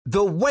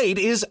The wait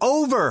is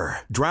over.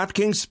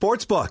 DraftKings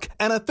Sportsbook,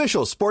 an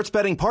official sports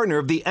betting partner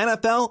of the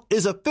NFL,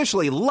 is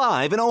officially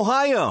live in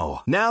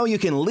Ohio. Now you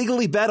can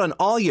legally bet on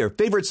all your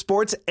favorite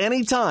sports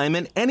anytime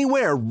and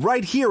anywhere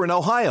right here in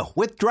Ohio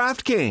with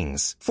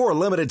DraftKings. For a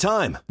limited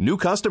time, new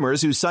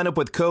customers who sign up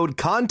with code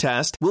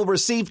CONTEST will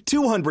receive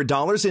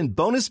 $200 in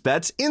bonus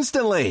bets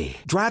instantly.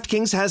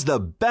 DraftKings has the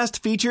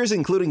best features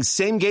including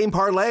same-game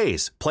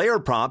parlays, player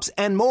props,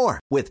 and more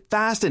with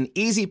fast and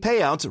easy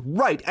payouts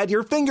right at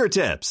your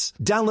fingertips.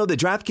 Download the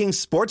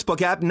DraftKings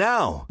Sportsbook app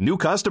now. New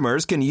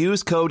customers can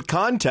use code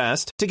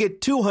CONTEST to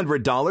get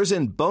 $200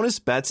 in bonus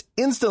bets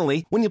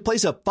instantly when you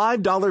place a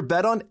 $5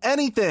 bet on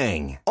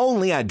anything.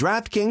 Only at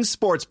DraftKings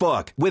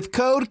Sportsbook with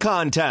code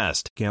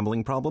CONTEST.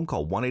 Gambling problem?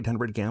 Call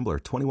 1-800-GAMBLER.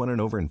 21 and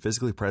over and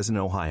physically present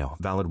in Ohio.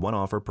 Valid one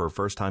offer per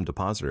first-time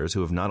depositors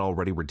who have not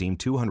already redeemed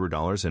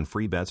 $200 in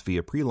free bets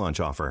via pre-launch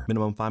offer.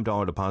 Minimum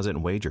 $5 deposit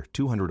and wager.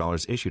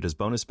 $200 issued as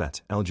bonus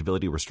bets.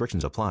 Eligibility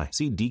restrictions apply.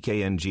 See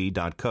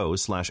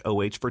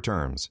dkng.co/OH for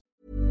terms.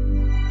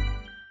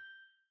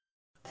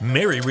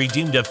 Mary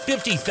redeemed a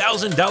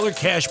 $50,000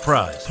 cash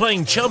prize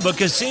playing Chumba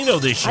Casino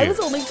this year. I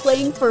was only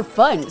playing for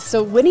fun,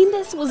 so winning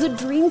this was a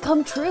dream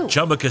come true.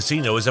 Chumba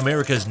Casino is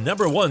America's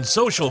 #1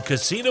 social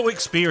casino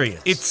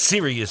experience. It's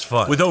serious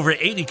fun. With over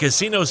 80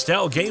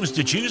 casino-style games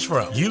to choose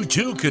from, you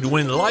too could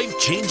win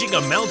life-changing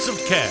amounts of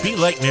cash. Be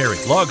like Mary.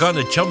 Log on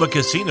to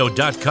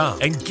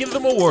ChumbaCasino.com and give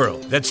them a whirl.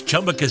 That's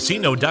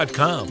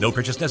ChumbaCasino.com. No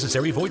purchase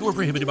necessary. Void where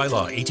prohibited by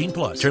law. 18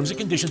 plus. Terms and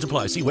conditions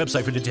apply. See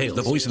website for details.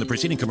 The voice in the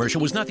preceding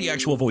commercial was not the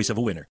actual voice of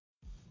a winner.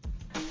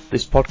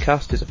 This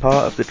podcast is a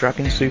part of the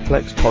Dragon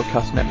Suplex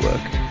Podcast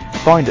Network.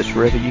 Find us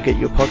wherever you get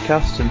your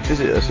podcasts and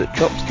visit us at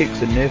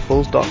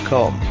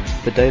chopskicksandnearfalls.com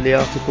for daily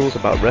articles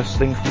about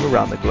wrestling from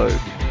around the globe.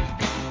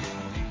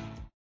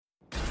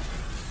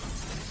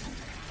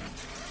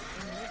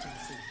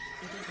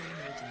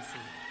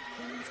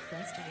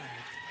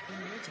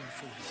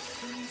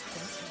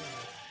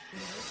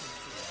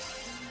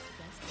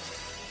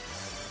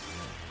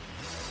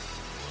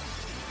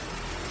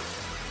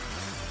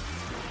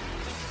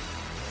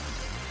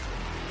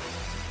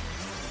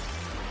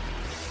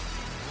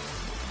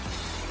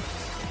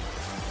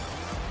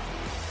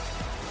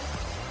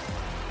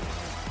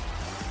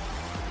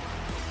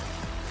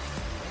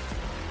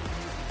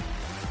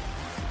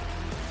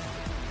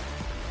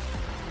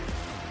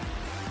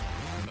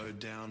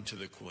 To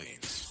the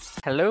Queens.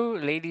 Hello,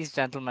 ladies,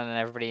 gentlemen, and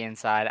everybody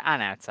inside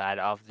and outside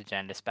of the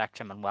gender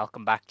spectrum, and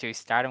welcome back to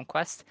Stardom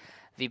Quest,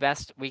 the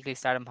best weekly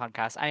Stardom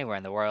podcast anywhere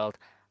in the world.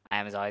 I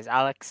am, as always,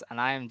 Alex,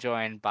 and I am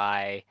joined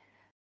by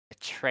the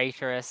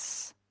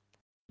traitorous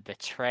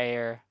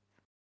betrayer,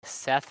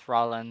 Seth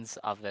Rollins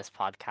of this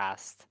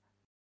podcast,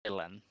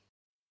 Dylan.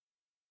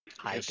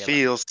 Hi, It Dylan.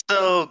 feels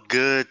so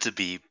good to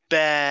be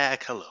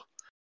back. Hello.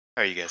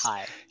 How are you guys?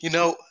 Hi. You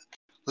know,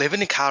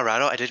 living in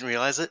Colorado, I didn't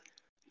realize it.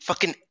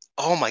 Fucking,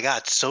 oh my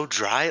God, it's so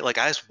dry. Like,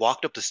 I just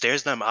walked up the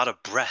stairs and I'm out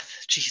of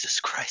breath.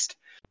 Jesus Christ.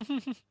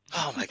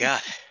 Oh my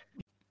God.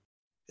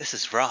 This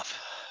is rough.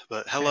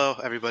 But hello,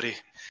 everybody.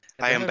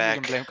 I am back.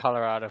 You can blame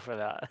Colorado for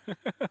that.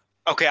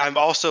 Okay, I'm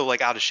also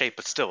like out of shape,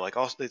 but still, like,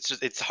 also,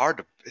 it's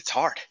hard. It's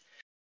hard.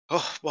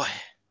 Oh boy.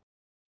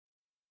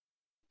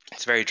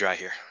 It's very dry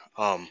here.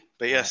 But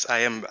yes,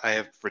 I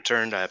have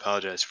returned. I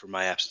apologize for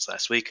my absence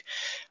last week.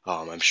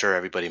 I'm sure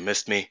everybody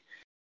missed me.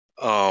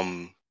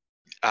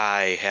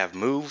 I have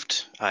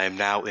moved. I am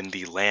now in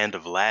the land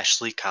of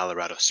Lashley,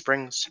 Colorado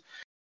Springs.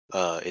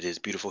 It is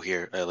beautiful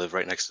here. I live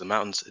right next to the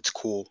mountains. It's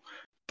cool.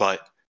 But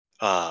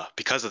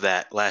because of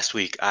that, last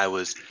week I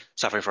was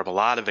suffering from a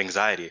lot of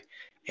anxiety,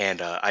 and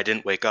I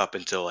didn't wake up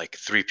until like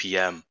 3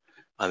 p.m.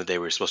 on the day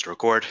we were supposed to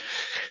record.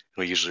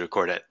 We usually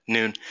record at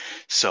noon.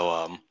 So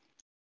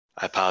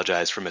I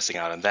apologize for missing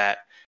out on that.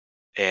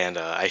 And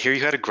I hear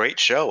you had a great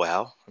show,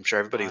 Al. I'm sure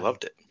everybody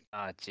loved it.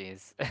 Oh,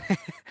 jeez.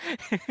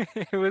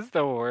 It was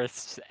the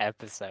worst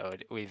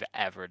episode we've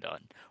ever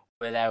done,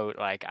 without,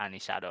 like, any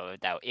shadow of a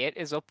doubt. It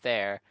is up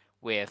there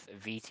with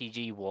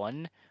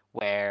VTG1,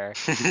 where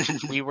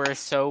we were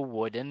so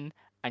wooden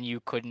and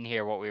you couldn't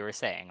hear what we were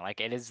saying.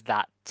 Like, it is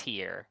that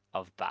tier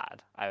of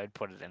bad. I would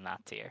put it in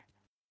that tier.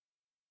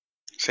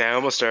 See, I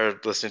almost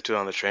started listening to it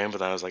on the train, but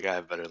then I was like, I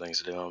have better things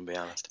to do, I'm going to be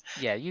honest.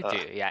 Yeah, you do.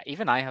 Yeah,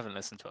 even I haven't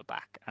listened to it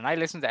back. And I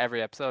listen to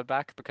every episode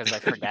back because I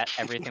forget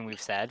everything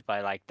we've said by,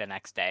 like, the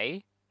next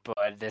day.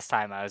 But this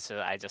time I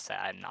just said,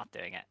 I'm not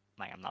doing it.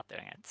 Like, I'm not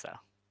doing it, so,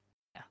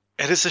 yeah.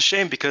 And it's a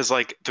shame because,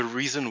 like, the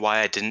reason why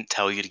I didn't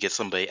tell you to get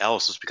somebody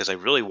else was because I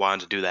really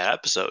wanted to do that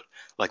episode.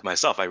 Like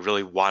myself, I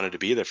really wanted to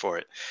be there for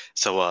it.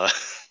 So,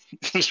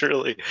 it's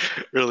really,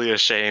 really a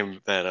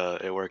shame that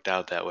it worked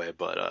out that way.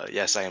 But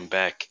yes, I am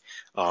back.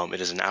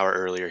 It is an hour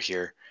earlier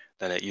here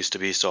than it used to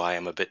be, so I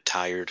am a bit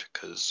tired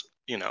because,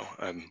 you know,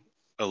 I'm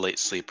a late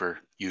sleeper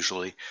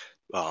usually.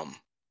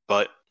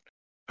 But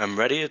I'm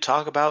ready to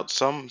talk about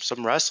some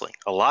wrestling,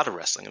 a lot of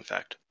wrestling, in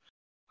fact.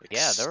 Like,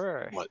 Yeah, there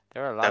were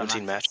a lot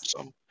 17 of matches.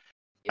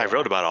 Yeah. I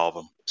wrote about all of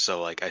them,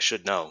 so like I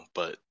should know,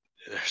 but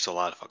there's a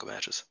lot of fucking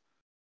matches.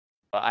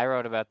 But I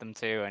wrote about them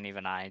too, and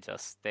even I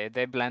just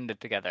they blended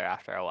together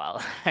after a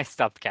while. I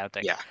stopped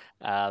counting. Yeah,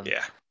 Um,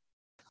 yeah.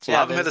 A so lot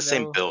yeah, of them had there's the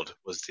same no build.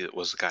 Was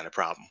the kind of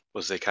problem?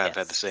 Was they kind of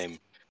had the yes. same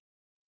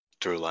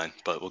through line?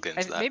 But we'll get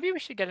into that. Maybe we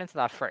should get into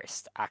that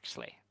first,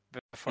 actually,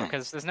 before Hmm,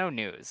 because there's no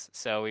news,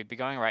 so we'd be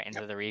going right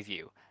into the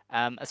review.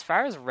 As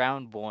far as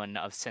round one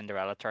of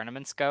Cinderella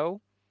tournaments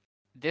go,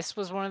 this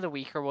was one of the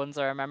weaker ones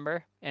I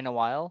remember in a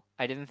while.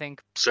 I didn't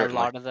think a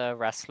certainly. lot of the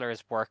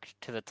wrestlers worked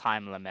to the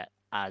time limit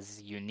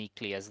as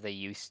uniquely as they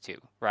used to,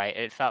 right?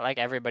 It felt like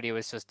everybody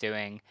was just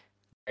doing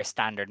their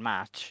standard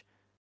match,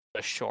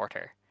 but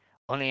shorter.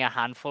 Only a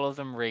handful of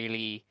them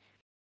really,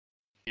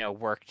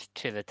 worked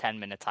to the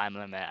 10-minute time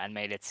limit and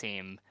made it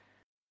seem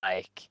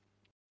like,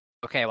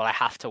 okay, well, I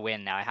have to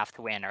win now. I have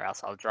to win, or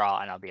else I'll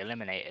draw and I'll be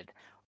eliminated.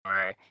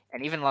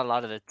 And even a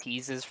lot of the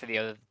teases for the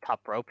other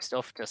top rope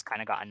stuff just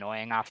kind of got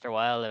annoying after a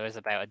while. There was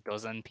about a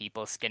dozen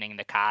people skinning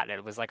the cat.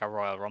 It was like a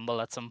Royal Rumble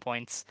at some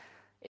points.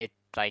 It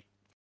like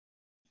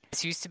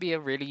this used to be a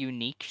really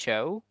unique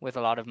show with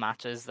a lot of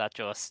matches that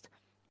just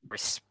were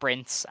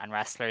sprints and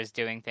wrestlers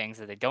doing things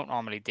that they don't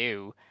normally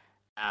do.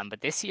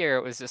 But this year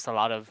it was just a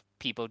lot of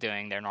people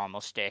doing their normal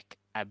shtick,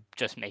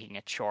 just making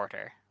it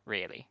shorter,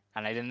 really.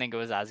 And I didn't think it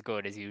was as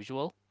good as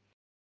usual.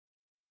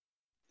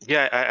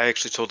 Yeah, I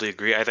actually totally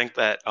agree. I think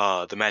that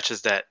the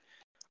matches that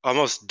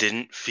almost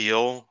didn't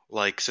feel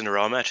like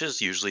Cinderella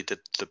matches usually did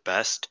the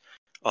best.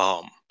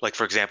 Like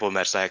for example, a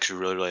match that I actually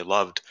really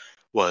loved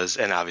was,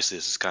 and obviously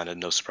this is kind of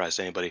no surprise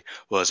to anybody,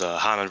 was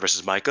Hanan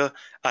versus Micah.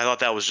 I thought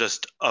that was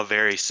just a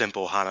very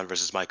simple Hanan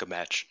versus Micah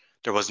match.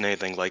 There wasn't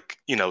anything like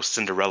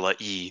Cinderella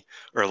E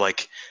or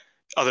like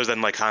other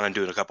than like Hanan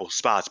doing a couple of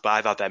spots, but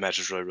I thought that match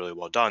was really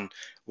well done.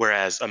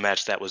 Whereas a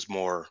match that was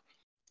more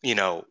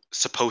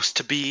supposed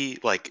to be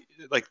like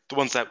the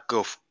ones that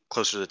go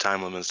closer to the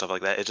time limit and stuff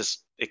like that,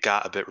 it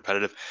got a bit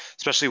repetitive,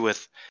 especially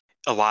with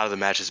a lot of the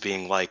matches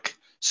being like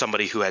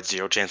somebody who had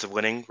zero chance of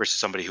winning versus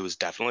somebody who was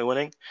definitely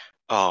winning.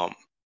 um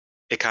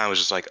it kind of was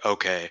just like,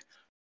 okay,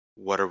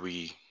 what are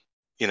we,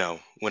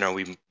 when are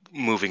we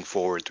moving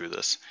forward through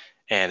this?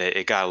 And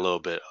it got a little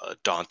bit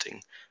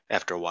daunting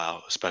after a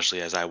while,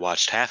 especially as I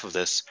watched half of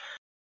this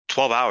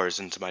 12 hours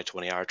into my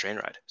 20-hour train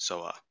ride.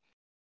 So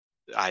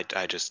I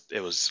just,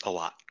 it was a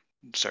lot,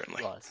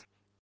 certainly. It was.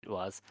 It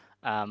was.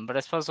 But I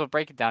suppose we'll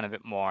break it down a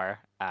bit more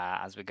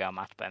as we go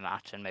match by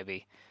match, and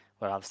maybe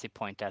we'll obviously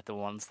point out the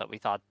ones that we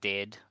thought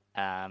did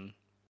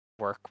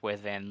work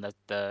within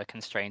the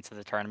constraints of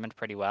the tournament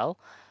pretty well.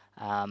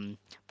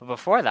 But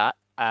before that,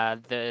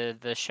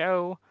 the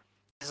show,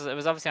 it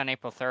was obviously on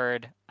April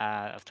 3rd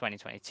of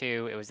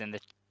 2022. It was in the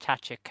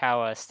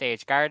Tachikawa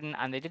Stage Garden,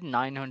 and they did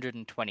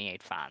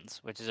 928 fans,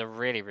 which is a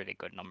really, really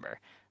good number.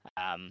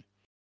 You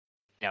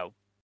know,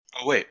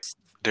 Oh wait,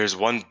 there's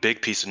one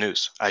big piece of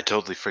news. I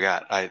totally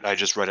forgot. I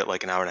just read it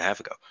like an hour and a half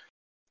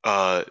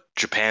ago.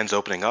 Japan's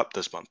opening up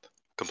this month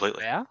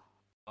completely. yeah?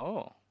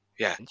 Oh,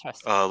 Yeah.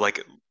 interesting.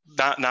 Like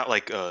not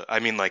like I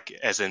mean like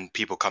as in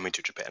people coming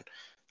to Japan.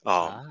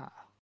 Um, Ah.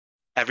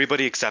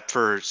 Everybody except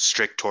for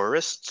strict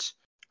tourists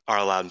are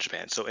allowed in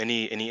Japan. So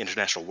any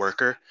international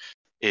worker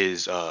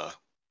is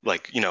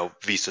like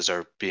visas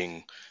are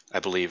being, I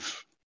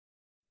believe,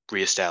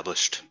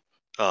 reestablished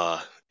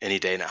any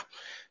day now.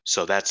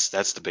 So that's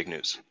the big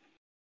news.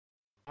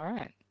 All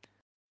right.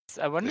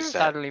 So I wonder Is if that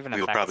that'll even we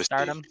will affect probably see.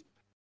 Stardom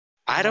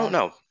I don't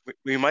more. know.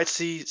 We might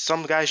see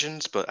some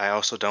Gaijins, but I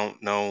also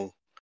don't know.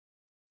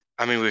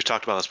 I mean, we've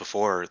talked about this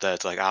before. That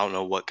it's like I don't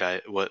know what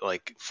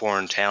like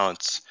foreign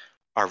talents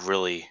are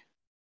really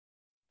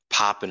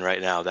popping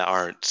right now that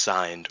aren't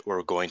signed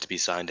or going to be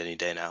signed any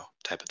day now,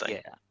 type of thing.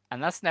 Yeah.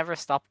 And that's never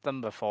stopped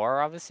them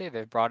before, obviously.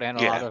 They've brought in a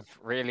lot Yeah. of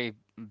really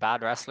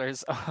bad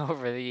wrestlers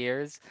over the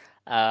years.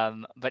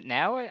 But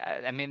now,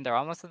 I mean, they're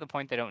almost at the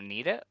point they don't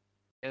need it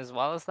as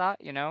well as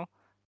that, you know?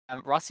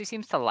 Rossi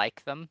seems to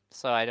like them,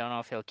 so I don't know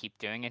if he'll keep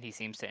doing it. He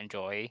seems to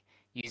enjoy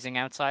using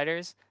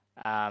outsiders.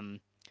 Um,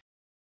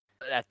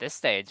 but at this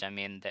stage, I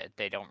mean,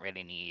 they don't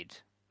really need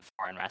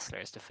foreign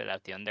wrestlers to fill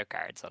out the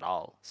undercards at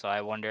all. So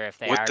I wonder if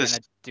they What are this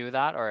going to do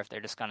that or if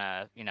they're just going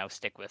to,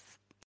 stick with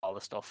all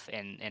the stuff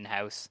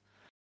in-house.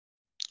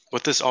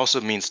 what this also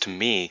means to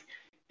me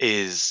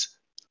is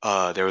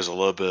there was a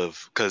little bit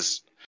of,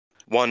 because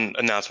one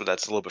announcement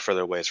that's a little bit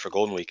further away is for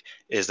Golden Week,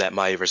 is that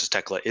Mayu versus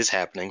Tekla is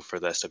happening for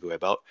the SWA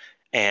belt.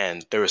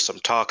 And there was some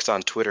talks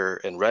on Twitter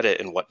and Reddit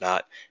and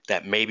whatnot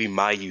that maybe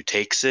Mayu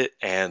takes it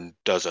and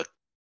does a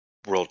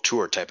world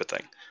tour type of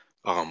thing.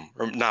 Or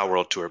not a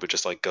world tour, but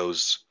just like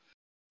goes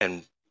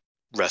and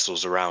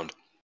wrestles around.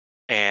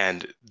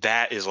 And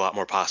that is a lot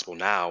more possible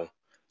now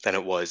than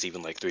it was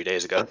even like 3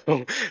 days ago.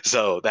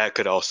 So that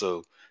could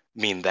also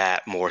mean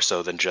that more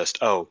so than just,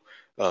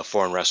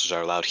 foreign wrestlers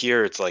are allowed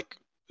here. It's like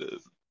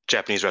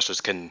Japanese wrestlers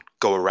can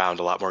go around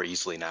a lot more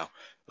easily now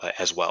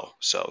as well.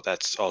 So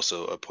that's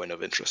also a point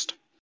of interest.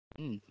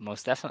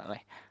 Most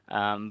definitely.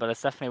 But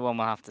it's definitely one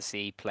we'll have to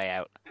see play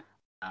out.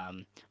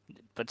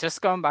 But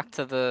just going back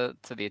to the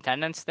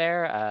attendance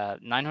there,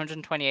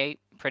 928,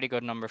 pretty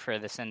good number for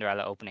the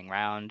Cinderella opening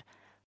round.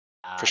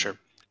 For sure.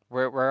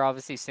 we're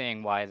obviously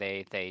seeing why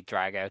they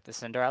drag out the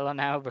Cinderella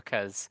now,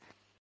 because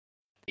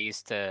they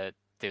used to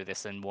do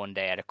this in one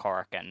day at a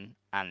Korakuen,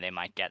 and they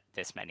might get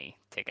this many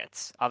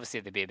tickets. Obviously,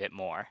 there'd be a bit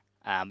more,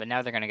 but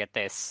now they're going to get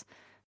this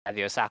at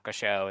the Osaka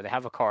show. They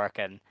have a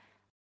Korakuen,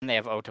 and they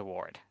have Ota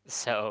Ward,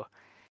 so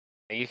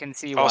you can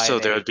see why Also,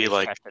 there they would be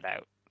like stretch it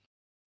out.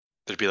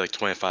 there'd be like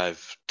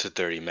 25 to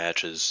 30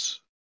 matches.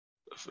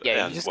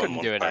 Yeah, on you just one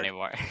couldn't do it card.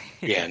 anymore.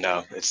 Yeah,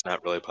 no, it's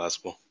not really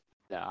possible.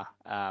 No.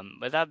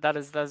 But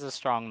that's a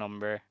strong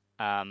number.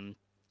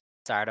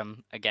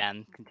 Stardom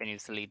again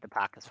continues to lead the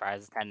pack as far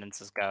as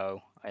attendances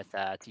go, with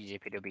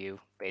TJPW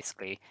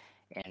basically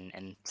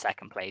in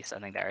second place. I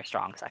think they're a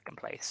strong second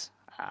place.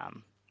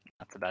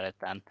 That's about it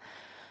then.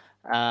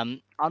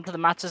 Onto the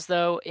matches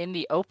though. In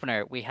the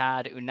opener, we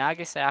had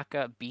Unagi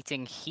Sayaka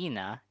beating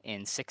Hina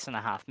in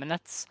 6.5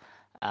 minutes.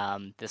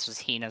 This was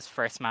Hina's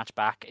first match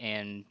back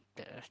in,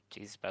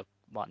 about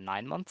what,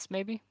 9 months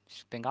maybe?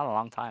 She's been gone a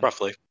long time.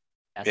 Roughly.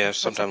 Yeah, since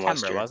sometime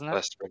last year. wasn't it?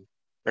 Last spring.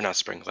 Or not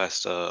spring,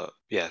 last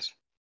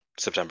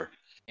September.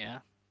 Yeah.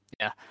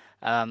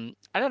 I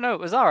don't know. It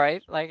was all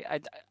right. Like,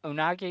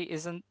 Unagi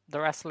isn't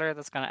the wrestler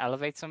that's going to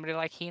elevate somebody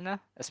like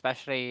Hina,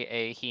 especially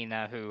a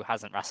Hina who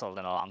hasn't wrestled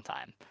in a long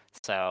time.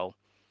 So,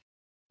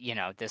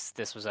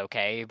 this was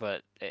okay,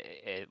 but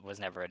it was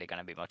never really going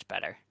to be much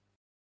better.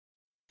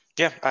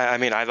 Yeah, I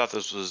mean, I thought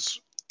this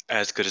was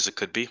as good as it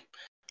could be.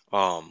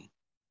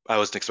 I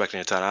wasn't expecting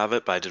a ton out of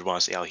it, but I did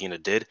want to see how Hina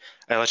did.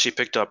 I thought she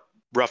picked up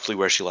roughly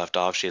where she left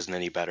off. She isn't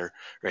any better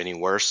or any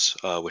worse,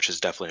 which is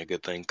definitely a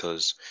good thing,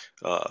 because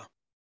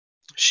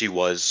she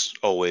was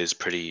always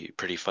pretty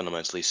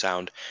fundamentally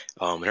sound.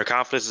 And her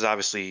confidence has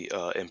obviously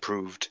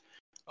improved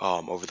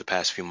over the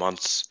past few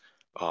months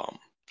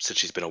since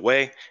she's been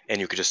away,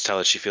 and you could just tell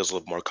that she feels a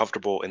little more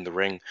comfortable in the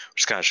ring,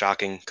 which is kind of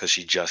shocking because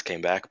she just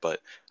came back, but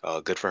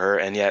good for her.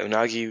 And yeah,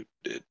 Unagi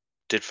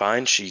did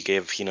fine. She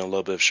gave Hina a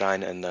little bit of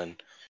shine, and then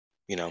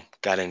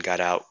got in, got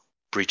out,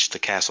 breached the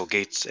castle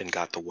gates, and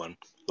got the win.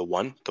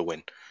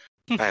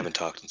 I haven't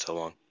talked in so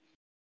long.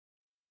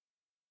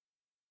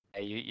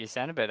 You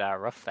sound a bit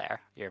rough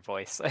there, your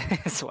voice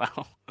as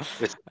well.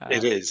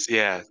 It is,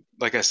 yeah.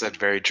 Like I said,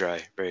 very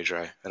dry, very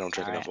dry. I don't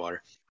drink enough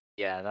water.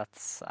 Yeah,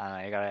 that's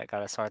you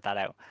gotta sort that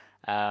out.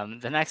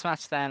 The next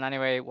match then,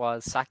 anyway,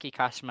 was Saki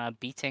Kashima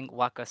beating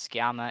Waka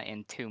Tsukiyama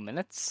in 2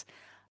 minutes.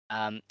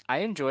 I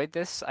enjoyed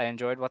this. I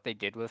enjoyed what they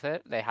did with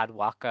it. They had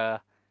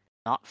Waka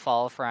not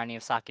fall for any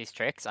of Saki's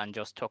tricks and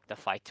just took the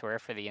fight to her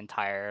for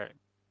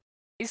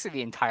basically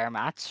the entire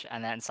match,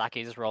 and then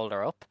Saki just rolled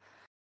her up.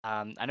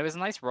 And it was a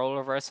nice role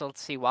reversal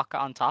to see Waka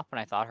on top, and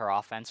I thought her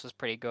offense was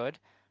pretty good.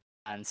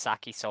 And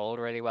Saki sold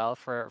really well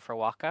for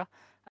Waka,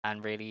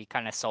 and really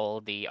kind of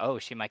sold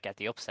she might get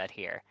the upset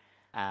here.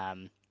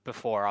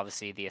 Before,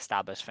 obviously, the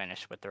established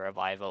finish with the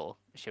revival,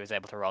 she was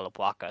able to roll up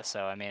Waka.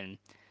 So, I mean,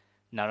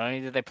 not only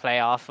did they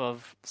play off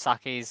of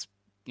Saki's,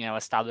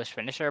 established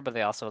finisher, but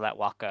they also let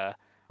Waka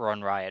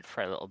run riot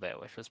for a little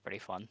bit, which was pretty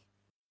fun.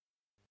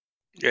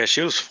 Yeah,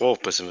 she was full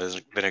of piss and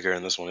vinegar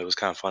in this one. It was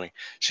kind of funny.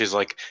 She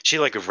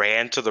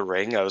ran to the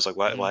ring. I was like,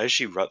 why is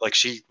she run? Like,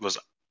 she was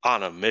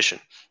on a mission.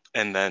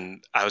 And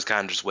then I was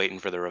kind of just waiting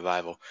for the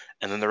revival.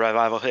 And then the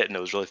revival hit, and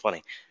it was really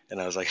funny. And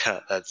I was like,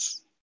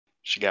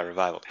 she got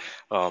revival.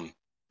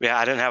 Yeah,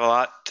 I didn't have a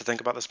lot to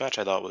think about this match.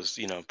 I thought it was,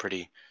 it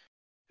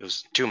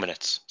was 2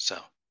 minutes. So,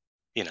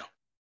 Yeah.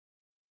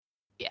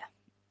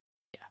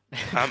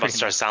 I'm about to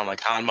start sounding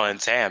like Hanma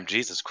and Tam.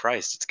 Jesus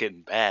Christ, it's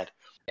getting bad.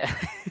 Yeah.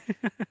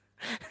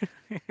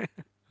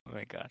 Oh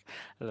my god,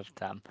 I love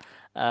Tam.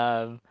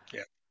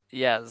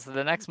 Yeah, so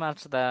the next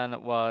match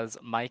then was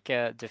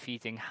Maika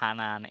defeating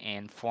Hanan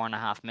in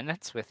 4.5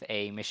 minutes with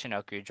a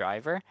Michinoku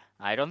driver.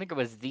 I don't think it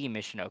was the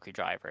Michinoku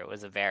driver, it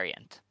was a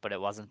variant, but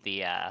it wasn't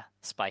the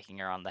spiking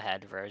her on the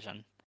head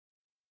version.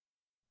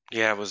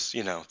 Yeah, it was,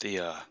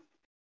 the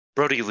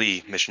Brody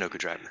Lee Michinoku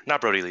driver.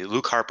 Not Brody Lee,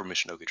 Luke Harper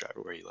Michinoku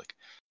driver, where he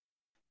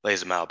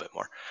lays him out a bit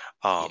more.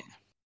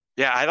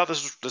 Yeah, I thought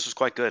this was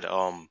quite good.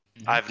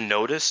 I've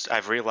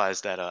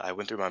realized that I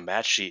went through my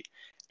match sheet,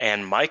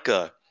 and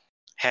Maika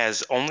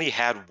has only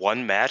had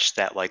one match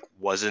that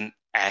wasn't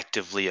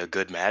actively a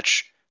good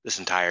match this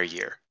entire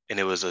year, and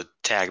it was a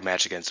tag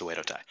match against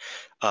Oedo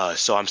Tai.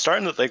 So I'm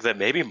starting to think that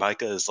maybe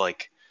Maika is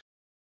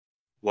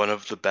one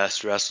of the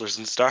best wrestlers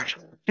in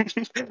Stardom,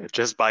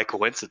 just by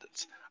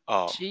coincidence.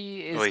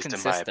 She is at least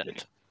consistent. In my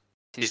opinion.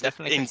 She's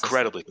definitely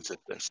incredibly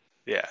consistent.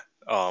 Yeah.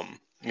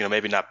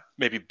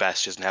 Maybe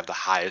best doesn't have the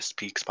highest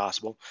peaks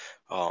possible.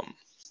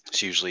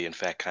 She usually, in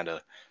fact, kind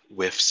of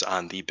whiffs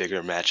on the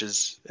bigger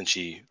matches, and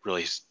she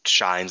really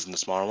shines in the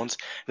smaller ones.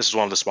 This is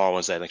one of the smaller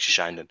ones that I think she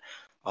shined in.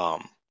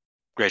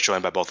 Great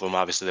showing by both of them.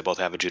 Obviously, they both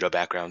have a judo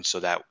background, so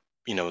that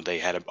they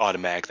had an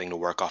automatic thing to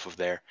work off of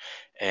there.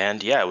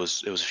 And yeah, it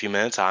was a few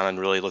minutes on, and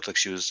really looked like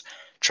she was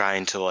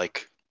trying to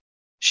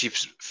she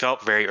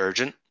felt very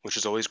urgent, which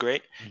is always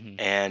great. Mm-hmm.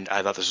 And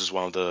I thought this was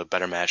one of the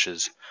better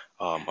matches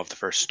of the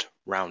first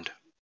round.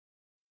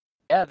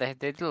 Yeah, they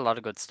did a lot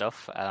of good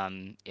stuff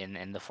in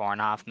the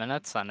 4.5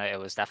 minutes, and it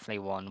was definitely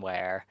one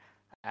where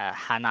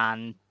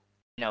Hanan,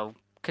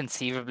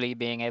 conceivably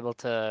being able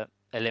to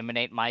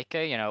eliminate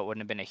Micah. You know, it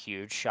wouldn't have been a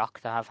huge shock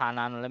to have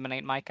Hanan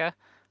eliminate Micah.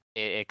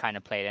 It kind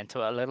of played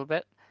into it a little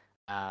bit.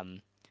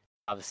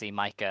 Obviously,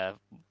 Micah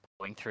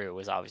going through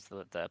was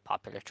obviously the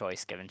popular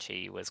choice, given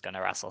she was going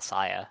to wrestle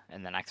Saya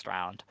in the next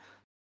round.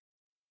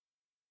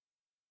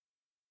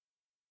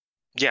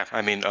 Yeah,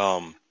 I mean,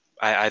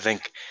 I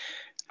think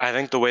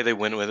the way they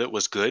went with it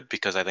was good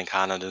because I think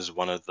Hanan is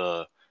one of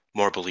the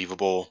more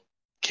believable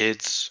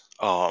kids.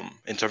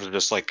 In terms of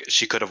just like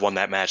she could have won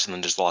that match and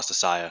then just lost to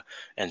Saya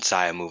and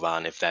Saya move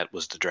on if that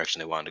was the direction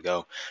they wanted to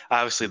go.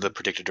 Obviously, the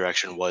predicted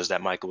direction was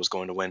that Micah was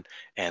going to win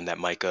and that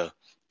Micah,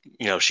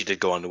 you know, she did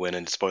go on to win.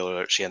 And spoiler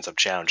alert, she ends up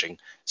challenging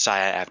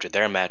Saya after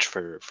their match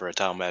for a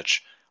title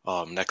match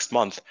next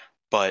month.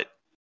 But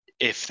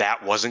if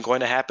that wasn't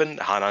going to happen,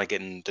 Hanan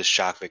getting this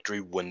shock victory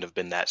wouldn't have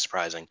been that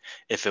surprising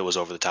if it was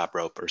over the top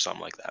rope or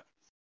something like that.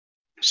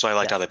 So I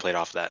liked how they played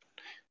off that.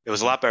 It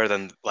was a lot better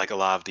than like a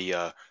lot of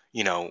the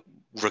you know,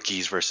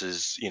 rookies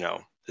versus, you know,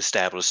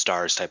 established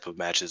stars type of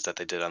matches that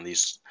they did on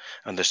this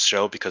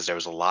show because there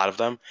was a lot of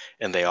them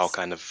and they all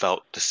kind of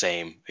felt the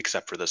same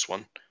except for this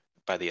one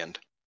by the end.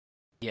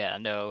 Yeah,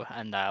 no,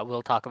 and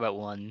we'll talk about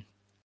one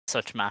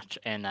such match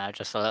in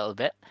just a little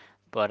bit.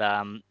 But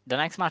the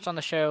next match on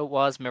the show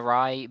was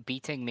Mirai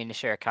beating Mina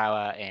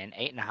Shirakawa in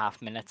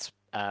 8.5 minutes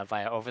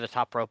via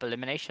over-the-top rope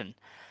elimination.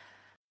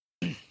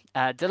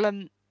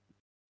 Dylan,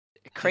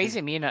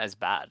 Crazy Mina is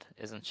bad,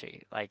 isn't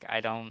she? Like,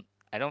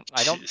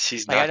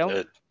 She's like, not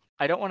good.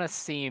 I don't want to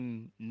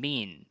seem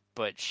mean,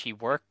 but she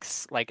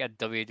works like a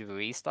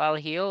WWE style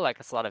heel. Like,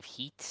 it's a lot of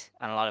heat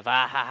and a lot of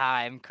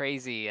I'm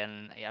crazy,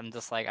 and I'm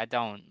just like I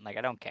don't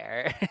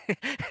care.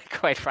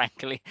 Quite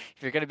frankly,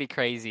 if you're gonna be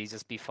crazy,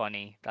 just be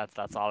funny.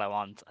 That's all I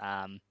want.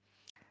 And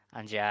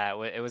yeah,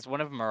 it was one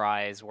of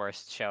Mariah's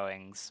worst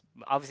showings.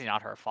 Obviously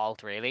not her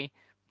fault, really.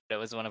 But it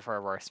was one of her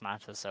worst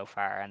matches so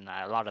far, and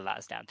a lot of that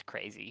is down to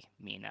Crazy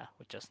Mina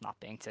with just not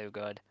being too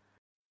good.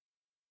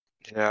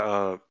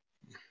 Yeah,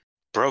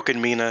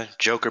 Broken Mina,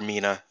 Joker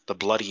Mina, the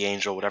Bloody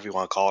Angel, whatever you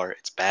want to call her,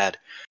 it's bad.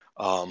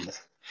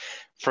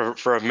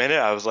 For a minute,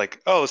 I was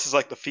like, oh, this is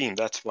like the Fiend.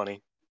 That's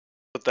funny.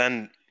 But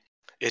then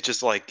it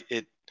just like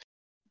it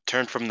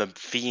turned from the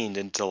Fiend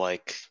into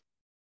like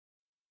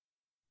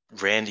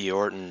Randy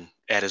Orton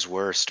at his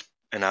worst,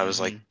 and I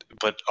was like,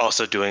 but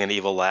also doing an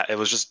evil laugh. It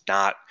was just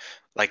not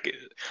like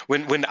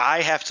when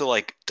I have to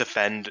like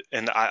defend,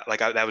 and that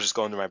was just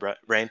going through my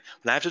brain.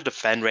 When I have to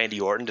defend Randy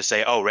Orton to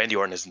say, oh, Randy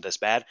Orton isn't this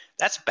bad.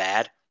 That's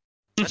bad.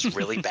 That's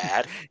really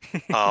bad.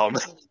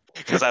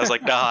 Because I was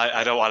like, nah,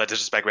 I don't want to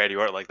disrespect Randy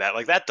Orton like that.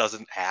 Like that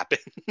doesn't happen.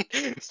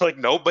 It's like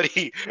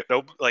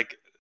like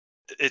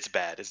it's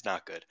bad. It's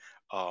not good.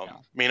 No.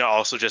 Mina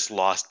also just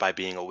lost by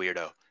being a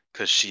weirdo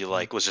because she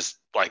like was just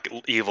like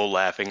evil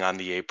laughing on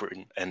the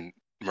apron, and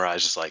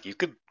Mariah's just like, you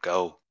could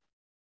go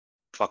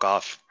fuck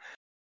off,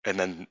 and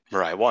then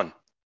Mariah won.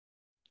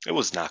 It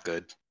was not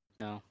good.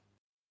 No.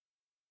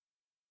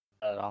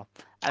 Not at all.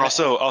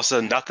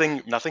 Also,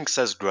 nothing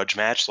says grudge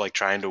match like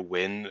trying to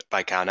win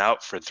by count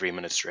out for 3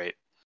 minutes straight.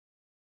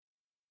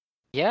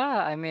 Yeah,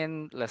 I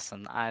mean,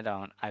 listen, I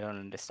don't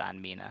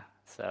understand Mina,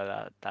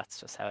 so that's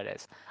just how it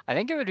is. I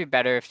think it would be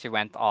better if she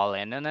went all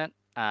in it,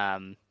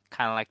 kind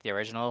of like the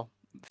original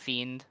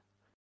Fiend,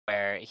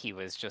 where he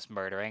was just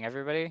murdering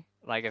everybody.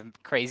 Like if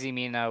Crazy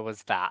Mina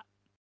was that,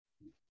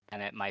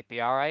 and it might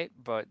be all right,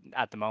 but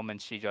at the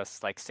moment she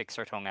just like sticks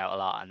her tongue out a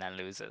lot and then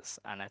loses,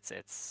 and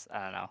it's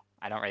I don't know.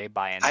 I don't really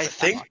buy into it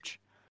that much.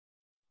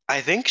 I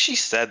think she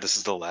said this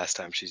is the last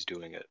time she's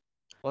doing it.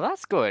 Well,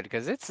 that's good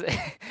because it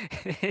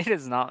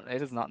is not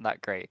that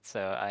great. So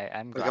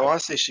I'm glad. I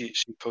want to say she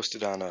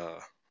posted on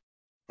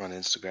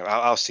Instagram.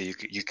 I'll see. You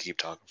can keep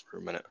talking for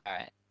a minute. All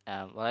right.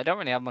 Well, I don't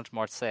really have much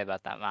more to say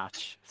about that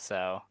match,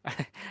 so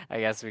I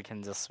guess we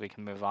can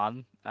move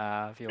on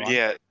if you want.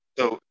 Yeah.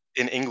 So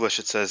in English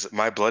it says,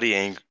 "My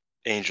bloody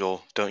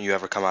angel, don't you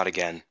ever come out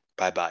again.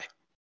 Bye bye."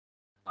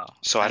 Oh,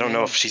 so I don't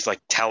know if she's like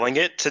telling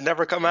it to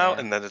never come out,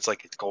 and then it's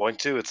like it's going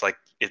to. It's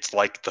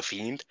like the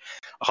Fiend,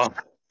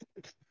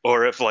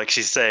 or if like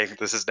she's saying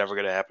this is never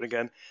going to happen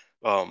again.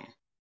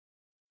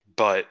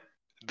 But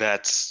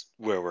that's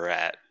where we're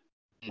at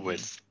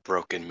with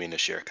Broken Mina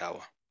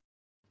Shirakawa.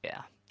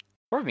 Yeah.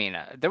 Poor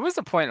Mina. There was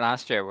a point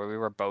last year where we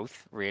were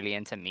both really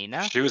into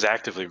Mina. She was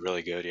actively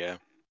really good, yeah.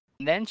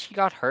 And then she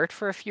got hurt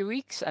for a few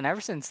weeks, and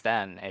ever since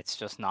then, it's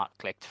just not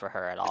clicked for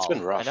her at all. It's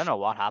been rough. I don't know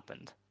what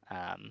happened.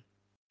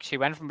 She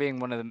went from being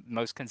one of the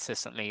most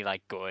consistently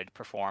like good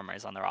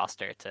performers on the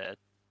roster to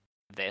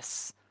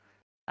this.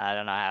 I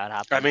don't know how it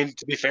happened. I mean,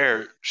 to be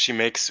fair, she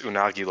makes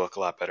Unagi look a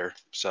lot better.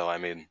 So I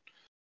mean,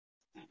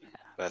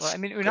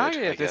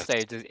 Unagi at this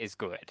stage is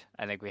good.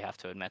 I think we have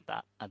to admit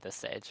that at this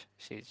stage,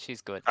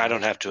 she's good. I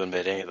don't have to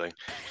admit anything.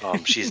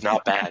 She's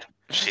not bad.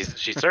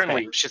 She's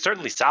certainly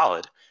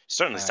solid. She's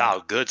certainly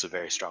solid. Good's a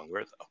very strong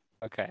word,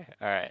 though. Okay,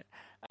 all right.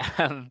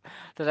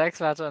 The next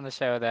match on the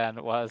show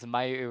then was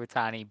Mayu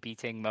Iwatani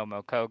beating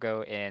Momo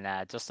Kogo in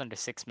just under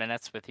 6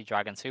 minutes with the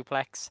Dragon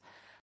Suplex.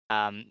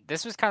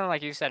 This was kind of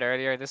like you said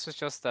earlier. This was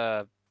just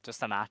a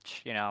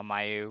match. You know,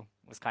 Mayu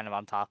was kind of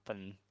on top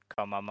and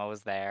Komomo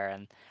was there,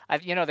 and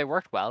they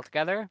worked well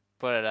together,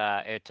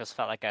 but it just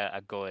felt like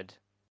a good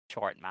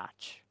short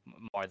match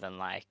more than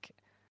like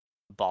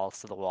balls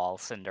to the wall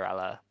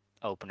Cinderella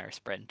opener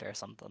sprint or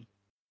something.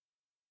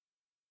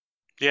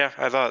 Yeah,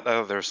 I thought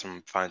there were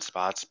some fine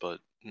spots, but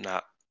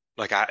not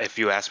like if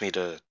you asked me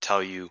to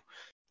tell you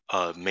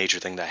a major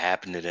thing that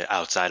happened in it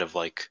outside of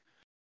like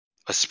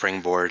a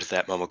springboard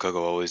that Momokogo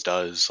always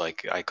does,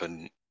 like I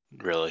couldn't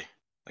really.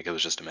 Like it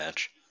was just a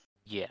match.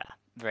 Yeah,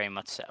 very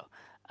much so.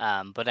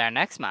 But our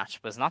next match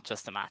was not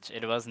just a match.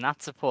 It was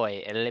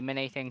Natsupoi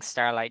eliminating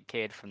Starlight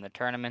Kid from the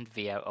tournament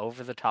via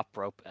over-the-top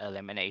rope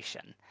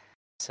elimination.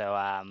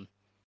 So,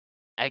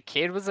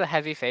 Kid was a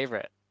heavy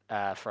favorite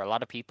for a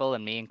lot of people,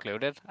 and me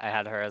included. I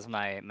had her as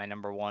my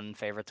number one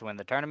favorite to win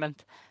the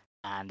tournament.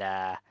 And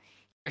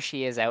here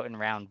she is out in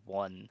round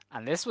one.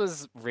 And this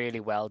was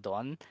really well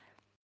done.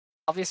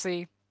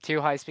 Obviously,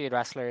 two high-speed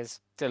wrestlers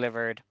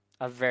delivered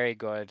a very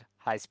good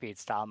high-speed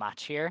style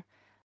match here.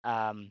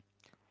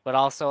 But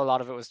also a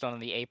lot of it was done on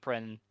the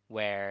apron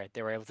where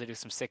they were able to do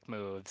some sick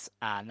moves,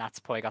 and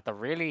Natsupoi got the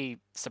really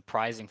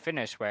surprising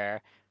finish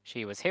where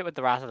she was hit with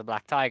the Wrath of the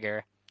Black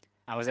Tiger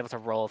and was able to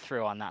roll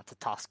through on that to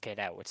toss Kid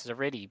out, which is a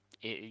really,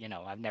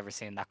 I've never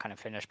seen that kind of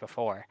finish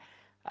before.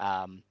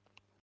 And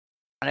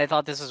I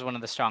thought this was one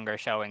of the stronger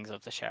showings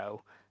of the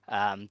show.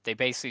 They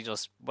basically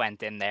just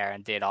went in there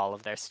and did all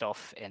of their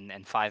stuff in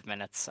 5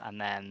 minutes and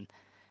then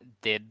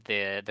did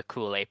the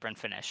cool apron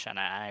finish, and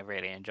I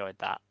really enjoyed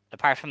that.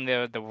 Apart from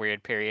the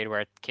weird period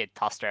where Kid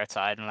tossed her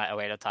outside and let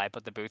Oedo Tai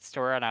put the boots to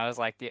her, and I was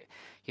like,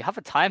 you have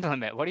a time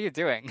limit. What are you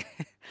doing?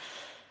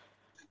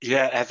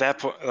 Yeah, at that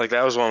point, like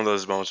that was one of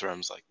those moments where I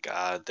was like,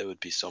 God, that would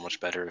be so much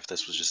better if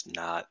this was just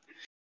not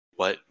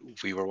what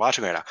we were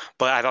watching right now.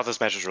 But I thought this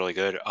match was really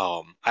good.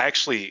 I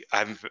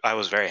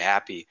was very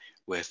happy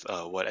with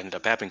what ended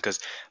up happening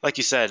because, like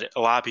you said, a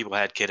lot of people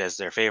had Kid as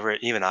their favorite.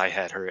 Even I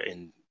had her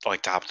in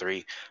like top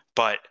 3.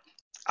 But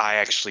I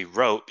actually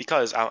wrote,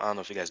 because I don't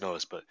know if you guys know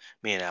this, but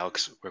me and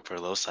Alex work for a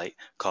little site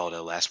called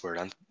Last Word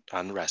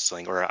on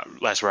Wrestling, or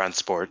Last Word on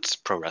Sports,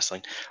 Pro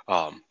Wrestling.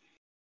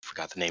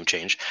 Forgot the name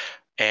change.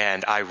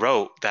 And I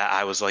wrote that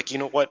I was like, you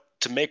know what?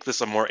 To make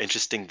this a more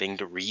interesting thing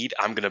to read,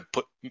 I'm going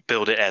to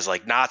build it as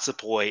like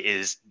Natsupoi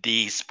is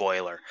the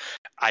spoiler.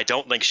 I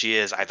don't think she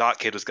is. I thought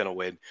Kid was going to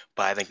win,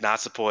 but I think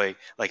Natsupoi,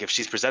 like if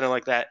she's presented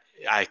like that,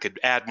 I could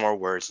add more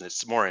words and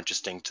it's more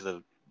interesting to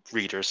the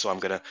reader. So I'm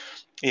going to,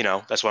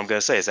 that's what I'm going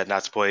to say is that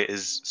Natsupoi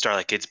is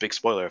Starlight Kid's big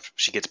spoiler. If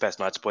she gets past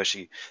Natsupoi,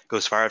 she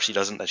goes far. If she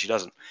doesn't, then she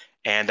doesn't.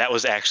 And that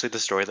was actually the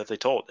story that they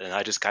told. And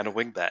I just kind of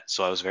winged that.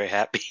 So I was very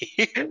happy.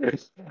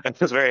 I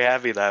was very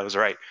happy that I was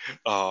right.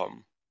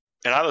 And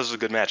I thought this was a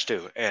good match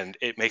too. And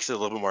it makes it a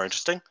little bit more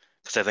interesting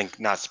because I think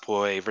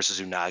Natsupoi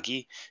versus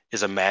Unagi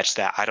is a match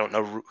that I don't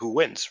know who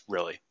wins,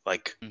 really.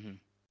 Like,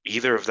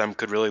 either of them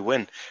could really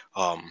win.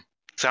 So I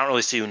don't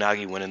really see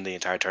Unagi winning the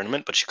entire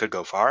tournament, but she could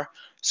go far.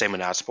 Same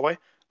with Natsupoi.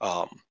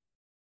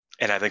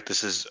 And I think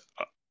this is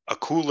a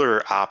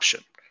cooler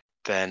option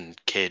than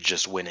Kid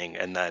just winning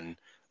and then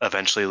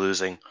eventually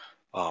losing.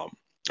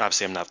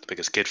 Obviously, I'm not the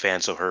biggest Kid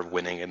fan, so her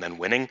winning and then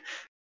winning,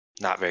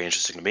 not very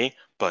interesting to me.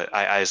 But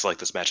I just like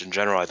this match in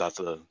general. I thought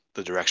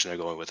the direction they're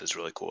going with is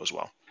really cool as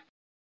well.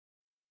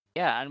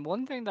 Yeah, and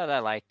one thing that I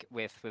like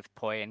with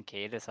Poi and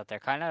Kid is that they're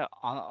kind of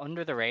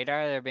under the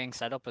radar. They're being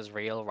set up as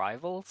real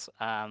rivals.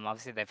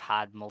 Obviously, they've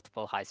had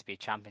multiple high-speed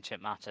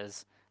championship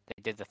matches.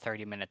 They did the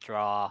 30-minute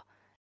draw.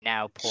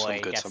 Now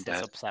Poi gets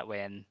this upset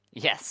win.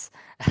 Yes.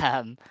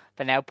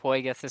 But now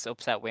Poi gets this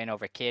upset win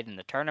over Kid in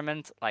the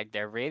tournament. Like,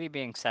 they're really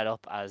being set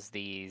up as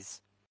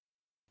these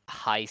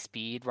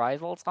high-speed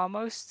rivals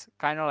almost.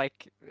 Kind of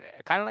like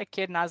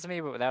Kid and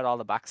Azumi, but without all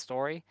the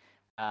backstory.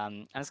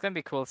 And it's going to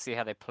be cool to see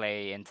how they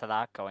play into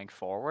that going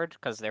forward,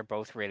 because they're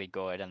both really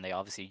good and they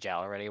obviously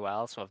gel really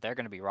well. So if they're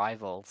going to be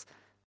rivals,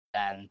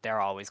 then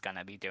they're always going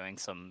to be doing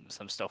some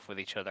stuff with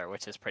each other,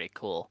 which is pretty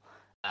cool.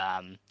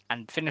 And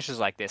finishes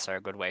like this are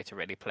a good way to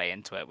really play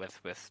into it,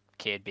 with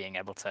Kid being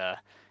able to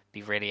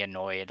be really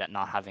annoyed at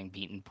not having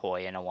beaten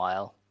Poi in a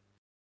while.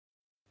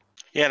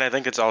 Yeah, and I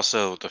think it's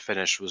also, the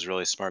finish was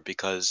really smart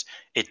because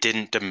it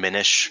didn't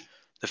diminish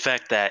the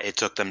fact that it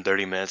took them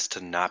 30 minutes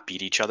to not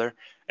beat each other,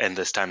 and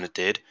this time it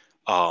did.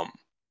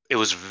 It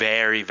was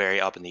very,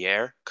 very up in the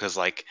air because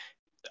like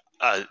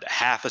a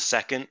half a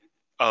second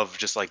of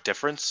just like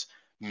difference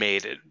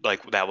made it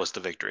like that was the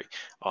victory.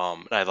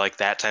 I like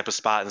that type of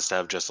spot instead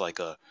of just like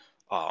a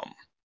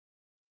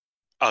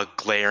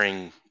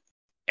glaring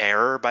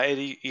error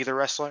by either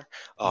wrestler,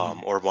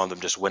 or one of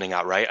them just winning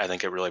outright. I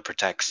think it really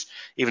protects,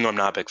 even though I'm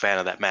not a big fan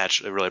of that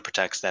match, it really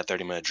protects that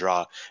 30-minute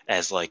draw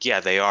as like, yeah,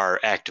 they are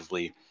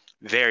actively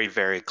very,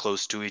 very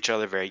close to each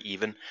other, very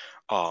even.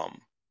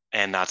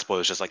 And Natsupoi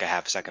was just like a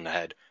half a second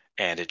ahead,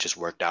 and it just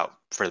worked out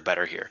for the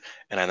better here.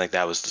 And I think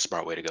that was the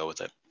smart way to go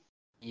with it.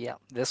 Yeah,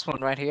 this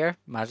one right here,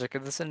 Magic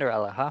of the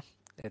Cinderella, huh?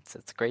 It's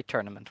a great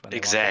tournament. When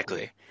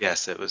exactly.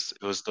 Yes, that was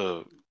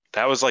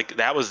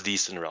the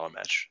Cinderella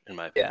match in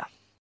my opinion. Yeah.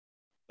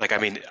 Like, I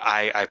mean,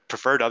 I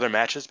preferred other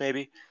matches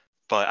maybe,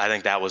 but I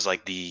think that was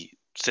like the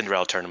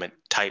Cinderella tournament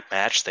type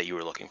match that you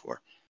were looking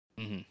for.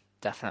 Mm-hmm.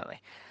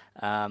 definitely.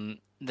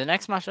 The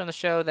next match on the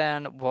show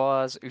then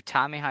was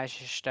Utami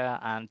Hayashishita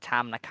and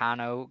Tam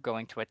Nakano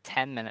going to a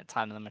 10-minute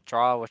time limit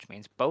draw, which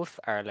means both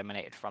are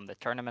eliminated from the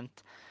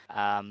tournament.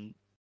 I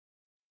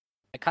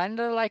kind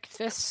of liked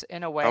this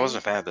in a way. I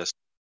wasn't a fan of this.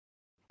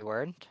 You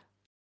weren't?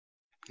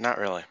 Not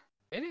really.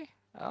 Really?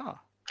 Oh.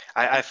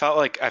 I felt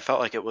like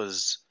it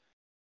was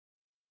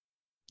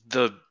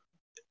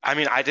I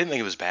mean, I didn't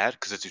think it was bad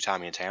because it's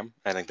Utami and Tam.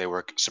 I think they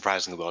work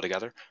surprisingly well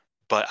together.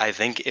 But I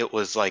think it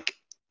was like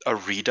a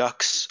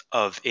redux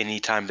of any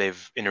time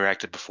they've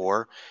interacted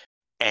before,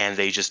 and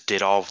they just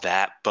did all of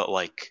that, but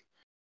like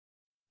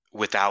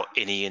without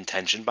any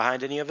intention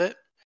behind any of it.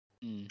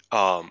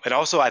 And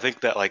also I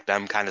think that like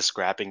them kind of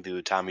scrapping the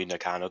Utami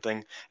Nakano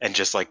thing and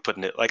just like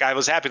putting it, like, I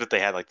was happy that they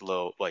had like the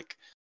little like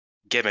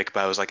gimmick, but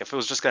I was like, if it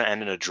was just gonna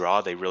end in a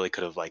draw, they really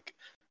could have like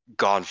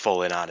gone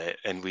full in on it,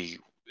 and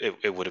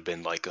it would have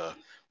been like a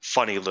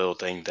funny little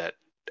thing that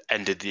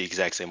ended the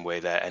exact same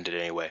way that ended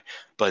anyway.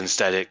 But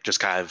instead it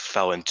just kind of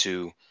fell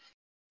into,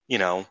 you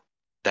know,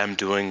 them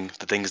doing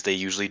the things they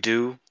usually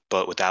do,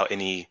 but without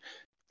any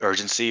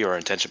urgency or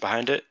intention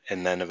behind it.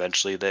 And then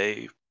eventually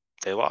they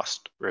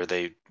lost, or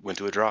they went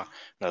to a draw. And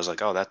I was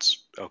like, oh,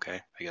 that's okay,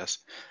 I guess.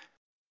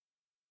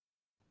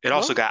 It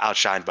also got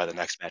outshined by the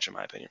next match, in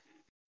my opinion.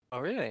 Oh,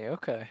 really?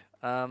 Okay.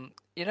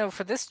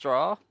 For this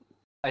draw,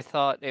 I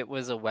thought it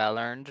was a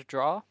well-earned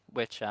draw,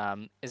 which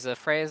is a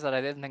phrase that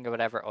I didn't think I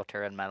would ever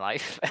utter in my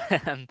life.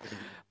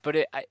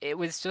 But it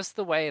was just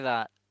the way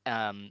that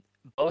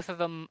both of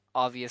them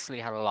obviously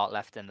had a lot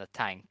left in the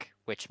tank,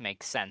 which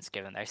makes sense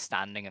given their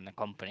standing in the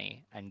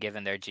company and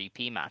given their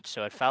GP match.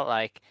 So it felt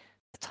like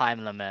the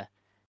time limit,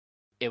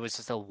 it was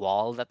just a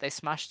wall that they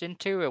smashed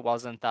into. It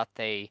wasn't that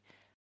they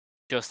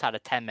just had a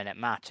 10-minute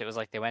match. It was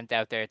like they went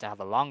out there to have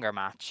a longer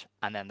match,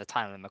 and then the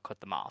time limit cut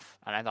them off.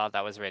 And I thought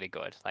that was really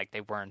good. Like,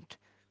 they weren't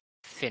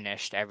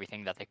finished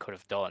everything that they could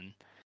have done,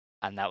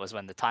 and that was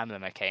when the time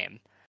limit came.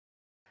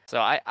 So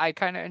I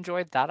kind of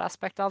enjoyed that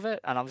aspect of it,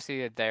 and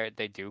obviously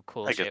they do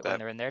cool shit when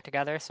they're in there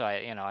together. So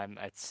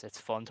it's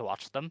fun to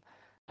watch them.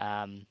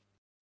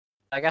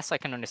 I guess I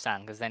can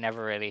understand because they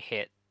never really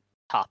hit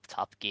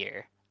top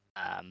gear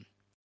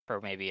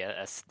for maybe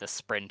the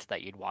sprint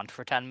that you'd want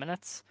for 10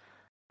 minutes.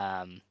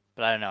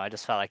 But I don't know. I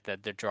just felt like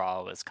the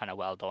draw was kind of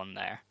well done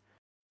there.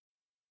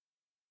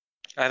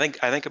 I think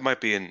it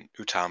might be an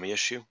Utami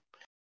issue.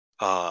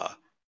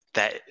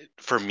 That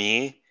for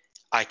me,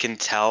 I can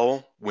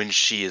tell when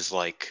she is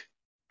like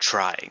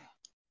trying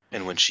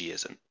and when she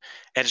isn't.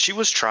 And she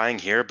was trying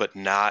here, but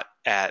not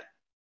at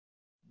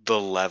the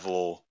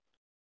level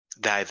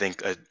that I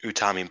think a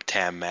Utami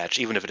Tam match,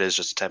 even if it is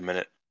just a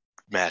 10-minute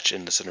match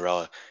in the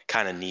Cinderella,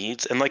 kind of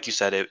needs. And like you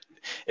said, it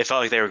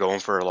felt like they were going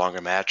for a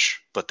longer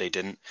match, but they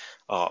didn't.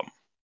 And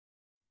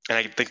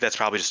I think that's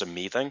probably just a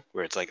me thing,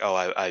 where it's like, oh,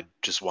 I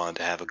just wanted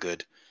to have a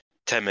good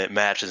 10-minute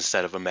match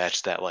instead of a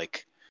match that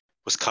like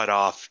was cut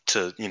off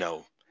to,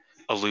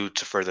 allude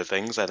to further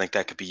things. I think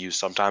that could be used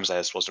sometimes. I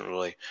just wasn't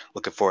really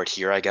looking for it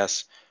here, I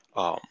guess.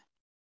 But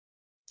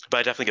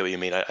I definitely get what you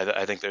mean.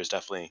 I think there's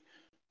definitely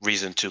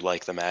reason to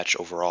like the match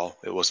overall.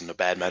 It wasn't a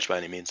bad match by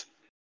any means.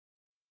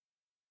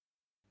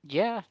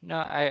 Yeah, no,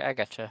 I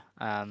getcha.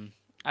 I don't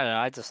know.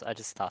 I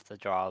just thought the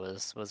draw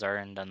was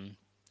earned, and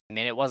I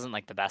mean, it wasn't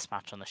like the best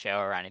match on the show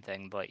or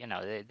anything, but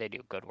they do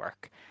good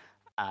work.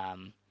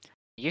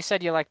 You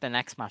said you liked the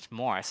next match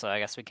more, so I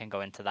guess we can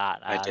go into that.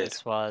 I did.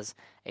 This was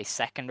a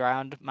second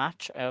round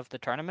match of the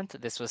tournament.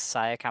 This was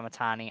Saya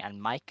Kamatani and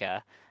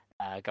Maika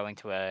going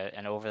to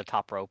an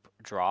over-the-top rope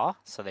draw,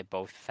 so they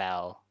both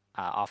fell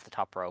off the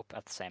top rope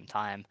at the same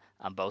time,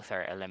 and both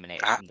are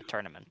eliminated from the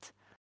tournament.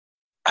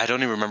 I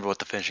don't even remember what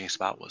the finishing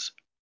spot was.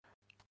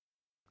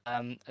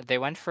 They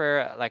went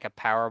for like a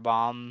power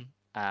bomb,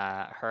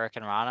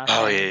 Hurricane Rana.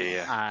 Oh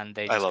yeah. And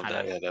they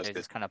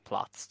just kind of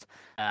plotzed.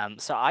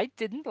 So I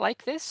didn't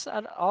like this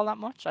at all that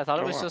much. I thought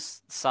it was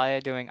just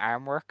Saya doing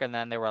arm work, and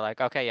then they were like,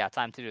 okay, yeah,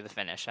 time to do the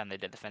finish, and they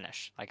did the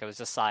finish. Like, it was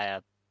just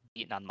Saya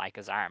beating on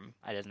Maika's arm.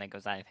 I didn't think it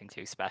was anything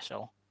too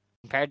special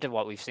compared to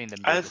what we've seen them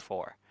do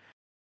before.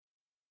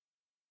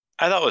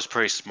 I thought it was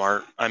pretty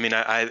smart. I mean,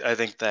 I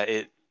think that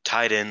it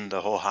tied in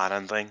the whole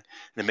Hanan thing.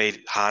 It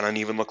made Hanan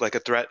even look like a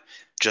threat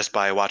just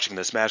by watching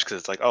this match, because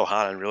it's like, oh,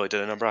 Hanan really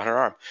did a number on her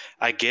arm.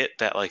 I get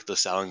that like the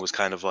selling was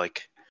kind of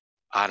like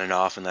on and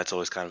off, and that's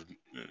always kind of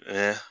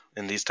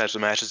in these types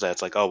of matches.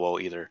 That's like, oh well,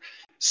 either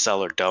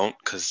sell or don't,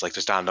 because like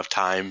there's not enough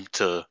time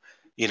to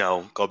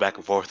go back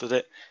and forth with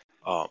it.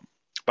 But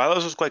I thought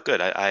this was quite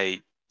good.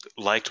 I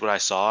liked what I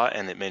saw,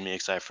 and it made me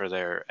excited for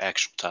their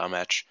actual title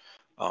match.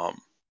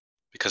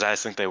 Because I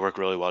just think they work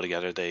really well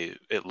together.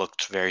 It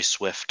looked very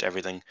swift,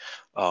 everything.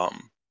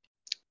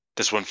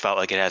 This one felt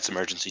like it had some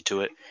urgency to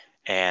it.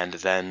 And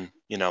then,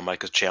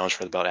 Maika's challenge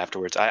for the belt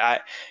afterwards. I'm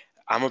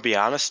going to be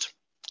honest.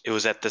 It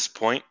was at this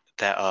point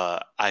that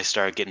I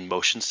started getting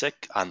motion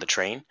sick on the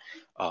train.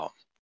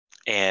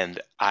 And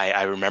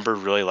I remember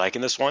really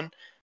liking this one.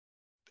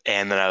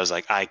 And then I was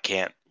like, I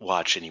can't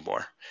watch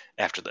anymore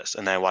after this.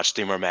 And then I watched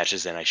 3 more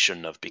matches, and I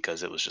shouldn't have,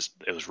 because it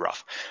was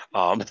rough.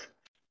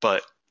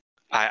 But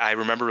I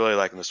remember really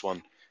liking this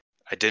one.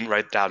 I didn't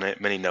write down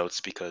many notes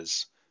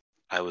because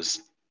I was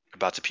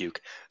about to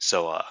puke.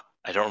 So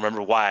I don't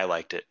remember why I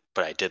liked it,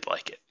 but I did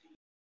like it.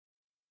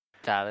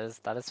 That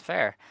is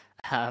fair.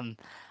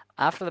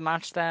 After the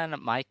match then,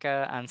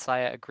 Micah and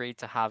Saya agreed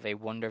to have a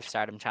Wonder of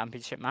Stardom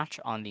Championship match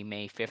on the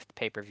May 5th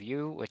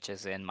pay-per-view, which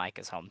is in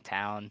Micah's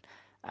hometown.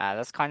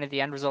 That's kind of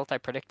the end result I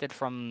predicted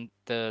from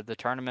the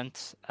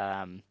tournament.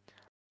 I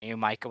knew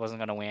Micah wasn't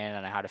going to win,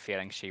 and I had a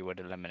feeling she would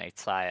eliminate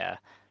Saya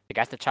to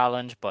get the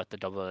challenge, but the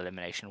double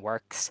elimination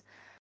works.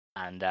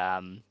 And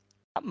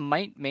that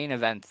might main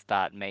event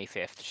that May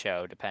 5th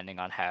show, depending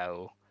on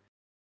how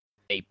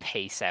they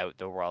pace out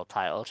the world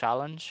title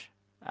challenge.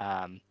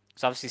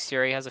 So obviously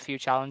Siri has a few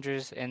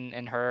challengers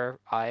in her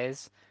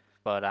eyes,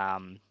 but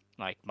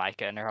like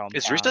Micah in her hometown.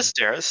 Is Risa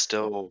Stera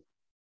still?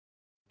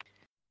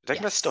 I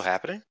think that's still Yes.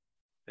 happening.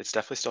 It's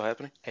definitely still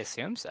happening. I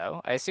assume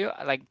so. I assume,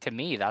 like, to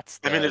me, that's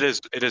I mean, it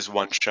is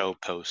one show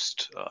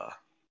post.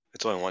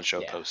 It's only one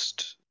show Yeah.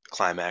 post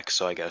climax,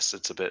 so I guess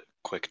it's a bit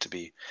quick to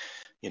be,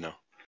 I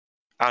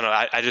don't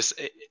know. I just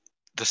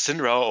the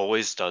Cinderella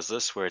always does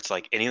this, where it's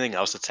like anything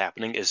else that's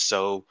happening is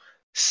so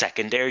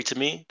secondary to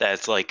me that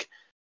it's like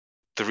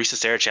the Risa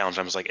Stera challenge.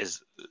 I'm just like,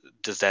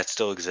 does that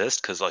still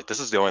exist? Because like this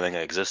is the only thing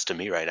that exists to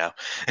me right now.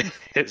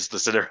 It's the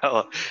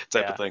Cinderella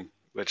type of thing,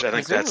 which I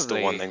think that's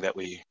the one thing that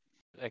we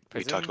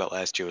talked about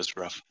last year was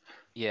rough.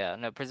 Yeah,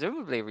 no,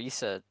 presumably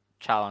Risa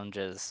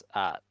challenges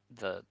at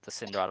the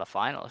Cinderella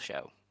final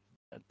show.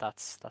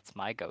 That's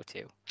my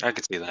go-to. I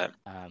could see that.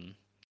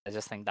 I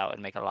just think that would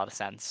make a lot of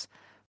sense.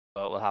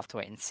 But we'll have to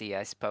wait and see,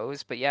 I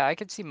suppose. But yeah, I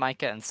could see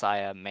Micah and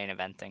Saya main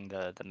eventing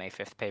the May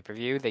 5th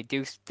pay-per-view.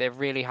 They're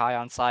really high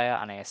on Saya,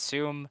 and I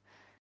assume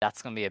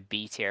that's going to be a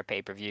B-tier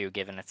pay-per-view,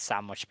 given it's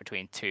sandwiched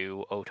between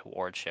two Ota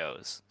Ward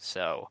shows.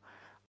 So,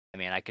 I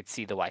mean, I could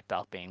see the white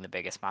belt being the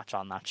biggest match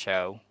on that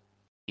show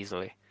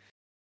easily.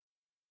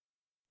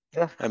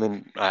 Yeah, I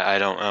mean, I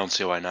don't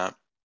see why not.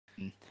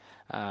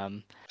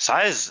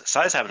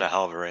 Saya's having a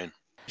hell of a reign.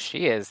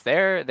 She is.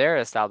 They're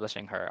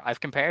establishing her. I've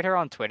compared her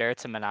on Twitter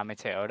to Manami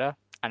Toyota,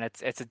 and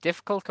it's a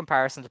difficult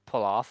comparison to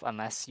pull off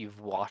unless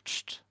you've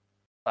watched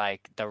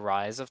like the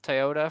rise of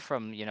Toyota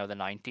from the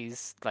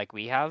 90s, like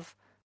we have.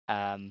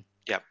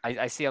 Yep.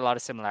 I see a lot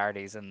of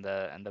similarities in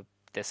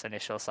this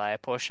initial Saya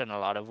push and a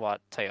lot of what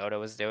Toyota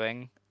was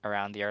doing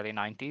around the early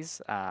 90s.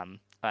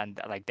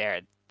 And like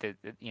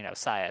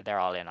Saya, they're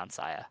all in on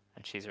Saya,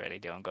 and she's really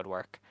doing good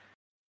work.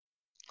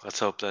 Let's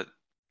hope that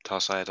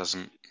Saya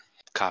doesn't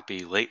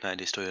copy late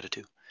 90s Toyota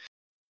too.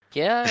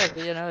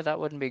 Yeah, that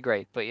wouldn't be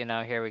great, but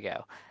here we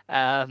go.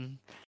 The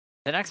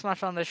next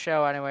match on this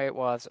show, anyway,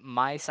 was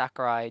Mai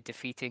Sakurai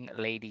defeating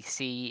Lady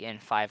C in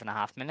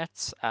 5.5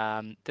 minutes.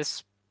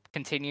 This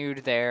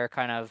continued their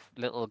kind of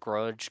little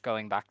grudge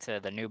going back to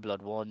the New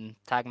Blood 1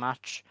 tag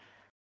match.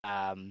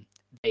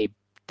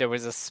 There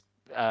was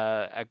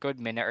a good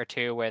minute or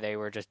two where they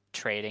were just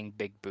trading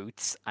big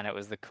boots, and it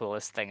was the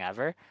coolest thing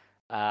ever.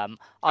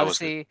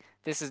 Obviously,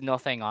 this is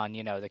nothing on,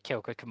 the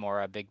Kyoko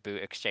Kimura big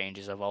boot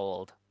exchanges of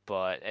old,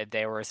 but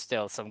there were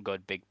still some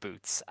good big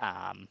boots,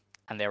 and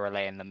they were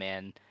laying them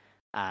in,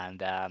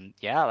 and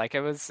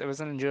it was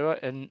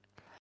an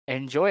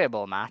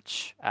enjoyable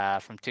match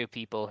from two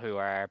people who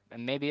are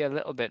maybe a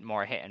little bit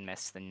more hit and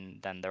miss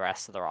than the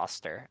rest of the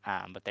roster,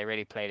 but they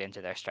really played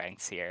into their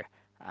strengths here,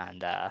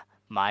 and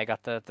Mai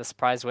got the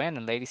surprise win,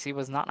 and Lady C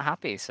was not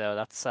happy, so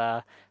it's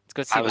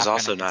good to see. I was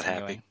also not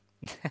happy.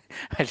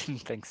 I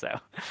didn't think so.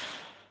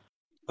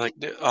 Like,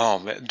 oh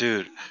man,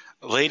 dude,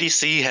 Lady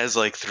C has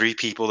like 3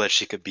 people that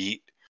she could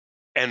beat,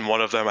 and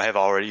one of them I have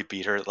already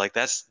beat her. Like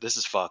this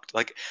is fucked.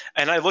 Like,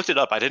 and I looked it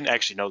up. I didn't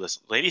actually know this.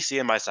 Lady C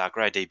and Mai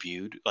Sakurai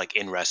debuted like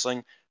in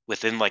wrestling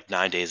within like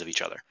 9 days of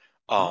each other.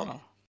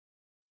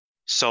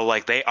 So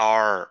like they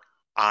are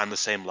on the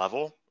same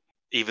level,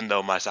 even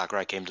though Mai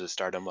Sakurai came to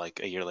Stardom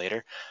like a year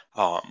later.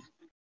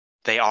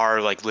 They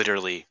are like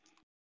literally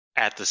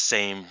at the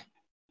same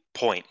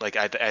point. Like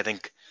I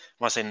think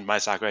I want to say Mai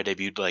Sakurai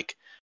debuted like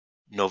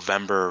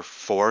November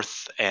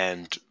 4th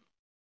and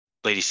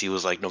Lady C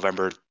was like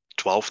November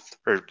 12th,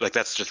 or like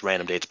that's just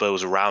random dates, but it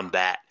was around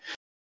that.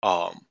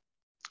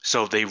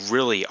 So they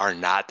really are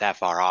not that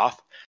far off,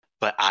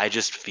 but I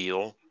just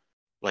feel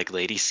like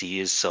Lady C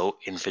is so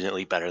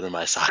infinitely better than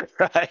Mai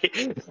Sakurai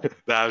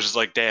that I was just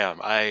like, damn,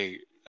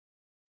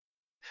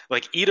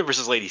 like Ida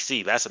versus Lady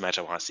C, that's a match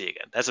I want to see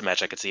again. That's a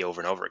match I could see over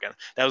and over again.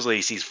 That was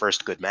Lady C's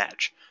first good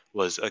match,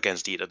 was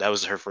against Ida. That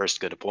was her first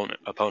good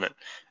opponent.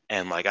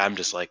 And like I'm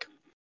just like,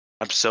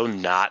 I'm so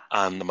not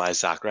on the Mai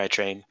Sakurai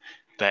train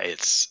that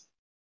it's,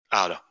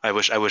 I don't know.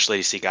 I wish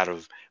Lady C got a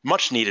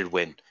much needed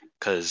win,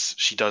 because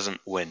she doesn't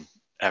win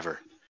ever.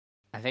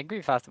 I think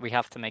we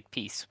have to make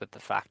peace with the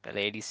fact that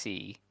Lady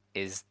C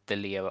is the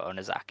Leo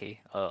Onozaki.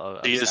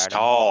 She is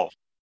tall.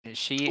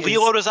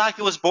 Leo Onozaki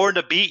was born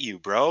to beat you,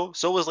 bro.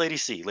 So was Lady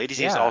C. Lady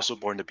C is also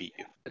born to beat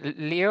you.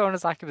 Leo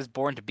Onozaki was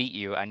born to beat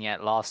you, and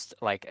yet lost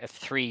like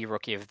 3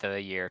 Rookie of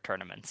the Year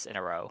tournaments in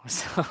a row.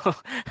 So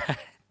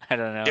I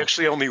don't know. She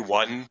actually only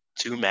won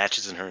 2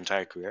 matches in her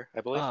entire career,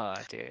 I believe. Oh,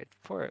 dude,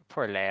 poor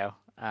Leo.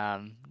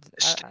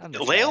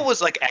 Leo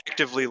was like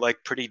actively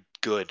like pretty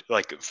good.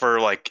 Like for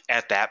like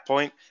at that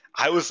point,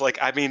 I was like,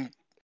 I mean,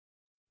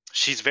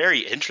 she's very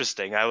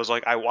interesting. I was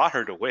like, I want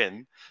her to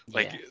win.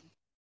 Like Yeah.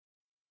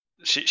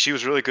 she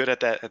was really good at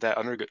that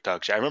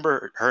underdog. I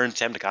remember her and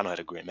Tam Nakano had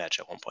a great match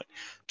at one point.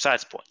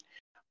 Besides the point,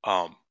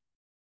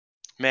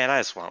 man, I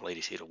just want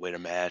Lady C to win a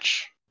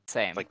match.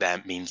 Same. Like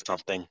that means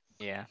something.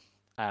 Yeah.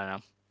 I don't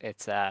know.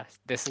 It's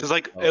this is Because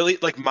like at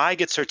least, like Mai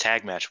gets her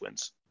tag match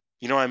wins.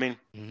 You know what I mean?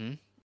 Mm-hmm.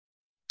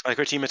 Like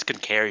her teammates can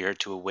carry her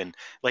to a win.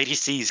 Lady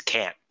C's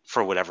can't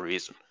for whatever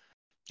reason.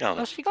 I don't know.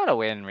 Well, she got a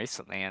win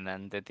recently and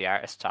then did the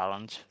artist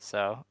challenge.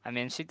 So I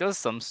mean, she does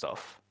some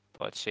stuff,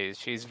 but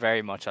she's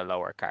very much a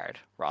lower card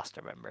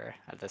roster member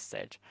at this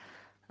stage.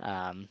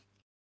 But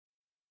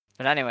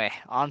anyway,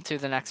 on to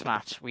the next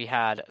match. We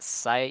had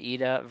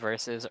Saida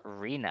versus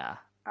Rina.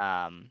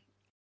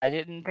 I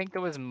didn't think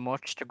there was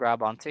much to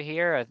grab onto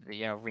here.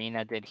 You know,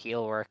 Rina did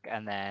heel work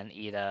and then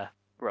Ida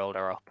rolled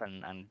her up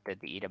and did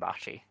the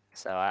Idabashi.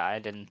 So I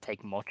didn't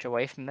take much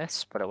away from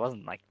this, but it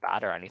wasn't like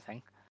bad or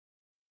anything.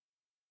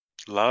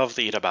 Love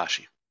the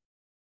Itabashi.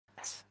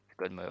 Yes,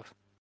 good move.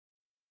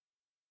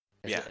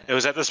 Yeah, it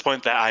was at this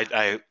point that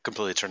I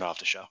completely turned off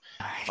the show.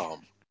 Alright.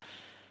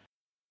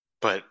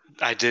 But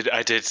I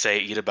did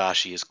say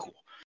Itabashi is cool.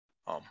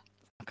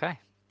 Okay,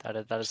 that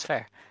is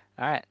fair.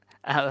 All right.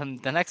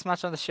 The next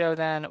match on the show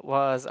then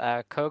was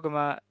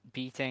Koguma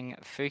beating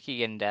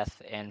Fukigen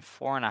Death in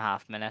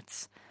 4.5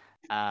 minutes.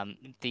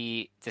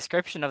 The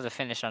description of the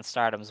finish on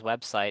Stardom's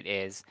website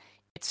is,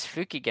 it's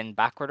Fukigen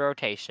backward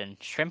rotation,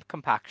 shrimp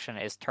compaction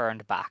is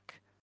turned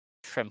back.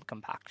 Shrimp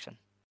compaction.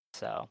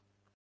 So,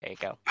 there you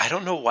go. I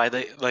don't know why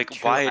they True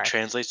why art. it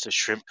translates to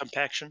shrimp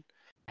compaction.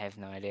 I have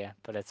no idea,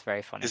 but it's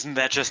very funny. Isn't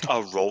that just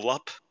a roll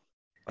up?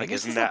 I Like think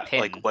it's isn't just a that pin.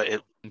 like what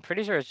it? I'm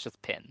pretty sure it's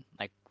just pin.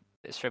 Like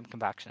shrimp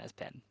compaction is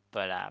pin,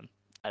 but I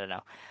don't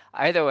know.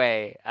 Either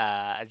way,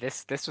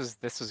 this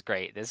was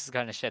great. This is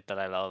kind of shit that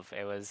I love.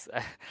 It was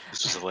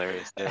This was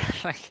hilarious. Yeah.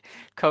 like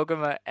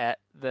Koguma ate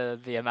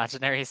the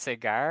imaginary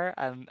cigar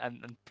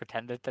and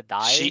pretended to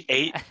die. She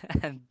ate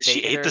and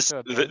She baited ate her this. to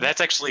a bin.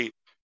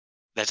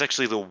 That's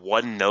actually the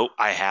one note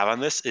I have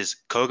on this is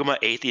Koguma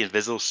ate the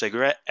invisible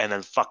cigarette and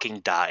then fucking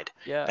died.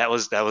 Yeah. That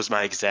was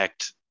my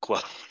exact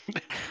quote.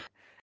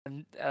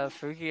 And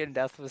Fuki and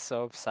Death was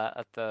so upset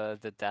at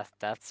the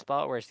death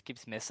spot where she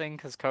keeps missing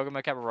because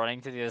Koguma kept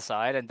running to the other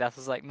side and Death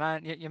was like,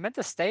 "Man, you're meant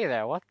to stay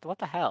there. What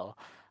the hell?"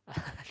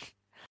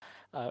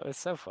 It was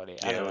so funny.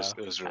 I Yeah, don't it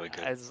know. was really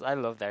good. I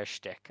love their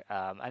shtick.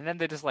 And then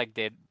they just like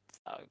did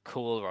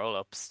cool roll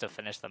ups to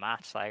finish the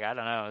match. Like I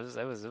don't know,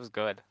 it was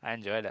good. I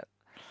enjoyed it.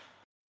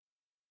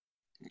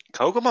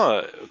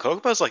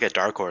 Koguma's like a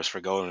dark horse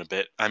for going a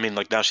bit. I mean,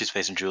 like now she's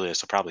facing Julia,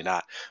 so probably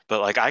not. But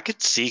like I could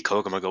see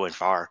Koguma going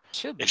far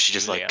She'll be if she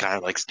just Julia. like kind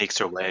of like sneaks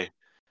her way.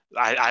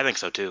 I think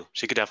so too.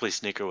 She could definitely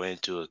sneak her way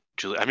into a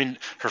Julia. I mean,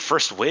 her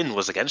first win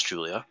was against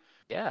Julia.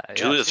 Yeah,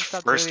 Julia's she's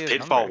got first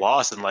Julia's pinfall number.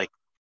 loss in like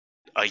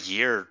a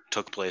year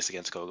took place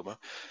against Koguma.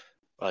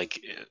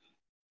 Like,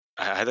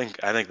 I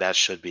think that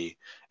should be.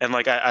 And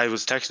like I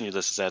was texting you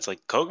this is that it's like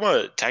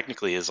Koguma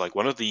technically is like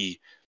one of the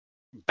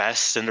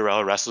best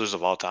Cinderella wrestlers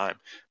of all time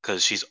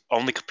because she's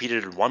only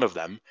competed in one of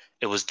them.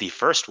 It was the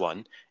first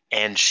one,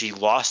 and she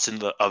lost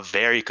in a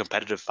very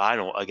competitive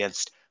final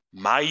against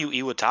Mayu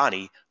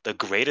Iwatani, the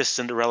greatest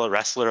Cinderella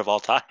wrestler of all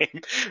time.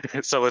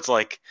 So it's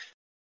like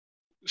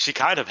she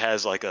kind of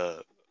has like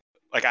a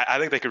like I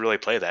think they could really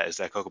play that is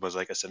that Kokoma's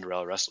like a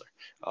Cinderella wrestler.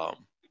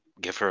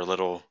 Give her a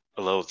little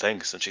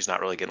thing since she's not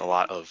really getting a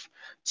lot of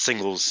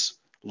singles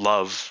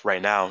love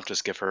right now.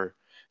 Just give her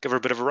a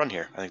bit of a run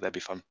here. I think that'd be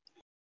fun.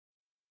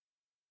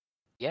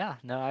 Yeah,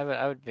 no,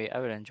 I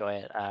would enjoy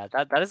it.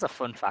 That is a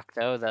fun fact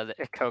though that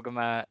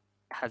Koguma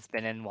has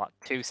been in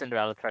 2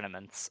 Cinderella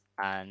tournaments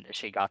and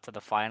she got to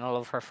the final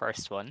of her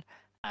first one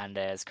and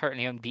is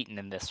currently unbeaten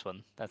in this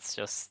one. That's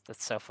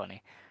so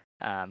funny.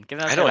 Given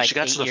that I they're know like she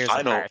got 8 to the years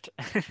final. apart.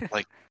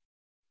 Like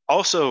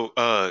also,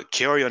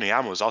 Kiori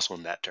Oniyama was also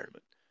in that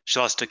tournament. She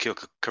lost to Kyo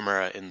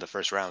Kimura in the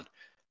first round.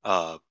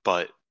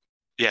 But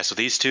yeah, so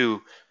these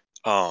two,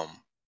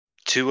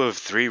 2 of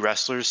 3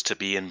 wrestlers to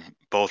be in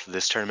both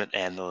this tournament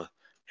and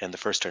the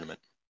first tournament.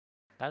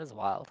 That is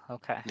wild.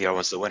 Okay. The other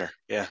one's the winner.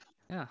 Yeah.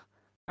 Yeah.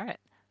 All right.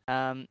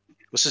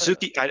 Was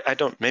Suzuki? I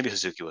don't. Maybe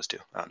Suzuki was too.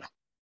 I don't know.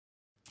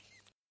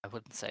 I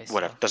wouldn't say so.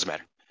 Whatever. Doesn't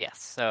matter.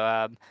 Yes.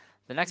 So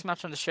the next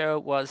match on the show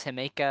was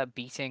Himeka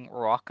beating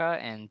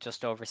Ruaka in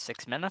just over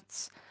 6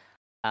 minutes.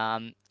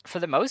 For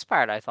the most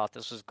part, I thought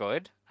this was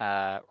good.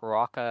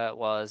 Ruaka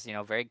was,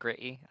 very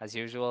gritty as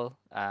usual.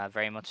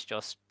 Very much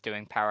just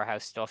doing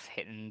powerhouse stuff,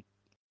 hitting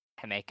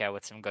Himeka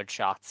with some good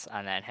shots,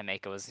 and then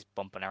Himeka was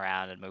bumping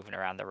around and moving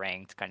around the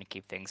ring to kind of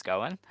keep things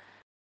going.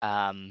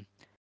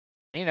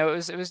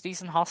 It was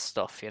decent Hoss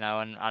stuff,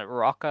 and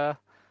Ruaka,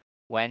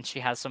 when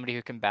she has somebody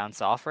who can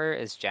bounce off her,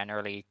 is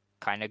generally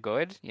kind of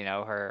good.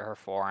 Her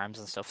forearms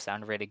and stuff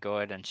sound really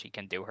good, and she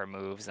can do her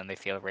moves, and they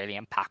feel really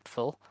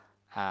impactful.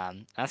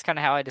 That's kind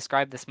of how I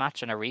described this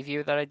match in a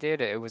review that I did.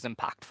 It was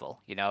impactful.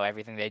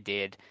 Everything they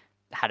did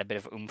had a bit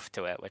of oomph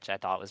to it, which I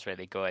thought was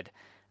really good.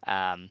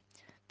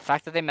 The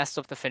fact that they messed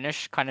up the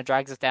finish kind of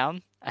drags it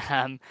down.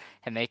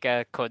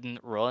 Himeka couldn't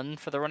run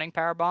for the running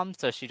powerbomb,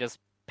 so she just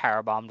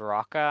powerbombed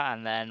Rocca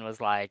and then was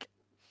like,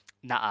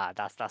 nah,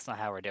 that's not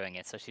how we're doing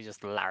it. So she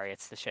just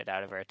lariats the shit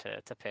out of her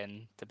to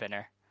pin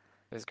her.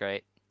 It was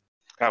great.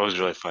 That was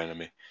really funny to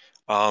me.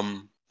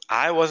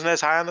 I wasn't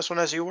as high on this one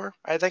as you were.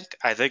 I think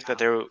that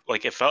there,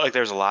 like, it felt like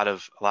there was a lot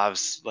of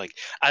like,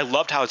 I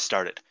loved how it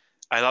started.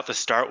 I thought the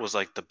start was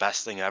like the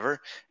best thing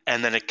ever,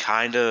 and then it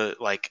kind of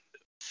like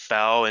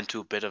fell into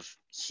a bit of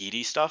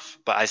heaty stuff.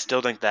 But I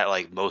still think that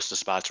like most of the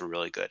spots were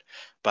really good.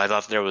 But I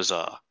thought there was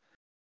a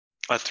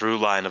through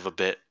line of a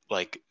bit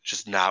like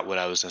just not what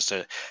I was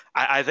necessarily.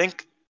 I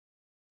think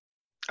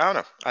I don't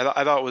know.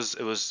 I thought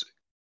it was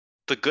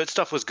the good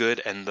stuff was good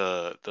and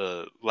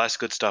the less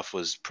good stuff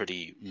was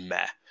pretty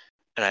meh.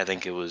 And I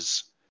think it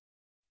was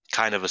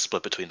kind of a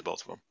split between the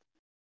both of them.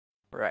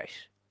 Right.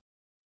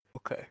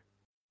 Okay.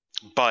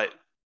 But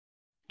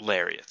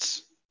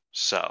lariats.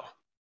 So,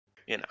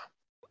 Yes.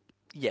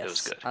 It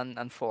was good.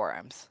 And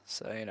forearms.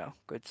 So,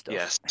 good stuff.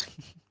 Yes.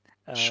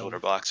 Shoulder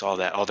blocks, all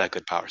that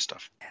good power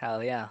stuff.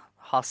 Hell yeah.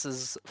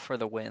 Hosses for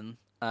the win.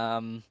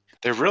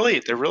 They're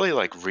really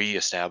like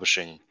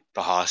reestablishing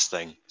the Haas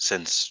thing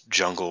since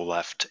Jungle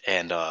left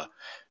and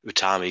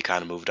Utami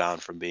kind of moved on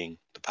from being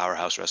the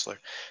powerhouse wrestler.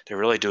 They're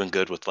really doing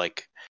good with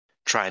like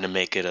trying to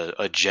make it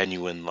a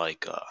genuine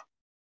like.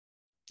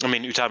 I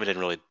mean, Utami didn't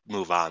really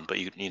move on, but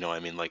you know, I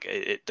mean, like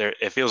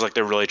it feels like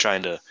they're really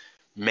trying to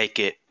make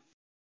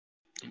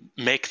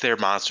their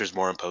monsters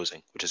more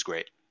imposing, which is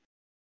great.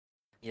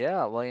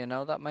 Yeah,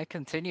 well, that might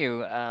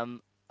continue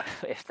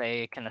if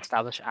they can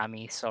establish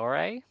Ami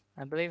Sourei.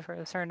 I believe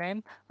is her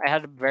name. I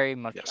had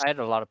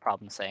a lot of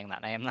problems saying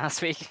that name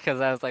last week because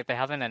I was like, they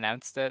haven't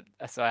announced it,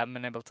 so I haven't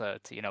been able to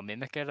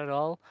mimic it at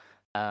all.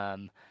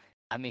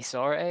 Ami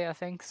Sourei, I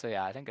think. So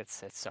yeah, I think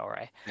it's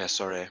Sourei. Yeah,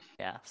 Sourei.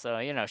 Yeah,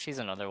 so she's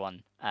another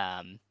one.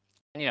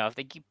 If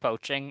they keep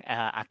poaching,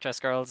 Actress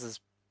Girls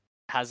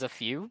has a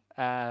few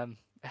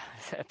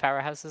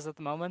powerhouses at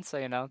the moment, so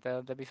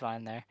they'll be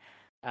fine there.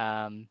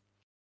 Anyway.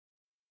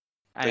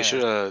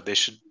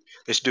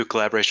 They should do a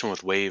collaboration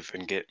with Wave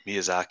and get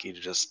Miyazaki to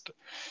just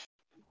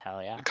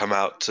hell yeah come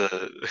out to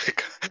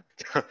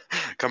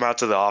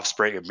the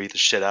Offspring and beat the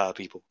shit out of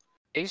people.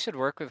 They should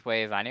work with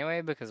Wave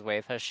anyway because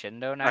Wave has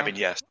Shindo now. I mean,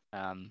 yes.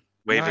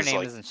 Wave her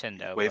name isn't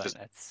Shindo. Wave but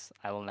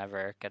I will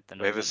never get the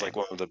name. Wave is like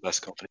one of the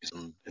best companies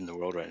in the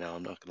world right now.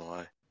 I'm not gonna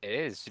lie. It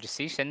is. Did you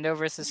see Shindo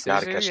versus Suzu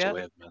gotta catch yet? the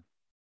Wave, man.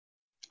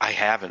 I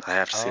haven't. I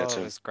have to see it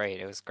soon. It was great.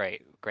 It was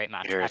great. Great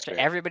match. Actually,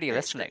 everybody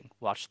listening,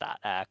 watch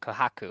that.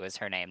 Kohaku is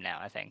her name now,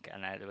 I think,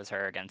 and it was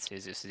her against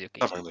Suzuki.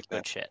 Something like Good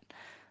that. shit.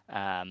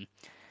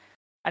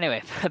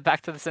 Anyway, back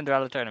to the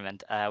Cinderella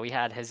tournament. We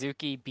had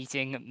Hazuki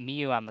beating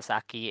Miyu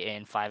Amasaki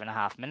in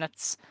 5.5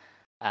 minutes.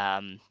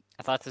 I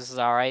thought this was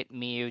all right.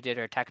 Miyu did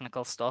her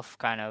technical stuff,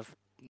 kind of,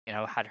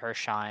 had her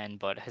shine,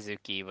 but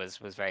Hazuki was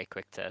very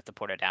quick to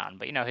put her down.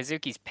 But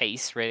Hazuki's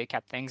pace really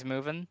kept things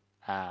moving.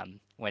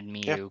 When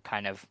Miyu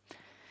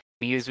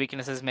Miyu's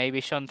weaknesses maybe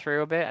shone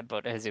through a bit,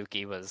 but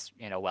Hazuki was,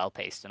 well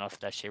paced enough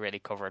that she really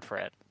covered for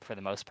it for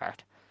the most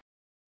part.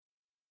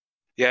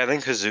 Yeah, I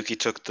think Hazuki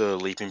took the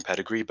leaping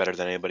pedigree better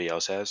than anybody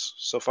else has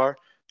so far.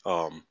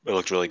 It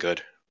looked really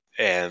good,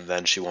 and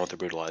then she won with the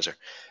brutalizer,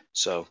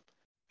 so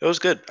it was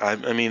good. I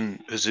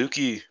mean,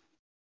 Hazuki's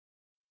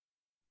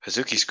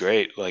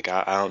great. Like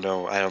I don't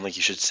know. I don't think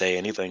you should say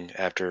anything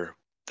after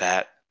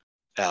that,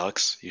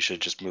 Alex. You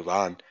should just move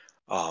on,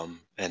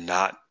 and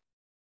not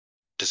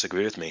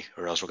disagree with me,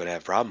 or else we're gonna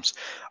have problems.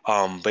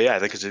 But yeah, I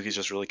think Hazuki's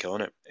just really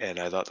killing it, and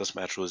I thought this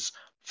match was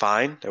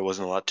fine. There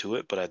wasn't a lot to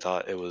it, but I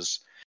thought it was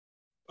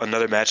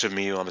another match of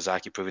Miyu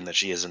Amasaki proving that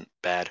she isn't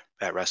bad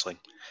at wrestling,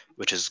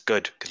 which is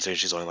good considering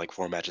she's only like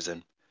 4 matches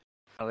in.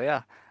 Oh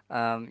yeah.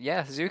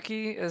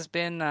 Hazuki has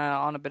been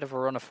on a bit of a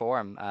run of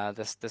form.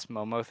 This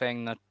Momo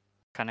thing that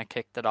kind of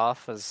kicked it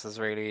off has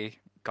really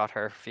got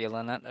her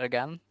feeling it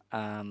again.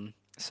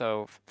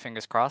 So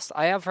fingers crossed.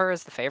 I have her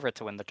as the favorite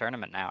to win the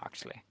tournament now,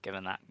 actually,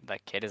 given that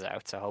Kid is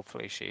out. So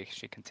hopefully she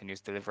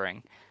continues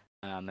delivering,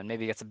 and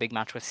maybe gets a big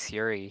match with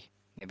Syuri,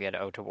 maybe at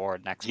Ota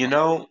Ward next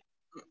month.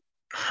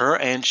 Her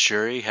and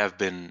Syuri have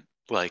been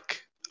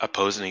like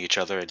opposing each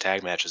other in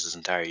tag matches this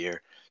entire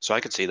year, so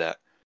I could see that.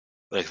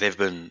 Like they've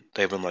been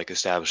like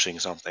establishing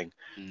something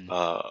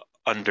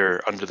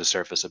under the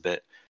surface a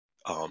bit.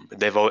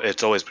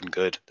 It's always been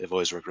good. They've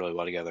always worked really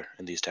well together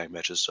in these tag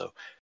matches, so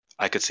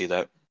I could see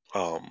that.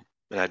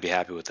 And I'd be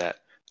happy with that.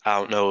 I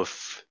don't know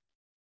if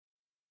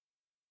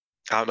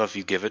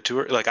you give it to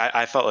her. Like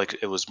I felt like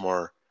it was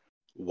more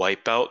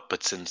white belt,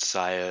 but since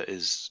Saya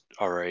is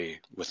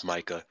already with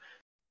Micah,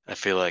 I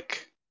feel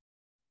like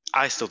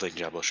I still think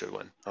Jumbo should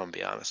win. I'm gonna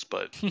be honest,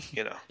 but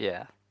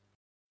Yeah.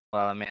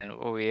 Well, I mean,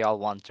 we all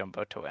want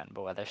Jumbo to win,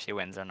 but whether she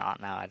wins or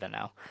not now, I don't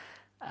know.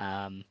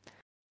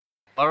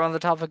 While we're on the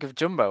topic of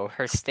Jumbo,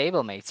 her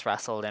stablemates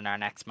wrestled in our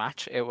next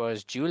match. It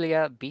was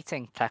Julia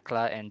beating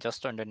Tekla in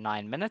just under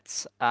 9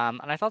 minutes,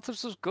 and I thought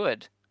this was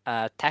good.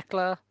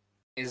 Tekla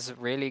is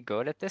really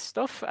good at this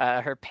stuff.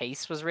 Her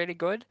pace was really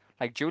good.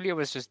 Like, Julia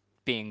was just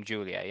being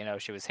Julia. You know,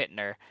 she was hitting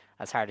her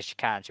as hard as she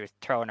can. She was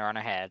throwing her on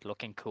her head,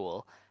 looking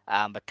cool.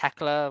 But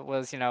Tekla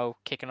was, you know,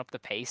 kicking up the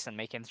pace and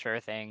making sure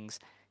things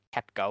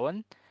kept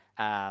going.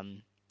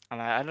 And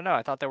I don't know,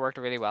 I thought they worked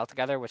really well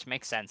together, which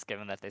makes sense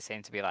given that they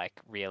seem to be like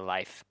real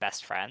life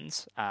best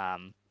friends.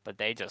 But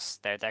they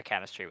just their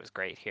chemistry was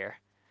great here.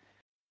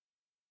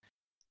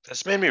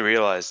 This made me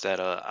realize that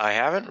I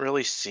haven't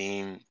really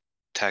seen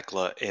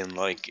Tekla in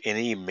like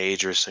any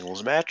major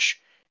singles match,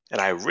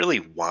 and I really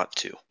want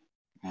to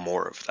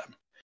more of them.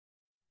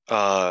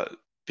 Uh,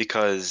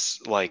 because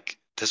like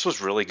this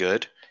was really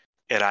good,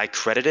 and I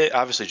credit it.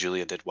 Obviously,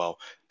 Julia did well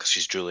because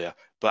she's Julia,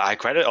 but I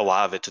credit a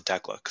lot of it to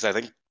Tekla because I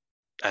think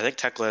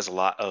Tekla has a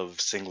lot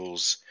of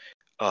singles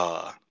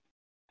uh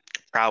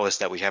prowess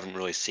that we haven't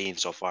really seen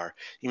so far.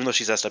 Even though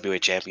she's SWA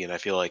champion, I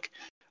feel like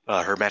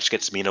her match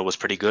against Mina was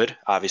pretty good,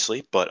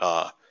 obviously,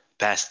 but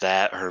past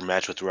that, her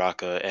match with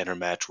Raka and her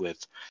match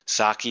with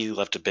Saki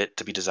left a bit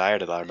to be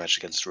desired. I thought her match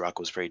against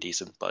Raka was very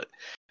decent, but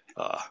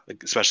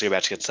especially a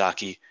match against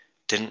Saki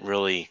didn't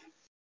really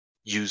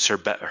use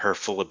her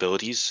full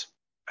abilities.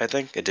 I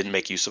think it didn't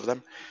make use of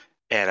them,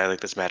 and I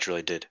think this match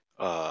really did.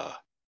 So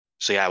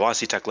yeah, I want to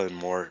see Tekla in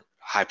more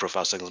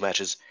high-profile singles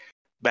matches.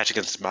 Match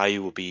against Mayu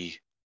will be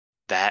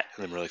that,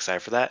 and I'm really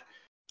excited for that.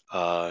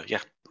 Yeah,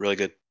 really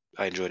good.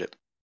 I enjoyed it.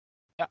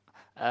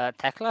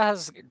 Tekla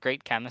has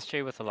great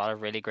chemistry with a lot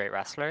of really great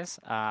wrestlers.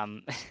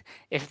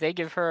 If they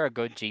give her a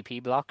good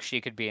GP block,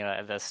 she could be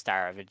the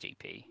star of a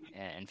GP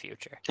in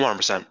future.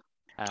 100%.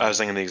 I was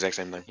thinking the exact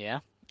same thing. Yeah,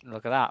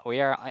 look at that.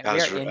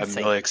 I'm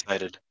really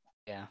excited.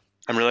 Yeah,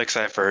 I'm really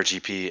excited for her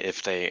GP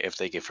if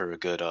they give her a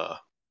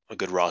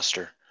good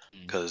roster,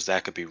 because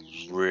that could be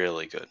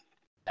really good.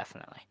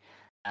 Definitely.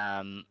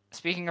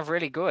 Speaking of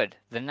really good,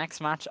 the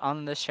next match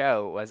on the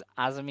show was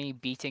Azumi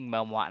beating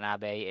Momo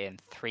Watanabe in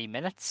 3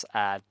 minutes.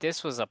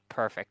 This was a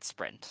perfect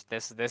sprint.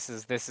 This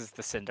is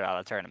the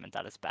Cinderella tournament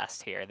at its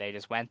best here. They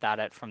just went at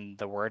it from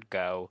the word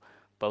go,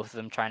 both of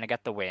them trying to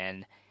get the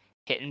win,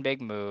 hitting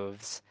big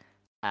moves.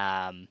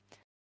 And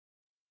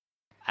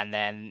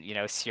then, you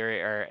know,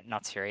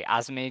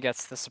 Azumi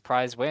gets the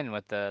surprise win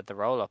with the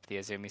roll up, the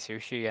Azumi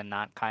Sushi, and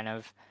that kind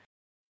of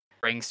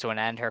brings to an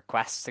end her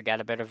quest to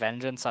get a bit of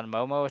vengeance on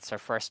Momo. It's her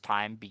first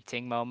time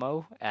beating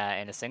Momo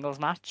in a singles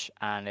match,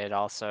 and it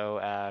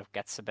also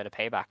gets a bit of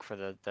payback for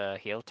the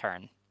heel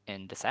turn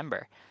in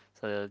December.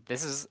 So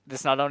this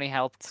not only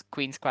helped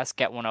Queen's Quest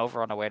get one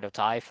over on a way to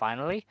tie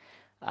finally,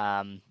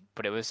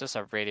 but it was just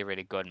a really,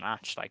 really good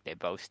match. Like, they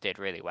both did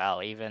really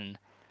well. Even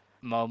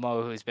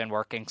Momo, who's been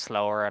working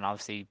slower and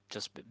obviously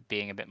just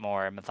being a bit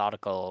more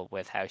methodical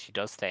with how she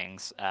does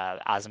things,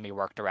 Azumi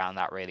worked around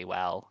that really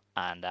well.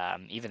 And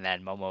even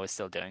then, Momo is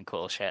still doing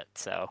cool shit.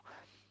 So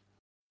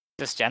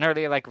just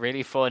generally, like,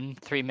 really fun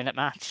 3-minute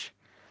match.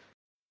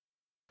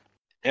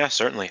 Yeah,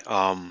 certainly.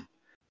 Depending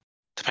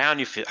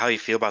on how you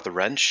feel about the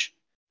wrench,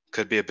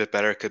 could be a bit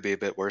better, could be a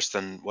bit worse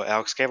than what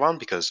Alex gave on,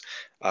 because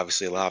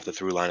obviously a lot of the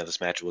through line of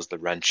this match was the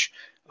wrench.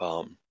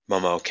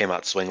 Momo came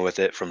out swinging with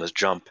it from this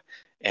jump,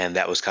 and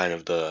that was kind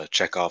of the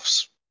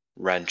Chekhov's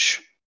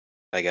wrench,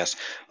 I guess.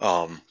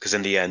 Because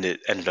in the end, it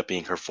ended up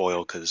being her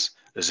foil because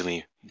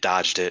Azumi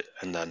dodged it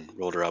and then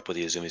rolled her up with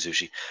the Azumi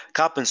Sushi.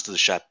 Compliments to the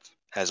chef,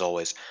 as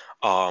always.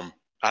 I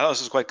thought this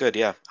was quite good,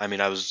 yeah. I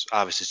mean, I was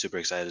obviously super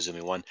excited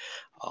Azumi won.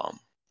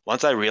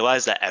 Once I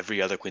realized that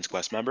every other Queen's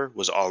Quest member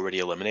was already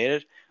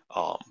eliminated,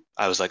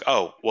 I was like,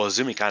 oh, well,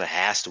 Azumi kind of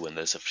has to win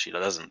this. If she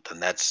doesn't, then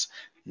that's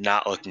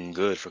not looking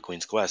good for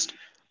Queen's Quest.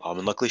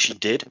 And luckily she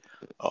did.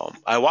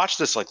 I watched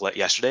this like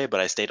yesterday, but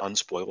I stayed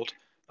unspoiled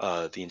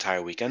the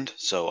entire weekend,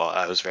 so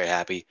I was very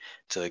happy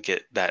to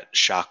get that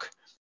shock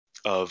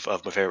of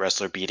my favorite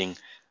wrestler beating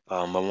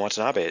Momo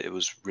Watanabe. It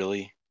was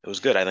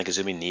good. I think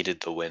Azumi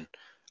needed the win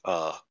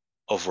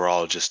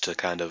overall just to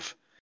kind of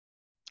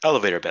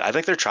elevate her a bit. I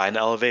think they're trying to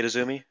elevate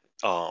Azumi,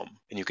 and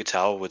you could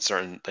tell with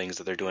certain things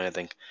that they're doing. I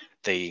think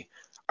they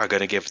are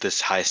going to give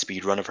this high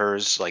speed run of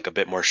hers like a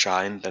bit more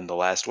shine than the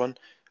last one,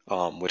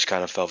 which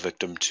kind of fell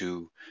victim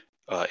to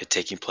it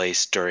taking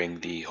place during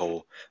the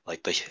whole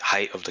like the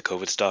height of the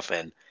COVID stuff,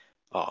 and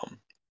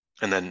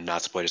then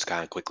Natsupoi just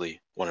kind of quickly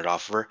won it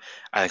off of her.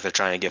 I think they're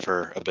trying to give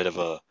her a bit of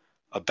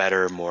a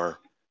better, more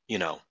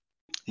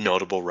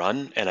notable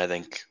run, and I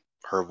think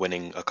her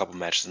winning a couple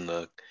matches in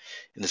the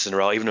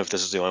Cinderella, even if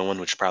this is the only one,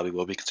 which probably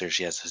will be considering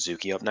she has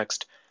Hazuki up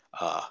next.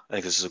 I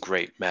think this is a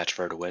great match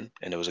for her to win,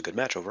 and it was a good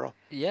match overall.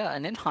 Yeah,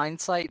 and in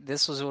hindsight,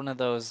 this was one of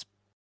those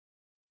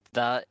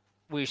that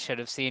we should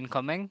have seen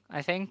coming.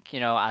 I think,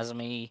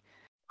 Azumi.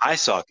 I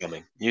saw it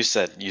coming. You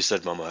said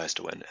Momo has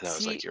to win, and I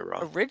was like, you're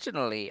wrong.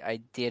 Originally, I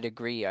did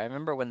agree. I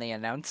remember when they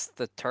announced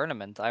the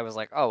tournament, I was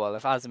like, oh well,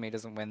 if Azumi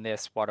doesn't win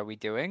this, what are we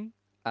doing?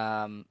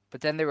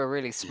 But then they were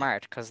really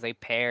smart because they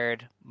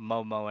paired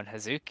Momo and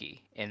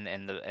Hazuki in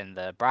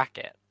the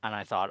bracket, and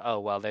I thought,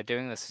 oh well, they're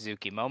doing the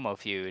Suzuki Momo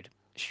feud.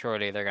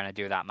 Surely they're going to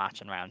do that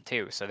match in round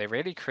 2. So they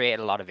really created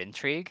a lot of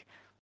intrigue.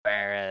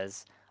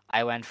 Whereas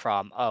I went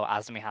from, oh,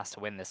 Azumi has to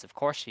win this, of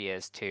course she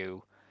is,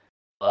 to,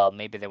 well,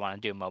 maybe they want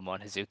to do Momo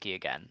and Hazuki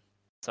again.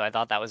 So I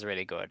thought that was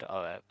really good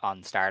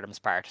on Stardom's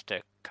part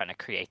to kind of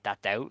create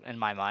that doubt in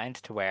my mind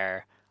to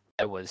where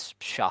I was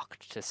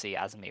shocked to see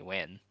Azumi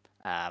win.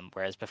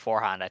 Whereas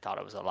beforehand, I thought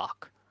it was a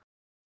lock.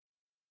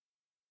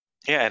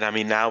 Yeah, and I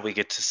mean now we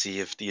get to see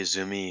if the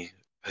Azumi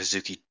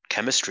Hazuki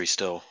chemistry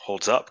still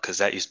holds up, because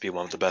that used to be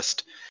one of the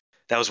best.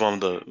 That was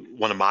one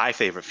of my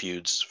favorite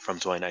feuds from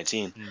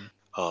 2019.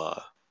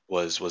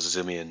 Was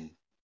Azumi and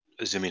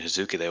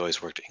Hazuki. They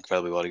always worked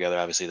incredibly well together.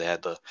 Obviously, they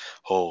had the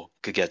whole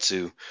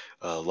Kagetsu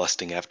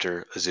lusting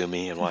after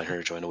Azumi and wanting her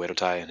to join the Oedo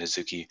Tai, and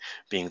Hazuki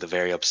being the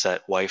very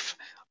upset wife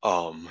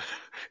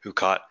who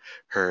caught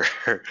her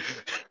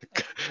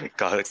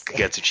got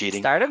Kagetsu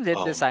cheating. Stardom did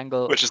this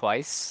angle which is-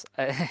 twice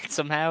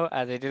somehow.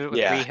 They did it with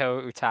Yeah.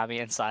 Riho,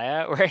 Utami, and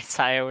Saya, where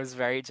Saya was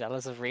very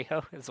jealous of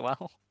Riho as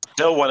well.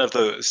 Still one of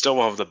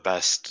the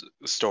best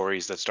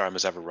stories that Stardom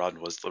has ever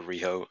run was the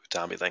Riho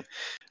Utami thing.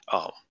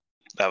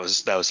 That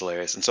was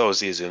hilarious, and so was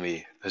the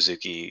Azumi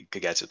Hazuki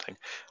Kagetsu thing.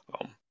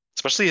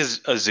 Especially his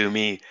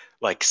Azumi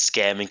like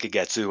scamming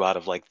Kagetsu out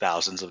of like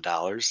thousands of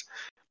dollars.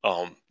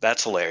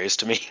 That's hilarious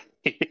to me.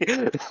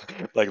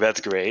 Like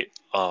that's great.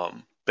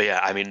 But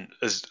yeah, I mean,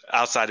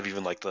 outside of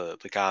even like the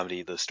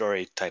comedy, the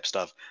story type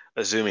stuff,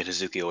 Azumi and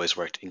Hazuki always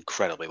worked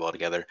incredibly well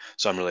together.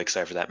 So I'm really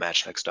excited for that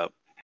match next up.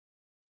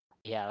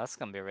 Yeah, that's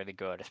gonna be really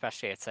good,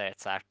 especially it's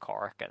at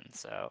Corkin.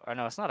 So, or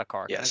no, it's not a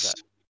Corkin, is Yes.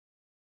 it?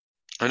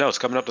 I know it's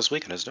coming up this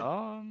weekend, isn't it?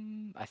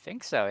 I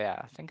think so. Yeah,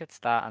 I think it's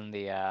that and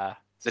the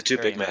The two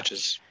Syuri big match.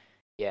 matches.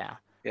 Yeah.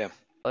 Yeah.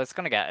 Well, it's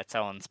gonna get its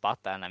own spot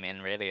then. I mean,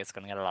 really, it's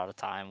gonna get a lot of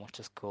time, which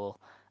is cool.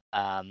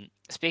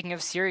 Speaking of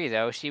Syuri,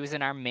 though, she was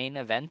in our main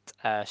event.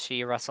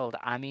 She wrestled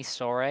Ami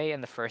Sourei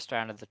in the first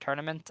round of the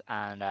tournament,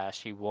 and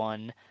she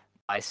won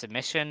by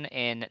submission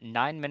in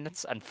 9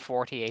 minutes and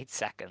 48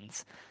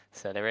 seconds.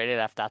 So they really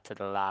left that to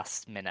the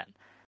last minute.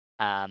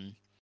 Ami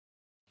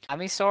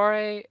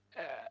Sourei,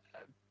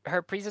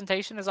 her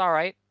presentation is all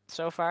right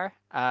so far.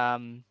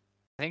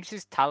 I think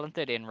she's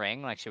talented in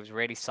ring. Like, she was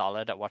really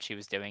solid at what she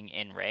was doing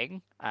in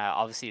ring.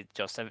 Obviously,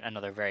 just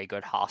another very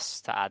good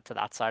hoss to add to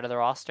that side of the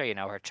roster. You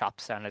know, her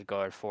chops sounded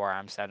good,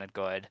 forearms sounded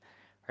good,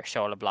 her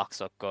shoulder blocks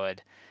look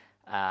good.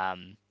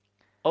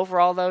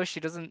 Overall, though, she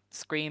doesn't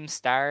scream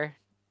star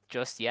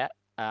just yet.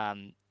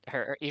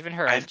 Her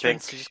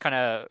entrance, she just kind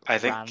of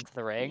ran to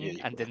the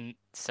ring and didn't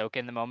soak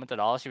in the moment at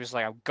all. She was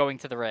like, "I'm going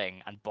to the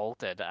ring," and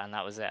bolted, and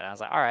that was it. And I was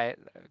like, "All right,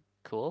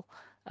 cool."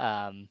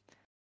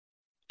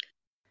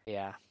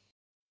 Yeah.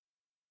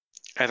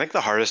 I think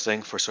the hardest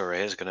thing for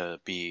Sourei is going to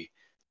be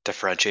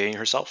differentiating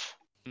herself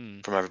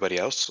from everybody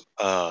else,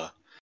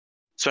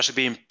 especially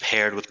being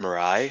paired with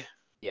Mirai.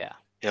 Yeah.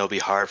 It'll be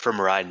hard for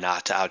Mirai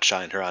not to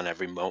outshine her on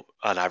every move,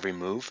 on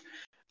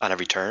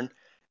every turn,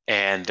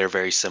 and they're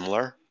very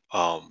similar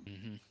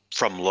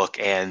from look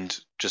and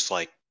just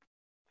like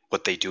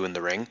what they do in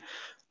the ring.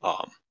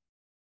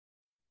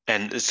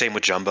 And the same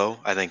with Jumbo.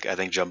 I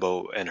think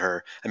Jumbo and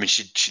her. I mean,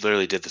 she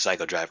literally did the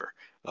Psycho Driver,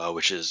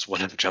 which is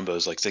one of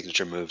Jumbo's like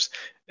signature moves.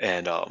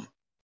 And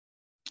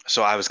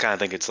so I was kind of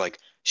thinking it's like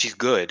she's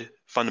good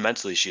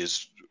fundamentally. She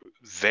is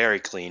very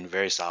clean,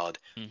 very solid.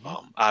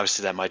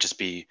 Obviously, that might just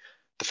be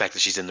the fact that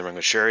she's in the ring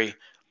with Syuri.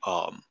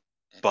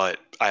 But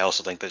I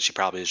also think that she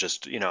probably is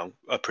just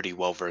a pretty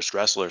well versed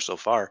wrestler so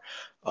far.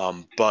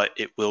 But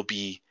it will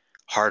be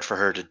hard for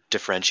her to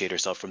differentiate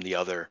herself from the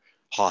other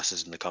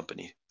hosses in the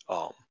company.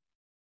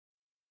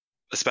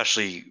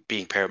 Especially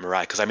being paired with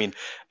Mirai, because I mean,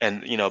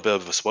 and a bit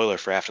of a spoiler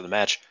for after the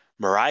match,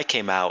 Mirai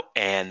came out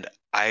and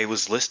I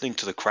was listening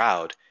to the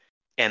crowd,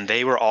 and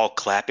they were all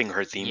clapping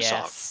her theme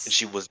song, and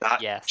she was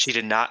not. Yes. She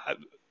did not.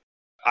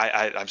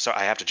 I'm sorry,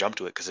 I have to jump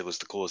to it because it was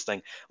the coolest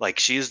thing. Like,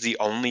 she is the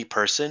only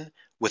person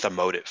with a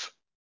motive,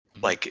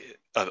 like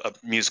a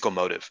musical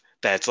motive.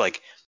 That's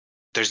like,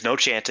 there's no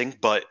chanting,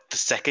 but the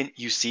second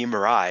you see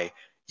Mirai,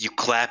 you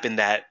clap in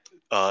that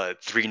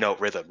 3-note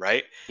rhythm,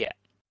 right? Yeah.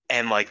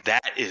 And like,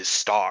 that is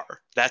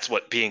star. That's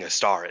what being a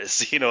star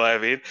is. You know what I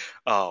mean?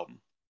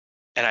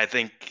 And I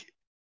think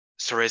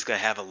Sorei's gonna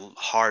have a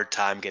hard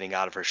time getting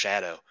out of her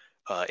shadow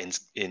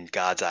in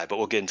God's Eye. But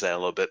we'll get into that in a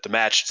little bit. The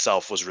match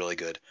itself was really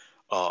good.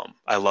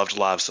 I loved a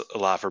lot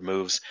of her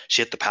moves.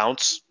 She hit the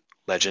pounce,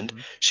 legend.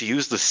 She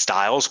used the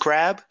Styles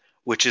Crab,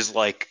 which is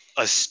like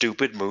a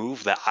stupid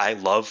move that I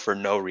love for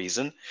no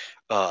reason.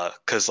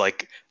 Because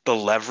like the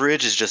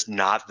leverage is just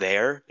not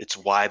there. It's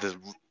why the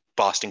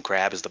Boston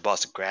Crab is the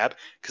Boston Crab,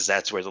 because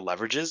that's where the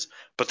leverage is.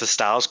 But the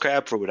Styles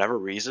Crab, for whatever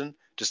reason,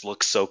 just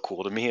looks so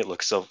cool to me. It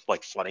looks so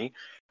like funny.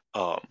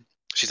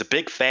 She's a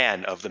big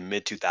fan of the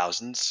mid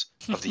 2000s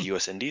of the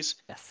U.S. Indies,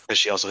 because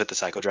she also hit the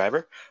Psycho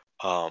Driver.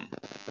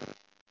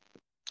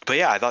 But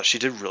yeah, I thought she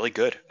did really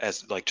good,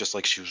 as like just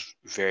like she was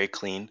very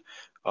clean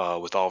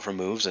with all of her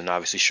moves, and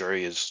obviously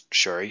Syuri is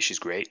Syuri. She's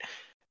great.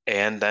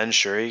 And then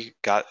Syuri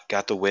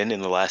got the win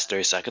in the last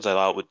 30 seconds. I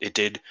thought it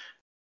did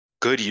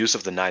good use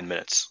of the 9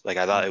 minutes. Like,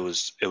 I thought it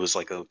was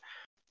like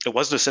it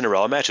wasn't a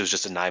Cinderella match. It was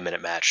just a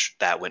 9-minute match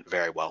that went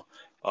very well.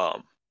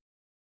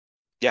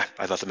 Yeah,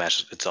 I thought the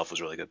match itself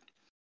was really good.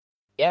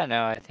 Yeah,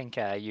 no, I think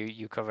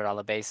you covered all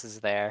the bases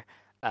there.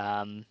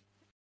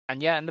 I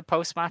And yeah, in the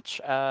post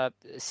match,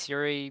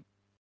 Syuri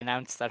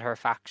announced that her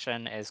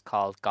faction is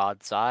called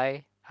God's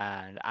Eye,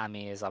 and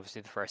Ami is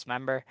obviously the first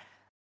member.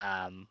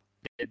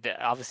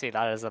 Obviously,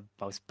 that is the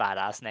most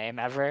badass name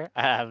ever.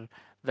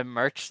 The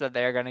merch that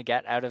they're going to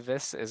get out of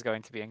this is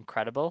going to be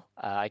incredible.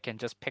 I can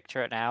just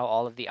picture it now.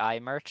 All of the eye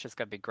merch is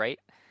going to be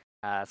great.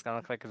 It's going to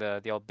look like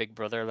the old Big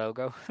Brother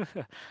logo.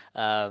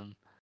 um,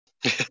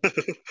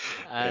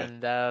 Yeah.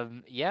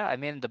 and yeah, I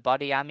mean the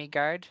body Ami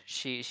guard,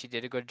 she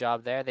did a good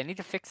job there. They need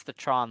to fix the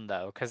Tron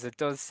though, because it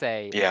does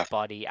say Yeah.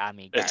 body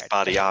Ami It's guard.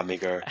 body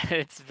Amigar.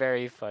 It's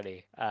very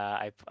funny.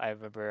 I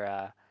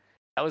remember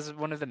that was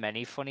one of the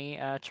many funny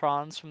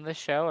Trons from this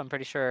show. I'm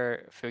pretty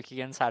sure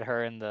Fukigans had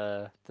her in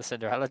the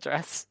Cinderella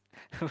dress,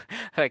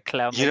 like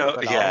clown You know,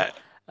 makeup and yeah.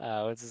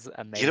 all. Which is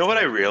amazing. You know what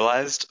I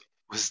realized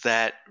was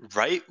that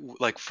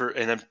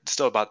and I'm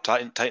still about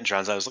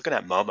Titantrons. I was looking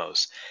at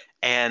Momo's,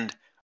 and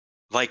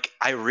like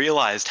I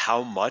realized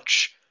how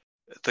much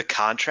the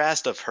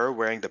contrast of her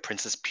wearing the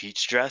Princess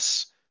Peach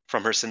dress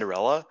from her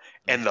Cinderella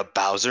and the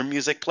Bowser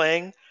music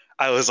playing.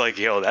 I was like,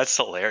 yo, that's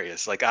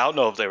hilarious. Like, I don't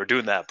know if they were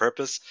doing that on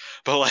purpose,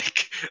 but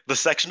like the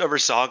section of her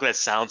song that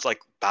sounds like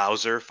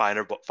Bowser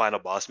final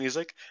boss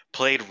music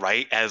played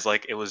right as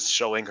like it was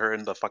showing her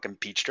in the fucking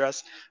Peach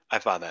dress. I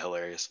found that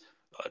hilarious.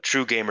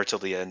 True gamer till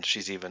the end. She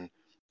even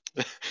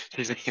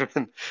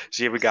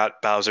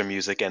got Bowser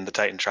music and the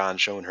Titantron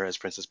showing her as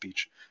Princess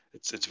Peach.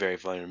 It's very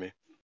funny to me.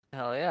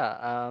 Hell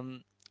yeah.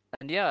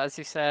 And yeah, as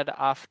you said,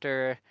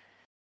 after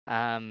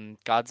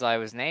God's Eye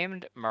was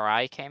named,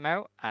 Mirai came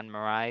out, and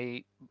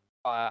Mirai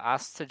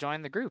asked to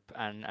join the group,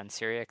 and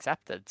Syuri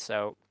accepted.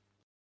 So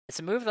it's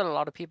a move that a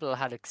lot of people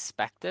had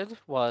expected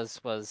was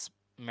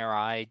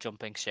Mirai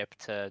jumping ship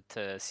to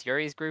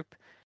Syuri's group,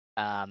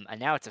 and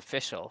now it's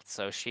official.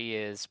 So she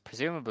is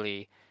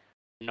presumably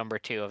number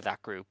 2 of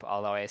that group.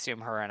 Although I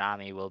assume her and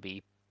Ami will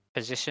be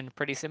positioned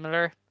pretty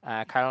similar,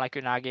 kind of like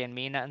Unagi and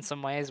Mina in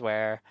some ways,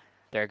 where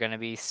they're going to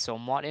be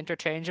somewhat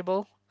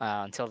interchangeable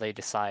until they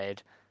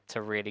decide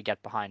to really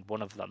get behind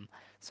one of them.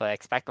 So I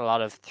expect a lot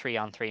of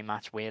 3-on-3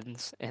 match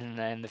wins in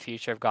the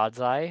future of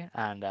God's Eye,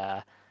 and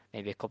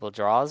maybe a couple of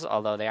draws,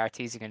 although they are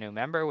teasing a new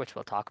member, which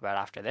we'll talk about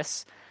after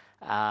this.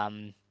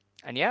 And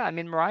yeah, I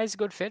mean, Mirai's a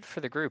good fit for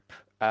the group.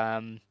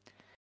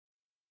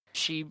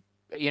 She,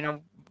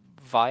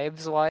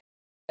 vibes-wise,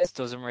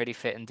 doesn't really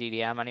fit in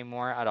DDM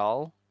anymore at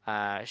all.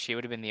 She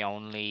would have been the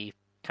only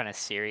kind of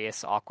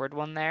serious, awkward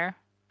one there.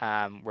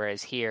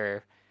 Whereas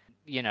here,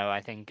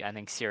 I think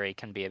Syuri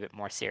can be a bit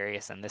more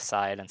serious on this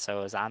side, and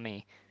so is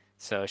Ami.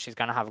 So she's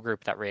gonna have a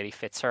group that really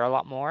fits her a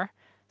lot more.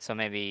 So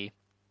maybe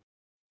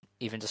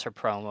even just her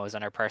promos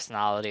and her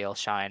personality will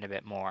shine a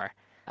bit more.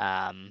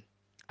 And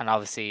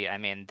obviously, I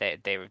mean,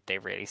 they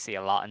really see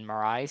a lot in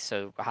Mirai.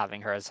 So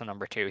having her as a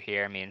number 2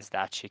 here means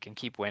that she can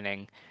keep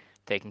winning.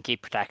 They can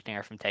keep protecting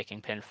her from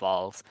taking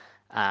pinfalls.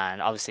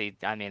 And obviously,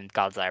 I mean,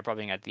 God's Eye are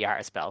probably going to get the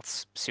artist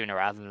belts sooner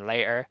rather than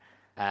later.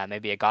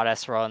 Maybe a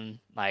goddess run.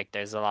 Like,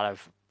 there's a lot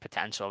of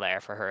potential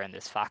there for her in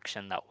this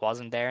faction that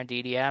wasn't there in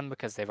DDM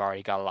because they've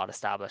already got a lot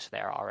established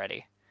there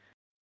already.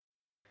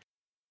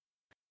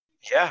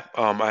 Yeah,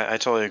 I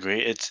totally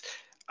agree.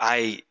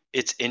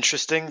 It's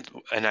interesting,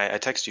 and I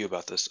texted you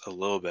about this a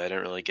little bit. I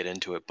didn't really get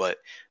into it, but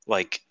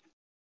like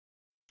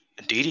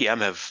DDM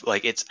have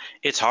like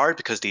it's hard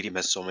because DDM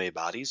has so many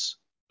bodies,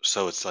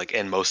 so it's like,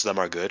 and most of them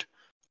are good.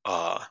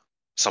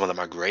 Some of them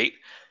are great,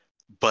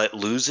 but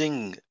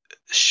losing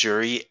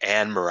Shuri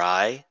and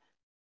Mirai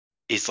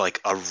is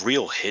like a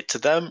real hit to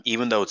them,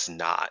 even though it's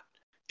not.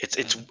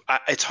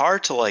 It's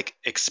hard to like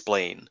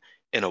explain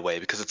in a way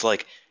because it's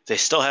like they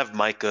still have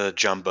Micah,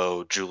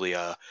 Jumbo,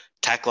 Julia,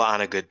 Tekla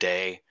on a good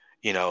day,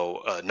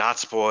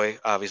 Natsupoi,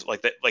 obviously,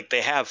 like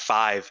they have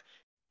 5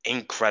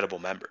 incredible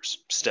members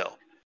still.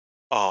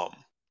 Um,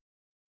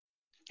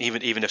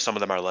 even if some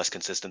of them are less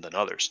consistent than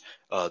others,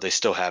 they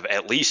still have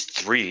at least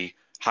 3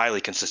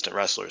 highly consistent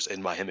wrestlers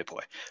in My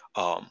Himipoi.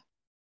 And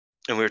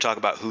we were talking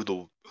about who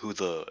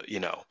the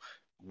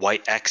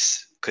White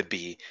X could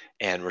be,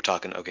 and we're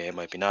talking, okay, it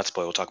might be Natsupoi.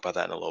 We'll talk about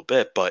that in a little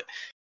bit, but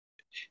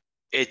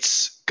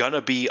it's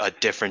gonna be a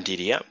different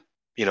DDM.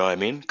 You know what I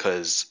mean?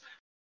 Because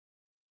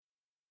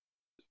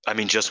I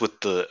mean, just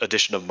with the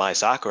addition of Mai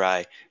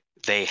Sakurai,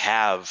 they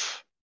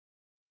have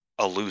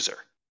a loser.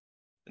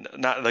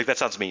 Not like that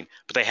sounds mean,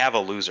 but they have a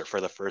loser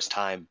for the first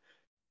time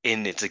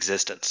in its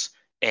existence,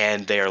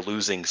 and they are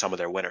losing some of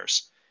their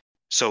winners.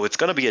 So it's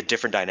going to be a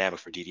different dynamic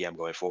for DDM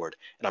going forward,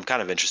 and I'm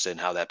kind of interested in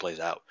how that plays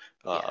out.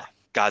 Yeah.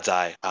 God's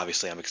Eye,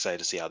 obviously, I'm excited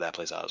to see how that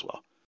plays out as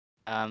well.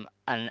 And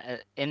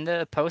in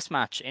the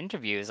post-match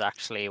interviews,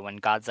 actually, when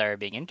God's Eye were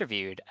being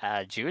interviewed,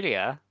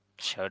 Julia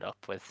showed up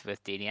with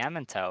DDM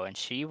in tow, and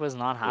she was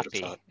not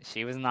happy.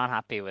 She was not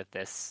happy with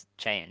this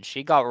change.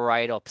 She got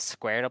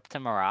squared up to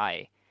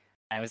Mirai.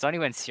 And it was only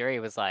when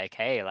Syuri was like,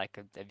 hey, like,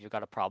 have you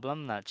got a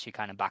problem, that she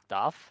kind of backed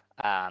off.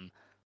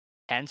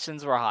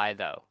 Tensions were high,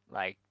 though.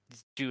 Like,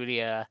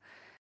 Julia,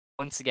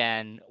 once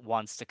again,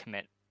 wants to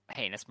commit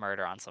heinous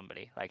murder on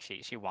somebody. Like,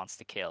 she wants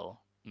to kill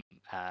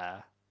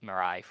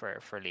Mirai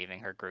for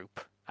leaving her group.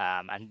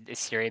 And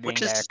Syuri being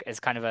there is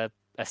kind of a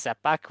a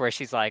setback where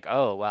she's like,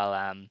 oh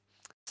well,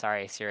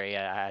 sorry, Siri,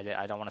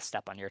 I don't want to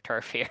step on your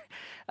turf here.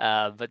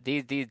 But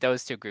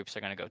those two groups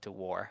are going to go to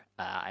war.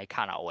 I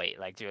cannot wait.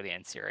 Like Julia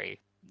and Siri,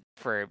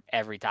 for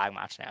every tag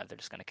match now, they're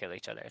just going to kill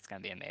each other. It's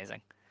going to be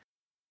amazing.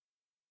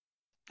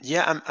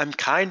 Yeah, I'm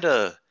kind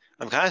of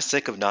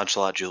sick of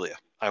nonchalant Julia.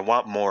 I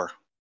want more.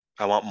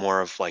 I want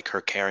more of like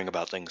her caring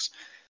about things,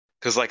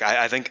 because like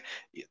I think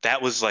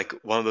that was like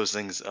one of those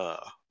things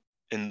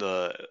in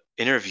the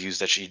interviews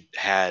that she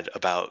had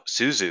about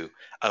Suzu.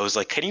 I was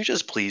like, can you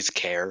just please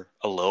care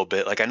a little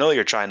bit? Like I know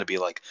you're trying to be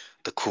like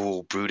the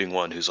cool brooding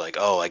one who's like,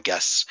 oh, I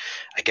guess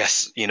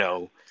you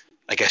know,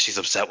 I guess she's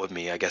upset with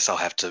me. I guess I'll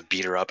have to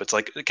beat her up. It's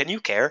like, can you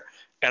care?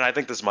 And I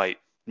think this might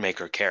make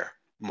her care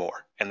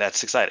more, and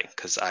that's exciting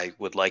because I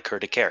would like her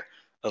to care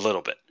a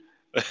little bit.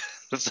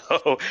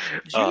 So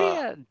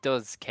Julia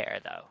does care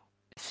though.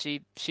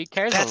 She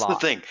cares a that's the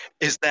lot. thing,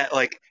 is that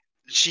like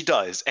she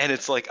does, and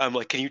it's like I'm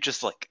like, can you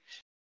just like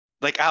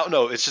I don't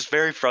know, it's just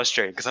very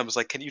frustrating because I was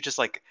like, can you just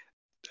like,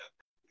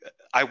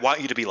 I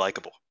want you to be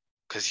likable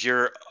because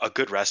you're a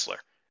good wrestler,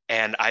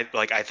 and I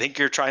think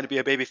you're trying to be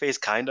a babyface,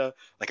 kinda.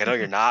 Like I know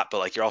you're not, but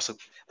like you're also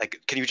like,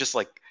 can you just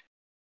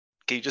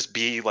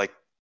be like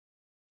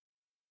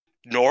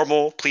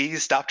normal,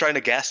 please? Stop trying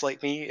to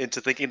gaslight me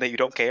into thinking that you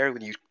don't care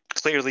when you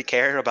clearly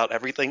care about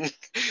everything.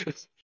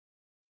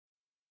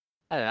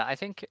 I don't know. I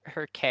think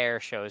her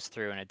care shows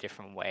through in a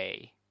different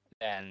way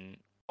than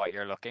what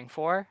you're looking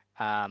for.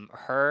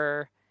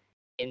 Her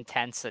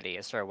intensity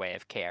is her way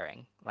of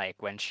caring. Like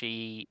when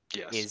she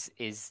Yes.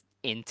 is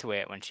into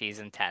it, when she's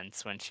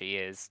intense, when she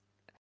is,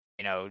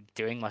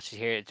 doing what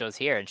she does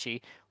here, and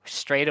she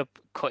straight up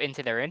cut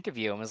into their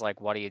interview and was like,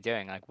 "What are you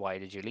doing? Like, why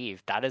did you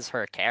leave?" That is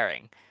her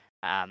caring.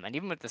 And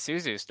even with the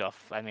Suzu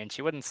stuff, I mean,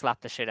 she wouldn't slap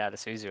the shit out of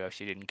Suzu if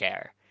she didn't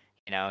care,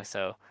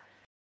 So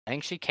I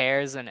think she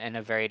cares in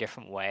a very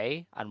different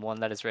way, and one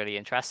that is really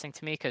interesting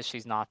to me because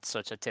she's not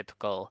such a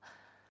typical,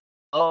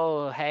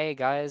 oh hey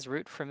guys,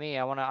 root for me,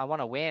 I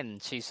wanna win.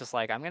 She's just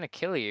like, I'm gonna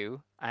kill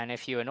you, and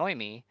if you annoy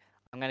me,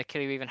 I'm gonna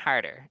kill you even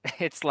harder.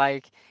 It's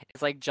like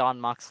John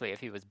Moxley if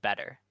he was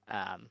better.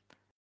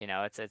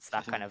 It's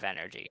that kind of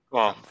energy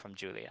Well, from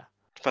Julia.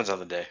 depends on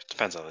the day.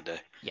 Depends on the day.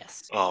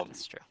 Yes, yeah,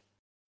 that's true.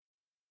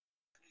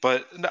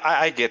 But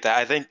I get that.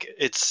 I think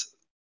it's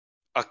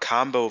a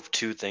combo of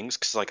two things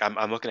because like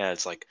I'm looking at it,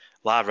 it's like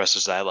a lot of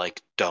wrestlers that I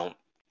like don't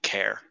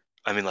care.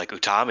 I mean, like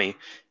Utami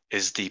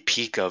is the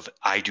peak of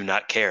I do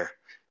not care.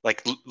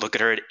 Like look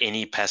at her at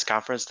any press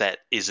conference that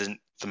isn't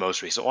the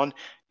most recent one.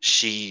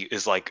 She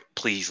is like,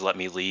 please let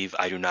me leave.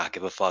 I do not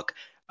give a fuck.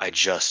 I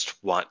just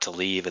want to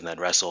leave and then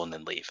wrestle and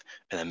then leave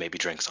and then maybe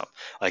drink some.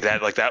 Like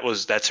that. Like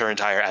that's her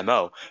entire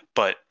MO.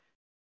 But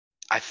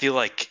I feel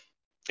like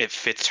it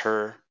fits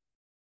her,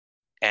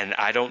 and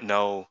I don't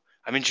know.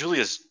 I mean,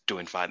 Julia's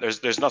doing fine.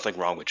 There's nothing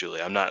wrong with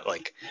Julia. I'm not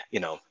like,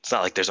 it's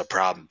not like there's a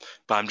problem.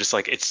 But I'm just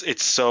like,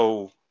 it's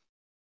so.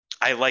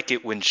 I like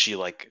it when she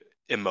like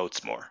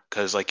emotes more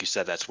because, like you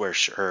said, that's where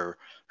her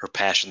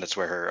passion, that's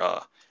where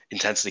her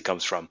intensity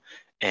comes from,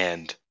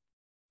 and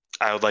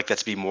I would like that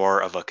to be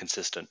more of a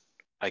consistent,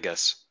 I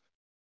guess,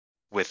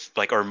 with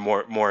like, or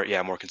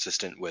more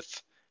consistent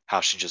with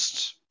how she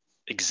just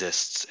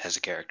exists as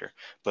a character.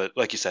 But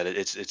like you said,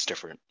 it's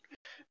different.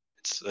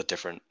 It's a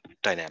different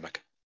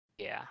dynamic.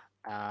 Yeah.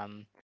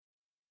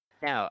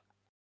 Now,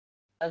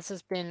 as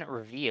has been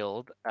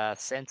revealed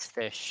since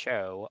this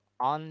show,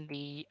 on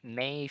the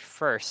May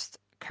 1st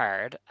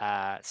card,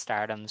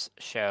 Stardom's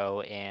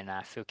show in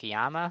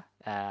Fukuyama,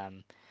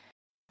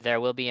 there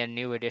will be a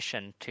new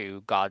addition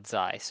to God's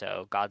Eye.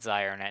 So God's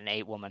Eye are in an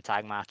 8-woman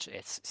tag match.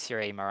 It's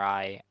Siri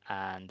Mirai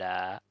and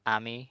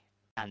Ami,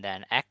 and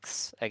then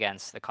X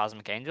against the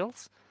Cosmic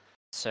Angels.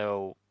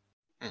 So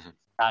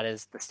that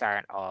is the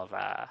start of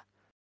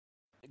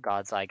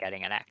God's Eye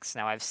getting an X.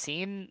 Now I've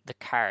seen the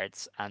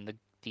cards, and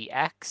the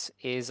X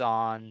is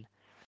on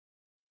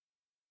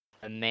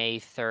the May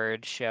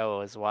 3rd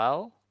show as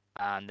well,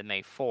 and the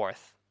May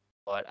 4th,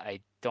 but I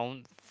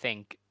don't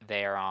think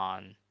they're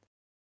on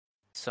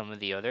some of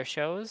the other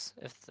shows,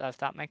 if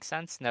that makes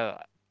sense. No,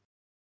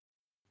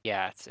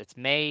 yeah, it's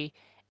May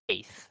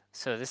 8th.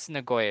 So this is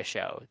Nagoya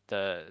show.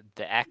 The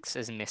X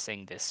is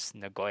missing this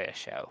Nagoya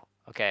show.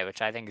 Okay,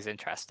 which I think is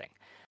interesting.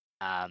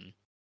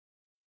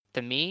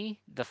 To me,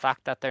 the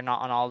fact that they're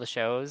not on all the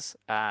shows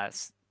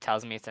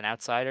tells me it's an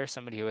outsider,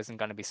 somebody who isn't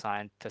going to be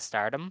signed to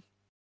Stardom.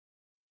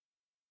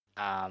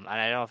 And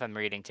I don't know if I'm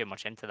reading too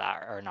much into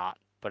that or not,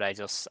 but I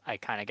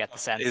kind of get the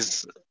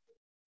sense.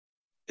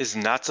 Is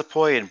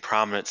Natsupoi in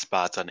prominent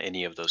spots on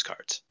any of those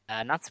cards?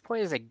 Natsupoi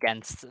is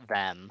against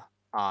them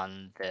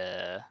on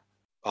the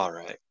all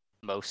right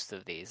most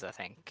of these, I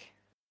think.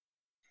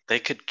 They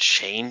could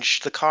change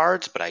the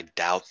cards, but I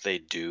doubt they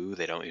do.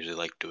 They don't usually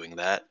like doing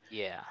that.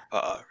 Yeah.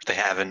 They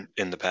haven't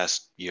in the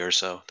past year or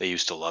so. They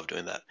used to love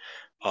doing that.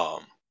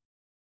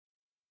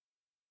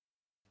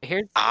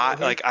 Here's I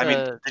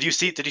mean, did you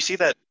see that?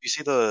 You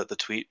see the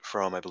tweet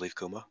from, I believe,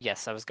 Kuma?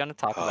 Yes, I was going to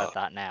talk about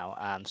that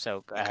now.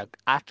 So at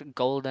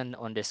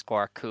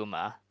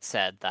Golden_Kuma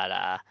said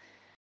that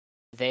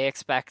They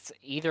expect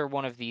either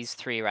one of these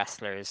three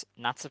wrestlers,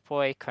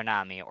 Natsupoi,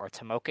 Konami, or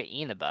Tomoka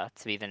Inaba,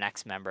 to be the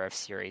next member of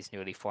Syuri's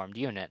newly formed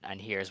unit,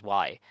 and here's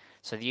why.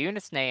 So the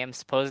unit's name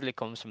supposedly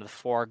comes from the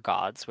four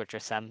gods, which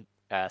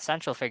are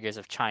central figures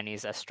of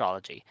Chinese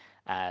astrology.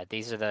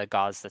 These are the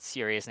gods that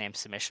Syuri has named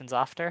submissions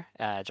after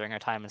during her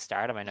time in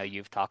Stardom. I know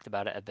you've talked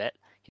about it a bit,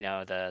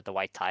 the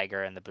white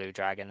tiger and the blue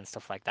dragon and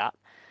stuff like that.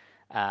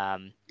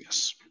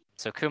 Yes.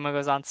 So Kuma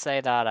goes on to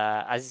say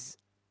that as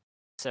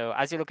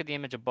you look at the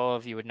image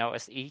above, you would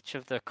notice each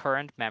of the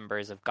current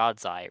members of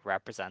God's Eye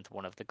represent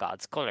one of the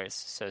god's colors.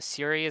 So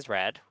Syuri is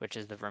red, which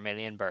is the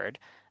vermilion bird.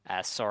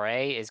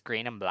 Soray is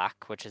green and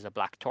black, which is a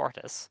black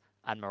tortoise.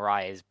 And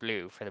Mirai is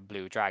blue for the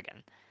blue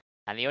dragon.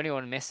 And the only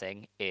one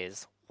missing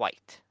is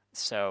white.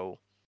 So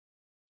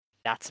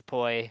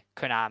Natsupoi,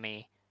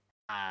 Konami,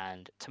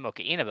 and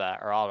Tomoka Inaba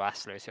are all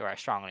wrestlers who are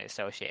strongly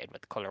associated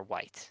with the color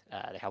white.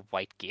 They have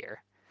white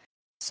gear.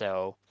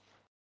 So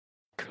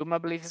Kuma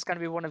believes it's going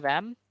to be one of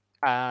them.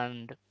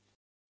 And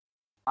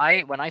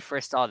when I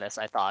first saw this,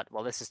 I thought,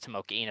 well, this is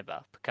Tomoka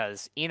Inaba,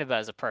 because Inaba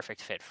is a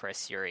perfect fit for a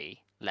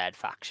Syuri-led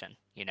faction,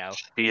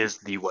 He is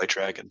the White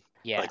Dragon.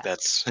 Yeah. Like,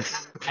 that's...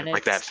 And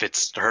like, that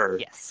fits her.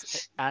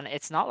 Yes. And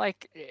it's not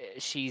like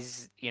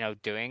she's,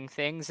 doing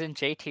things in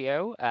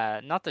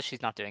JTO. Not that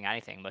she's not doing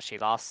anything, but she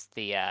lost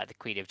the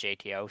Queen of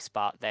JTO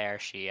spot there.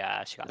 She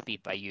got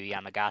beat by Yu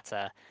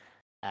Yamagata.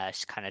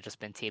 She's kind of just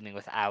been teaming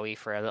with Aoi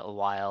for a little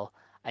while.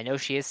 I know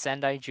she is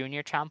Sendai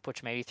Junior champ,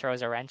 which maybe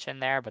throws a wrench in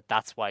there, but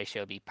that's why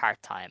she'll be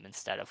part-time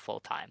instead of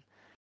full-time.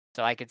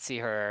 So I could see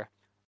her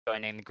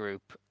joining the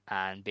group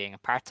and being a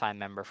part-time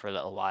member for a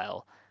little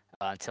while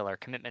until her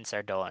commitments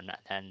are done,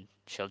 and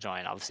she'll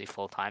join, obviously,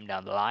 full-time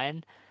down the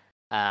line.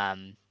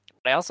 But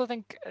I also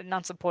think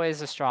Natsupoi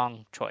is a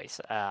strong choice.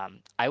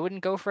 I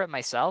wouldn't go for it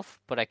myself,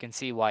 but I can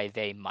see why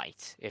they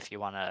might, if you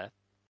want to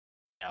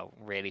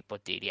really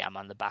put DDM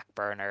on the back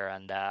burner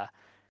and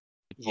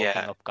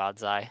bulking up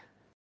God's Eye.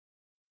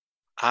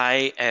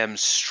 I am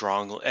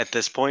at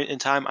this point in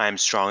time, I am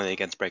strongly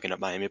against breaking up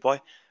Miami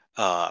Boy.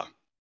 I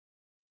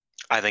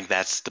think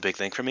that's the big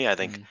thing for me. I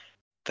think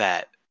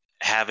that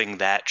having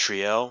that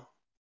trio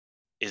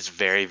is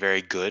very,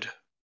 very good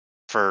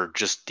for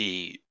just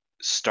the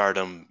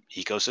Stardom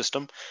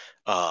ecosystem.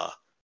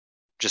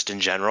 Just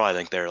in general, I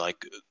think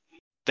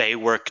they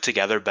work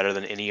together better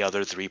than any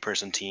other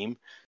 3-person team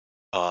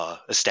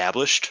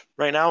established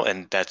right now,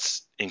 and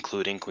that's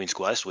including Queen's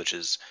Quest, which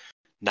is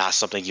not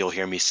something you'll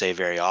hear me say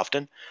very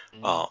often.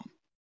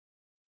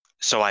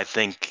 So I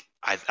think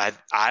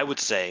I would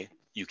say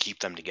you keep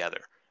them together.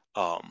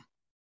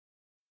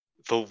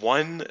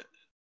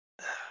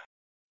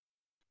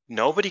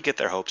 Nobody get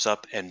their hopes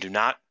up, and do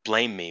not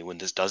blame me when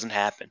this doesn't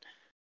happen.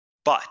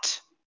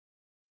 But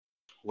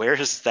where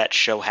is that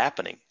show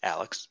happening,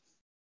 Alex?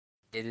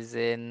 It is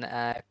in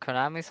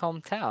Konami's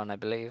hometown, I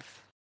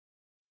believe.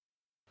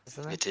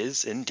 Isn't it? It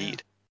is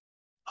indeed.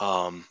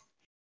 Yeah.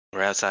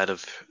 We're outside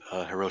of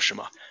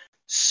Hiroshima.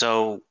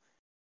 So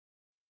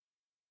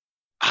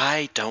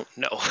I don't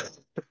know.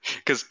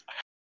 Because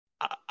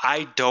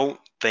I don't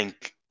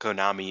think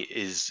Konami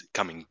is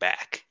coming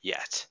back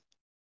yet.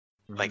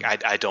 Like,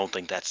 I don't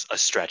think that's a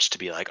stretch to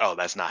be like, oh,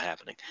 that's not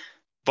happening.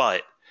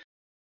 But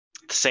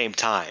at the same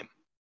time,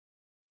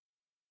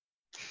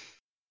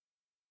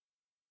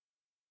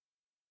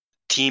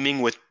 teaming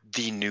with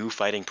the new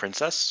fighting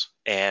princess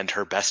and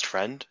her best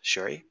friend,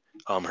 Shuri,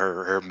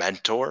 her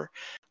mentor,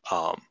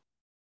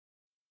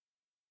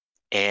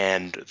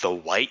 and the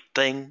white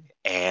thing,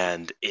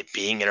 and it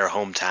being in her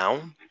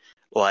hometown,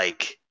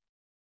 like,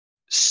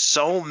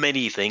 so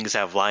many things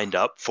have lined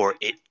up for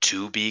it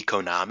to be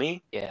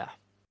Konami. Yeah.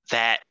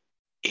 That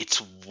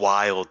it's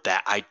wild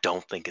that I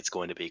don't think it's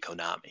going to be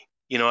Konami.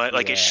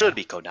 It should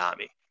be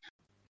Konami.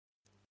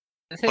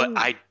 But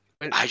I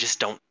just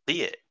don't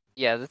see it.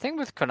 Yeah, the thing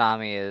with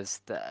Konami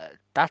is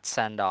that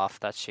send-off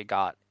that she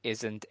got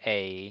isn't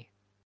a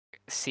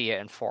see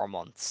it in 4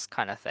 months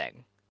kind of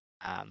thing.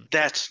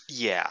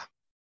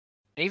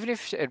 Even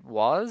if it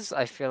was,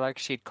 I feel like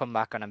she'd come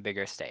back on a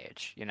bigger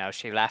stage.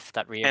 She left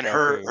that Rio. And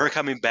her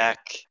coming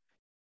back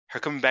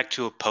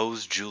to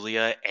oppose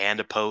Julia and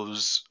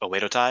oppose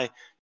Oedo Tai.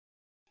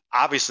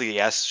 Obviously,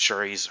 yes,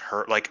 Shuri's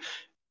her. Like,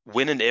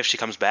 when and if she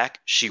comes back,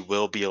 she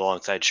will be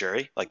alongside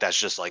Shuri. Like, that's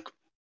just like,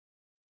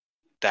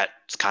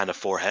 that's kind of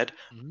forehead.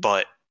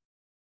 But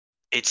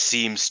it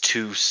seems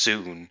too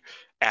soon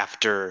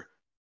after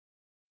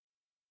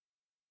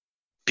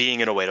being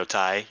in Oedo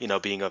Tai,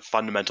 being a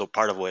fundamental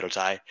part of Oedo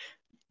Tai,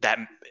 that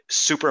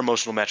super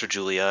emotional match with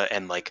Julia,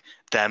 and like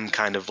them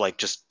kind of like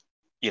just,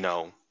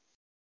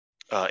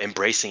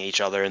 embracing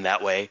each other in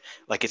that way.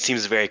 Like, it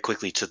seems very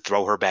quickly to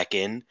throw her back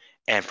in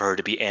and for her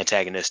to be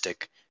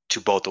antagonistic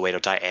to both Oedo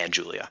Tai and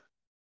Julia.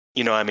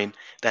 You know what I mean?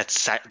 That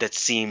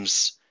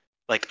seems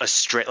like a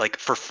straight, like,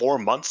 for 4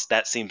 months,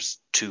 that seems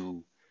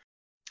too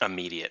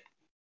immediate.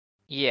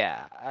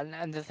 Yeah,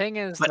 and the thing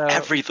is, but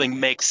everything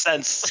makes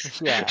sense.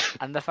 Yeah,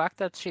 and the fact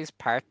that she's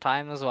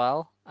part-time as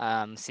well,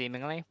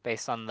 seemingly,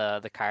 based on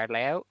the card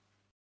layout,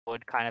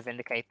 would kind of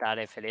indicate that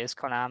if it is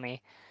Konami,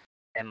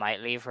 it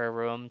might leave her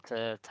room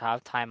to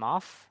have time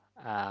off.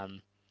 I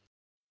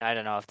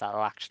don't know if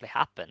that'll actually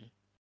happen,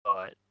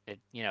 but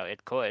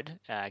it could,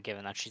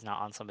 given that she's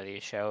not on some of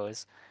these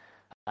shows.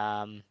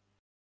 But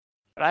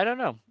I don't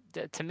know.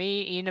 To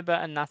me, Inaba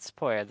and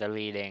Natsupoi are the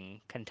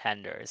leading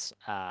contenders.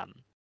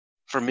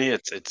 For me,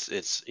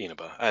 it's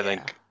Inaba. I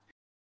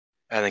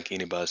think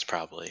Inaba is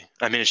probably.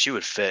 I mean, she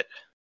would fit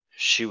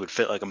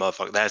like a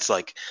motherfucker. That's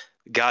like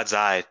God's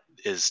Eye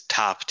is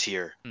top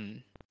tier.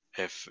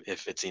 If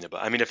it's Inaba.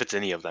 I mean, if it's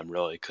any of them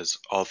really, because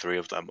all three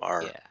of them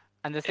are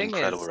and the thing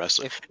incredible is,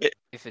 wrestlers.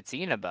 if it's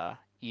Inaba,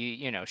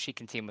 you know she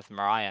can team with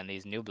Mariah on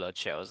these New Blood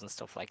shows and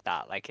stuff like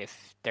that. Like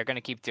if they're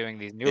gonna keep doing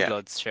these New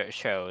Blood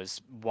shows,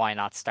 why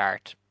not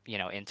start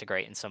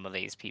integrating some of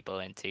these people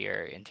into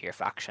your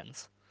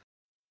factions?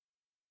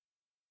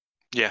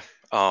 Yeah.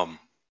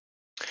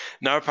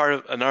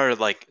 Another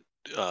like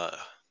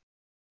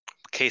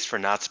case for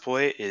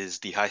Natsupoi is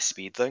the high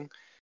speed thing.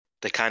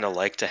 They kind of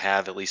like to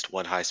have at least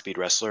one high speed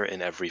wrestler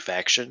in every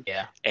faction.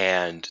 Yeah.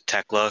 And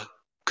Tekla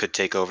could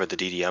take over the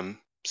DDM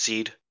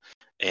seed,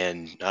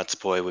 and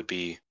Natsupoi would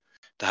be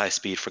the high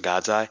speed for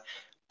God's Eye.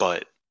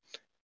 But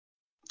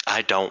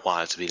I don't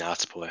want it to be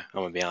Natsupoi. I'm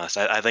gonna be honest.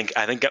 I think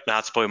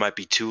Natsupoi might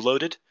be too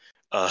loaded.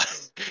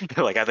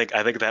 Like I think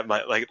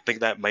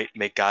that might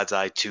make God's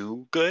Eye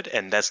too good,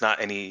 and that's not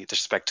any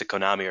disrespect to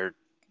Konami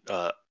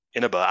or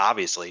Inaba.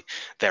 Obviously,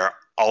 they're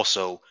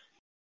also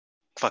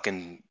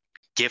fucking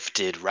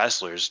gifted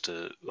wrestlers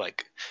to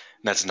like.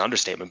 That's an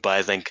understatement, but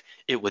I think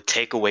it would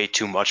take away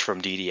too much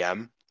from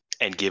DDM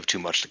and give too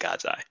much to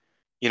God's Eye.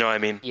 You know what I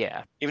mean?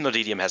 Yeah. Even though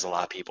DDM has a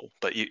lot of people,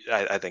 but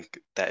I think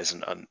that is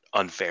an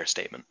unfair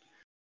statement.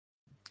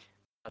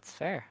 That's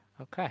fair.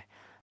 Okay.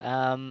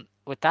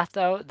 With that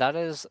though, that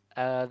is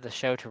the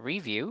show to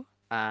review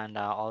and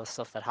all the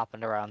stuff that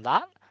happened around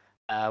that.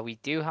 We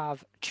do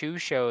have 2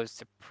 shows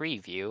to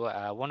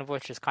preview, one of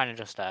which is kind of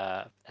just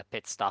a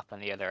pit stop,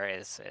 and the other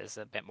is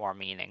a bit more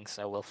meaning.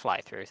 So we'll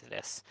fly through to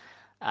this.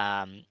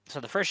 So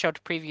the first show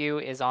to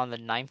preview is on the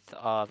 9th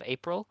of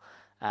April.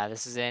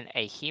 This is in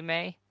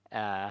Ehime.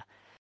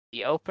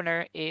 The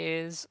opener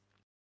is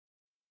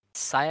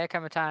Saya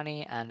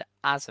Kamitani and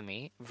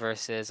Azumi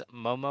versus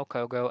Momo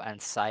Kogo and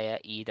Saya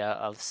Ida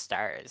of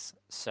Stars.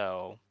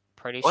 So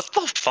pretty. What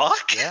the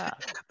fuck? Yeah.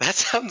 That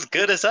sounds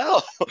good as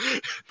hell.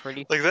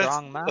 Pretty like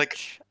strong match. Like,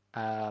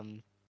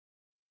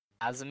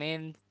 Azumi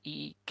and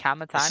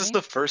Kamitani. This is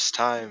the first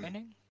time.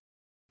 Winning?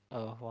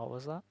 Oh, what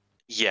was that?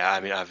 Yeah, I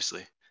mean,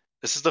 obviously,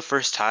 this is the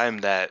first time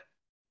that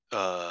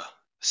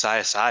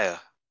Saya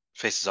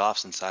faces off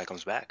since Saya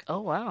comes back.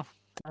 Oh wow.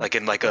 Like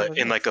in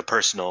a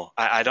personal.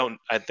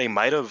 They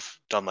might have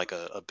done like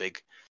a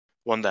big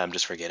one that I'm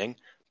just forgetting,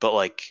 but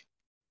like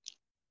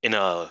in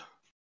a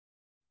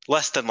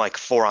less than like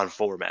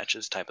 4-on-4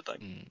 matches type of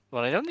thing.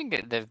 Well, I don't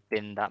think there've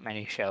been that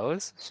many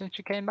shows since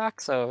she came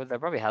back, so there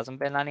probably hasn't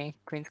been any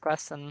Queen's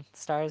Quest and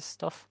Stars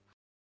stuff.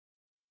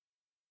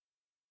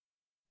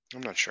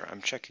 I'm not sure.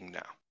 I'm checking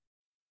now.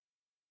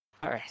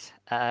 All right.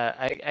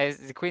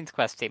 The Queen's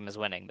Quest team is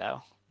winning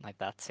though. Like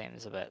that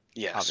seems a bit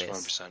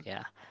obvious. 100%.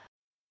 Yeah.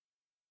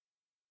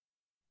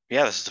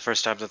 Yeah, this is the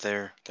first time that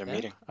they're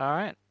meeting. All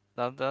right,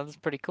 that's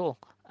pretty cool.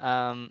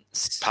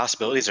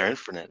 Possibilities are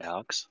infinite,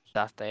 Alex.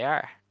 That they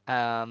are.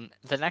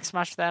 The next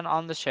match then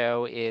on the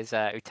show is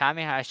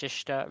Utami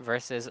Hayashishita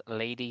versus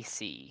Lady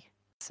C.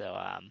 So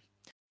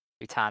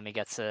Utami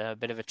gets a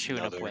bit of a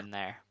tune-up win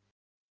there.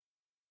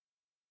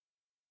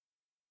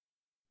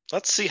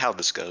 Let's see how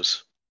this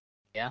goes.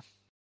 Yeah.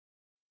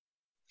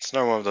 It's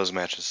not one of those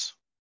matches.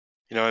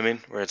 You know what I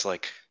mean? Where it's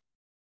like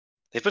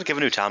they've been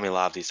giving Utami a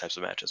lot of these types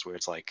of matches where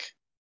it's like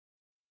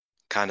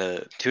kind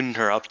of tuning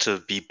her up to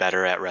be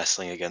better at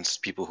wrestling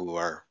against people who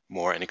are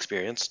more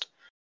inexperienced.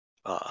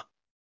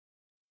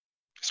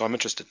 So I'm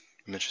interested.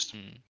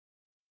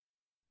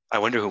 I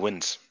wonder who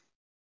wins.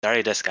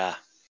 Dari desu ka?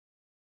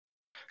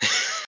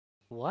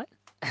 What?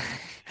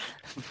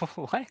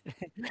 What?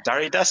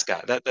 Dari desu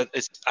ka? That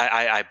is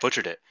I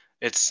butchered it.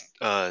 It's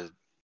Taka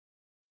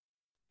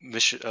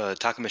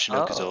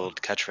Michinoku's old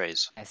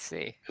catchphrase. I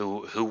see.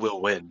 Who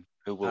will win?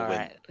 Who will win?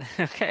 Right.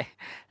 Okay.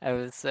 I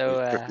was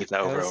so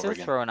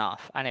thrown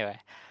off. Anyway,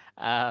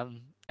 I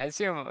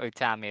assume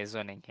Utami is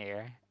winning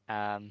here.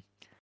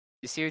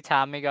 You see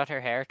Utami got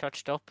her hair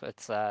touched up.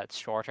 It's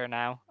shorter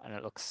now, and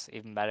it looks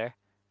even better.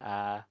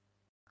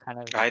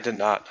 I did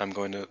not. I'm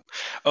going to.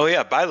 Oh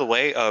yeah. By the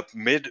way,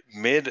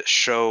 mid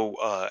show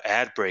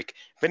ad break.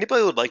 If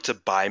anybody would like to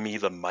buy me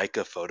the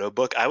Micah photo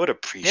book, I would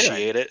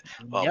appreciate it.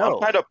 I'm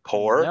kind of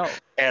poor,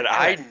 and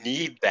I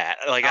need that.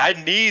 Like I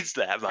needs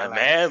that, my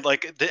man.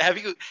 Like have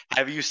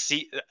you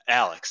seen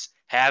Alex?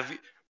 Have you?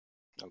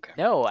 Okay.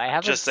 No, I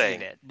haven't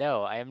seen it.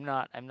 No, I'm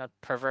not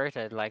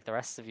perverted like the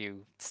rest of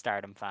you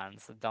Stardom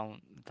fans. So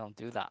don't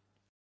do that.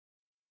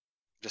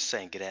 Just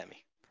saying, get at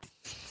me.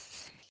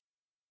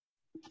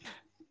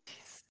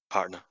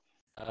 Partner.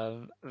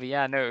 But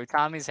yeah, no,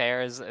 Tommy's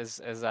hair is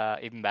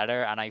even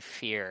better, and I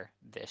fear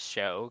this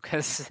show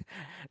because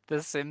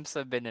the Sims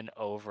have been an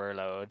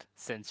overload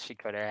since she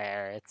cut her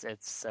hair.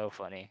 It's so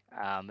funny.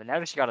 But now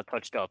that she got it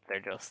touched up,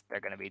 they're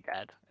gonna be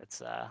dead.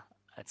 It's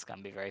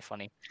gonna be very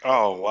funny.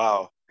 Oh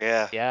wow,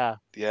 yeah, Yeah,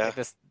 yeah. like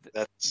this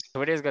That's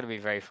Twitter is gonna be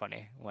very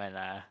funny when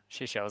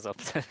she shows up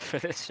for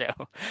this show.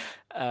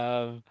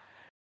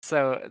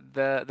 So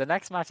the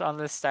next match on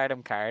this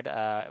Stardom card,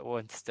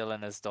 once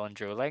Dylan is done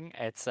drooling,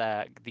 it's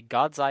the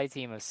God's Eye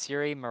team of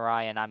Suri,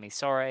 Mirai, and Ami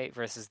Sourei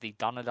versus the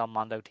Donna Del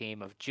Mondo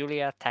team of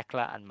Julia,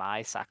 Tekla, and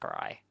Mai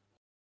Sakurai.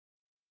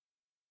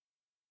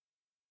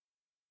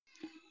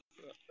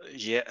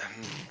 yeah,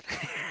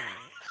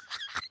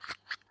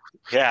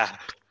 yeah.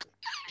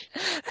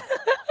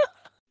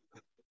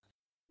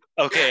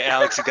 Okay,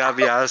 Alex, you gotta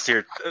be honest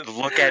here.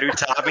 Look at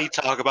Utami,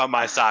 talk about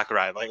my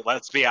Sakurai. Like,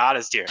 let's be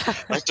honest here.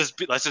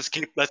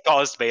 Let's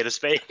call a spade a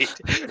spade.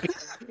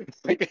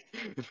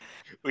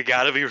 We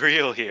gotta be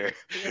real here.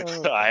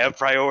 I have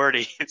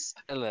priorities.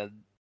 Dylan,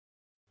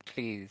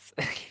 please.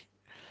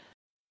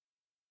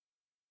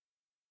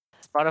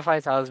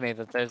 Spotify tells me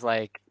that there's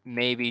like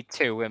maybe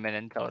 2 women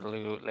in total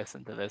who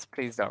listen to this.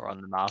 Please don't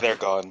run them off. They're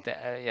gone.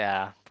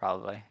 Yeah,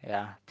 probably.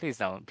 Yeah, please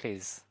don't.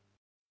 Please.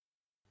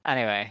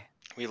 Anyway.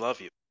 We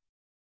love you.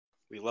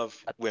 We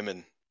love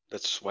women.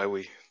 That's why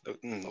we.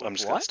 I'm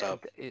just gonna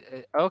stop.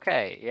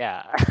 Okay,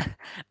 yeah.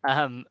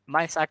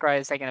 Mai Sakurai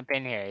is taking a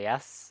pin here.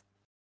 Yes.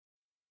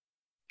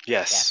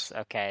 Yes.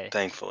 Okay.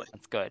 Thankfully.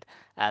 That's good.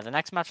 The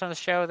next match on the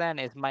show then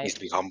is Needs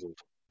to be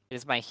humbled.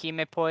 Is my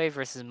Himepoi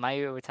versus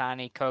Mayu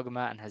Iwatani,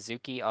 Koguma, and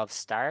Hazuki of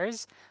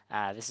Stars.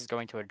 This is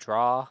going to a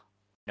draw,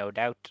 no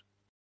doubt.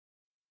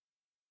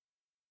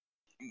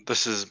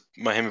 This is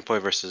my Himepoi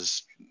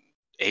versus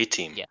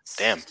A-Team. Yes.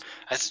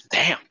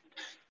 Damn.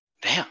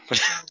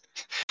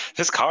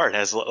 This card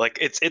has like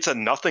it's a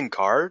nothing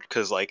card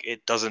because like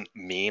it doesn't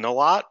mean a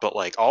lot, but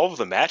like all of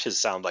the matches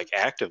sound like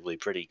actively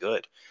pretty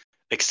good,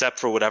 except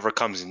for whatever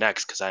comes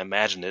next. Because I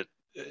imagine it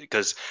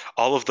because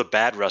all of the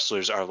bad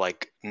wrestlers are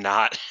like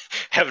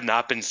have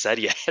not been said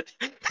yet,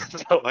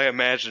 so I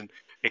imagine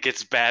it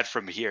gets bad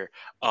from here.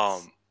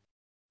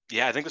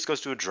 Yeah, I think this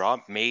goes to a draw.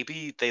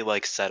 Maybe they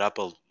like set up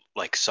a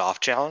like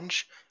soft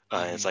challenge.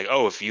 And it's like,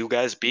 oh, if you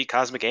guys beat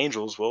Cosmic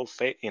Angels, we'll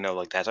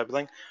like that type of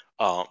thing.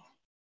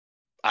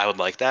 I would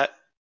like that.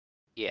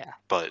 Yeah.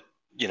 But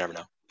you never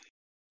know.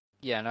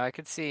 Yeah, no, I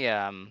could see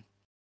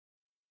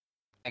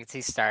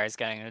Stars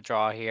getting a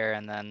draw here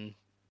and then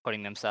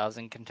putting themselves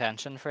in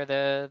contention for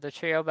the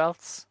trio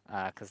belts,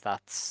 because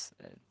that's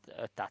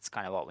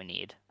kind of what we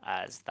need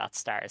as that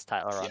Stars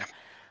title run.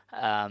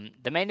 Yeah.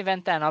 The main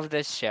event then of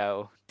this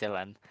show,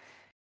 Dylan,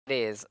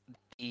 is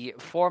the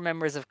 4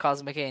 members of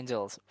Cosmic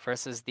Angels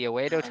versus the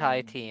Oedo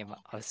Tai team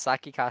of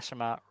Saki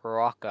Kashima,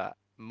 Ruaka,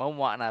 Momo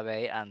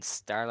Watanabe, and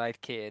Starlight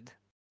Kid.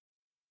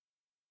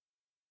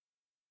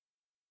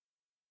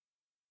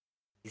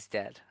 He's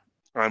dead.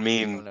 I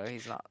mean, no,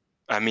 he's not.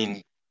 I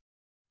mean,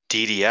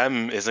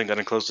 DDM isn't going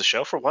to close the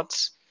show for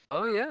once.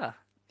 Oh yeah.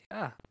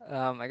 I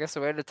guess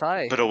Oedo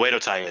Tai. But Oedo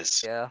Tai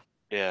is.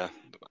 Yeah.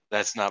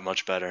 That's not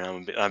much better.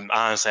 I'm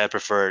honestly, I'd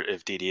prefer it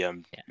if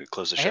DDM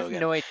closed the show again.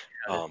 No idea.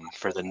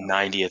 For the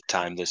 90th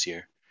time this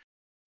year.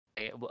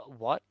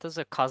 What does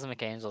a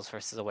Cosmic Angels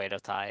versus Oedo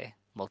Tai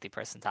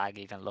multi-person tag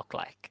even look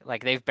like?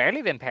 Like they've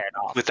barely been paired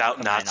off without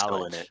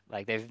Natsuko in it.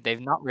 Like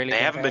they've not really. They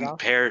haven't been off.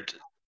 paired.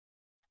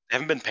 They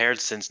haven't been paired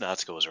since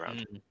Natsuko was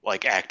around,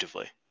 like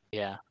actively.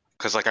 Yeah.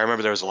 Because like I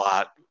remember there was a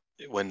lot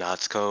when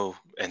Natsuko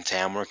and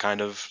Tam were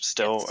kind of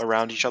still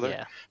around each other.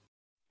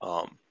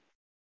 Yeah.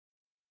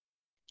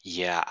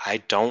 Yeah,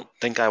 I don't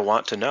think I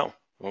want to know.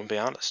 I won't be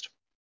honest.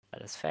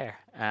 That is fair.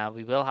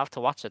 We will have to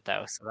watch it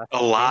though. So that's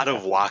a lot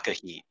of Waka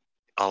heat.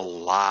 A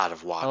lot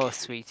of Waka. Oh,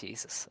 sweet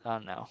Jesus! Oh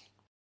no,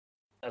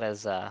 that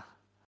is oh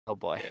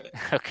boy. Yeah.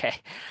 Okay.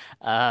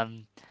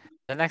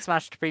 The next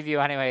match to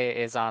preview anyway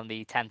is on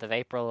the 10th of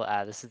April.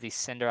 This is the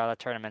Cinderella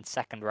Tournament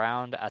second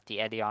round at the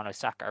Edion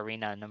Osaka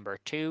Arena number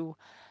 2.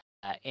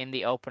 In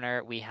the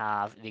opener, we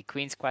have the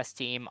Queen's Quest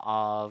team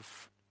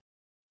of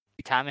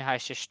Utami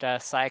Hayashishita,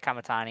 Saya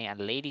Kamatani, and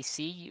Lady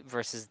C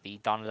versus the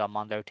Donna Del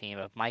Mondo team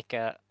of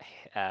Maika,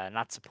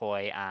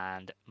 Natsupoi,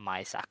 and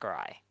Mai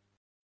Sakurai.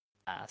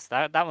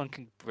 So that one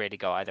can really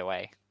go either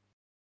way.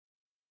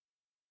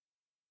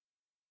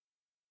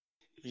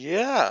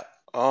 Yeah.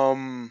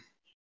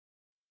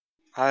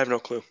 I have no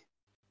clue.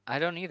 I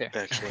don't either.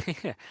 Actually.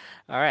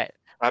 All right.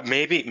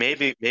 Maybe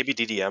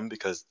DDM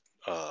because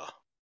well,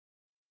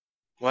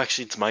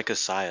 actually it's Maika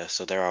Saya,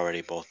 so they're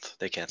already both.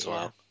 They cancel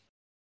out.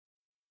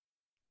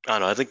 I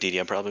don't know. I think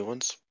DDM probably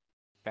wins.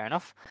 Fair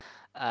enough.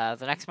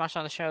 The next match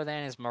on the show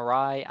then is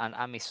Mirai and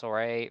Ami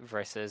Sourei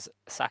versus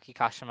Saki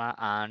Kashima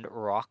and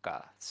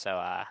Ruaka.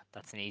 So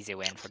that's an easy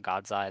win for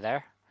God's Eye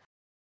there.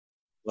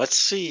 Let's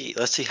see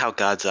how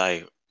God's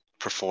Eye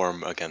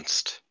perform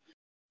against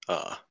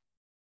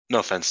no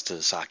offense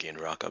to Saki and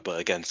Ruaka, but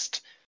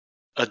against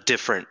a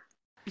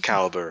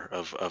caliber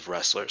of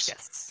wrestlers,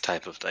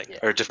 type of thing,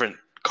 or different.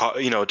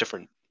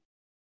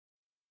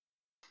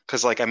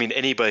 Because like I mean,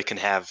 anybody can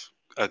have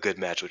a good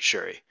match with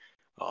Shuri.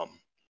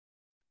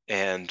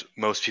 And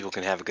most people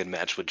can have a good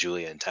match with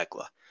Julia and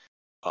Tekla.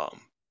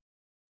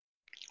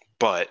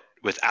 But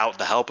without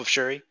the help of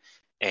Shuri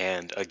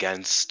and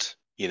against,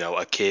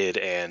 a kid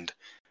and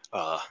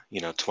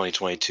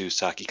 2022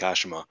 Saki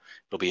Kashima,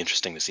 it'll be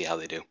interesting to see how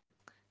they do.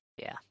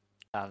 Yeah,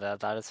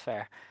 that is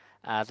fair.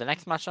 The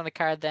next match on the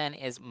card then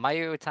is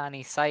Mayu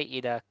Utani, Sai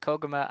Ida,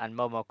 Koguma, and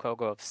Momo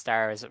Kogo of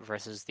Stars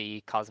versus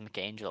the Cosmic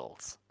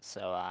Angels.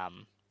 So, I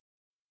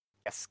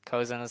guess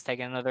Kozan has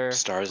taken another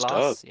Stars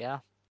loss. dub. Yeah.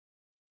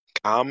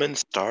 Common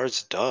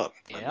Stars dub,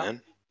 my Yeah.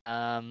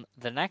 man.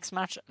 The next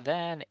match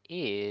then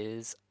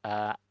is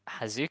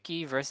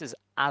Hazuki versus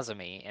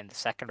Azumi in the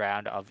second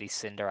round of the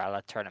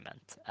Cinderella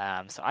tournament.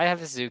 So I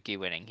have Hazuki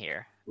winning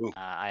here.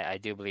 I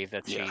do believe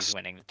that she's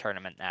winning the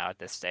tournament now at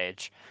this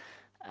stage.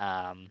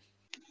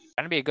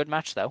 Gonna be a good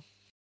match though.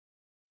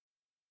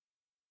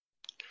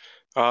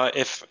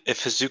 If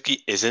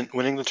Hazuki isn't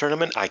winning the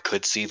tournament, I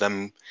could see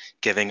them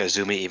giving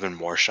Azumi even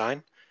more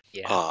shine.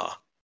 Yeah.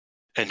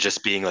 And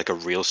just being like a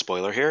real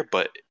spoiler here,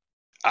 but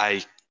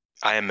I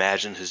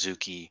imagine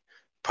Hazuki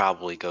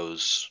probably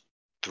goes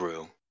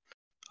through.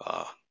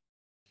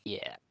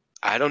 Yeah.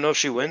 I don't know if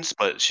she wins,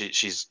 but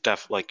she's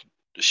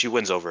she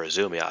wins over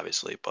Azumi,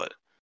 obviously. But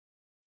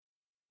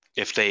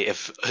if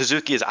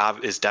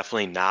Hazuki is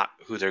definitely not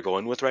who they're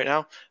going with right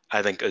now,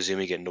 I think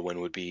Azumi getting to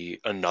win would be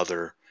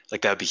another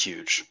that'd be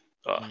huge.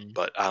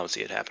 But I don't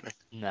see it happening.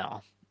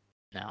 No.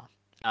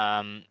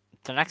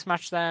 The next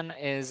match then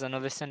is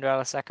another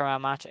Cinderella second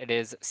round match. It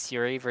is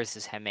Syuri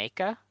versus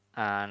Himeka,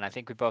 and I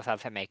think we both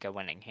have Himeka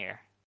winning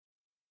here.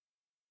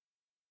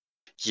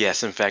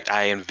 Yes, in fact,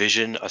 I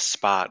envision a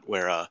spot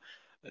where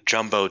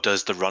Jumbo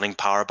does the running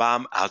power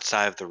bomb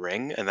outside of the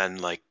ring, and then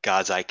like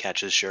God's Eye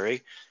catches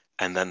Shuri,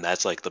 and then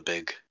that's like the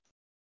big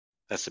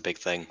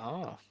thing.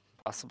 Oh,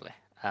 possibly.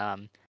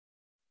 I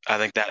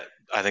think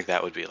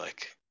that would be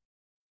like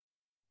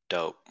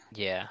dope.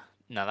 Yeah,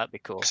 no, that'd be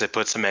cool. Because it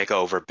puts Himeka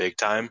over big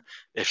time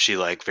if she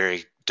like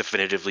very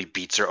definitively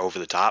beats her over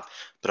the top,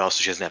 but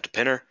also she doesn't have to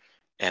pin her,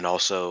 and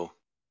also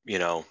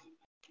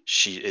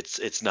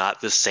it's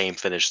not the same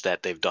finish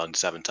that they've done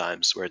 7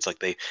 times where it's like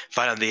they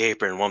fight on the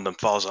apron and one of them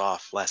falls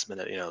off last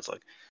minute. It's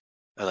like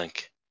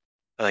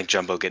I think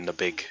Jumbo getting a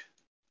big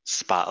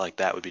spot like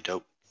that would be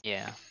dope.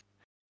 Yeah.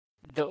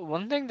 The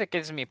one thing that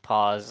gives me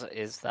pause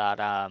is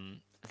that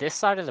this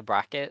side of the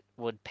bracket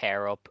would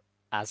pair up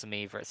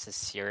Azumi versus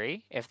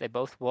Syuri if they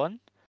both won.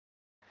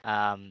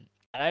 And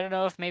I don't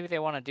know if maybe they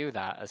want to do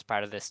that as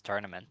part of this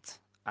tournament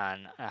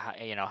and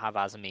have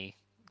Azumi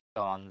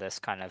go on this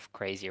kind of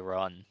crazy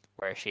run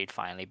where she'd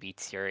finally beat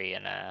Syuri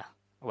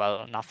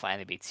not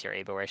finally beat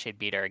Syuri, but where she'd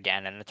beat her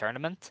again in the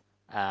tournament.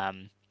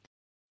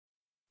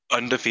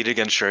 Undefeated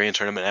against Shuri in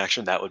tournament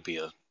action, that'd be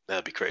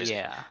crazy.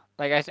 Yeah,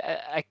 like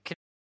I could.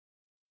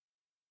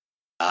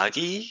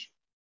 Unagi?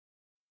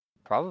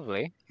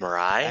 Probably.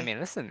 Mirai? I mean,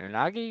 listen,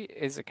 Unagi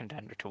is a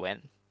contender to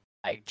win.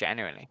 Like,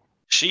 genuinely.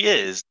 She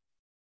is.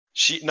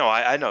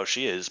 I know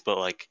she is, but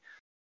like,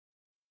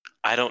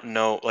 I don't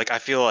know. Like, I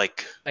feel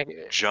like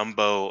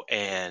Jumbo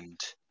and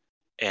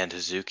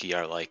Hazuki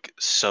are like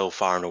so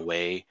far and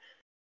away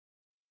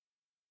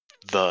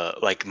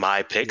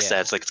my picks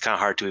that's like it's kind of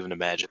hard to even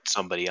imagine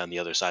somebody on the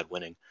other side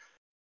winning.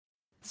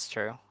 It's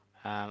true.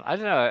 I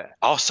don't know.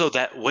 Also,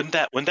 wouldn't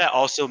that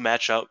also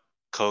match up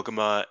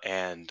Koguma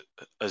and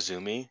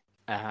Azumi?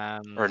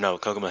 Or no,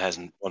 Koguma has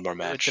one more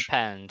match. It would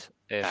depend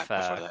if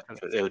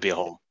it would be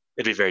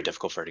it'd be very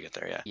difficult for her to get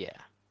there. Yeah.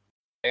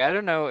 Yeah. I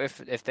don't know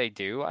if they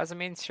do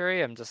Azumi and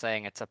Syuri. I'm just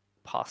saying it's a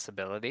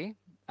possibility.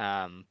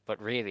 But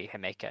really,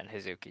 Himeka and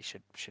Hazuki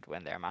should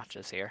win their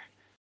matches here.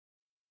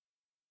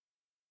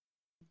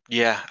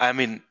 Yeah, I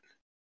mean,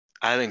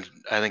 I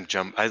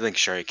think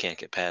Shuri can't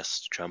get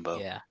past Jumbo.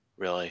 Yeah.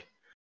 Really.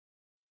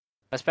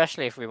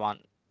 Especially if we want.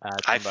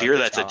 I fear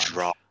that's a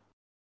draw.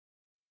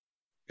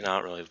 And I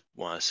don't really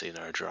want to see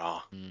another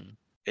draw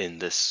in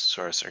this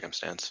sort of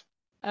circumstance.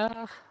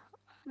 Yeah.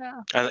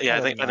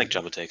 I think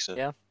Jumbo takes it.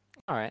 Yeah.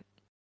 All right.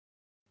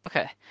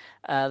 Okay.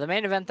 The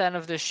main event then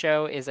of this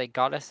show is a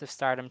Goddess of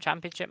Stardom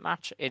Championship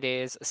match. It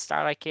is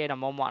Starlight Kid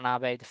and Momo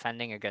Watanabe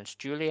defending against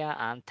Julia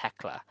and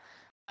Tekla.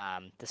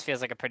 This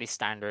feels like a pretty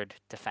standard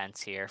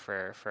defense here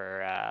for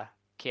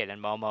Kid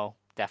and Momo.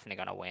 Definitely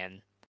gonna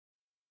win.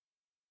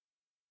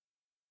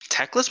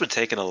 Tekla's been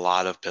taking a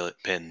lot of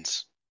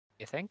pins.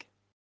 You think?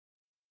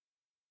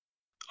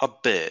 A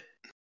bit.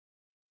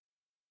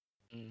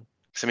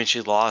 I mean,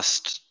 she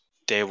lost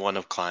day 1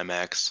 of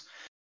Climax.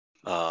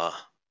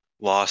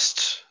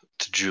 Lost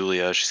to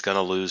Julia. She's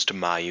gonna lose to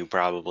Mayu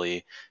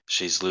probably.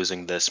 She's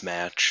losing this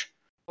match.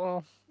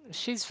 Well,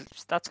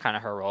 that's kind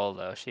of her role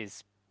though.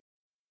 She's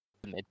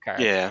the mid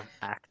card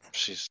act.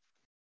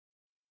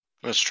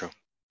 That's true.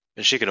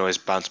 And she can always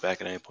bounce back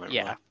at any point.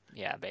 Yeah,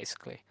 yeah,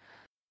 basically.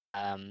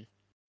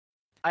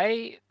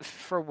 I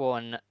for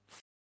one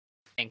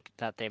think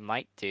that they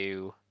might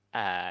do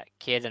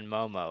Kid and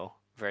Momo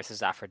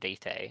versus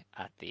Aphrodite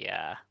at the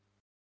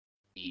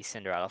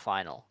Cinderella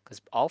final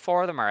because all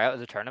 4 of them are out of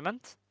the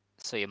tournament,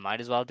 so you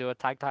might as well do a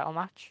tag title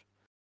match.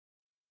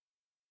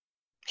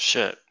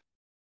 Shit.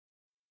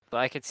 But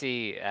I could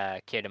see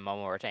Kid and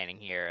Momo retaining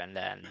here, and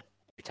then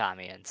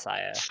Utami and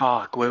Saya.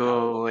 Fuck.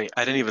 Wait.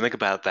 I didn't even think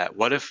about that.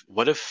 What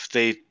if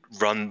they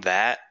run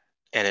that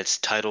and it's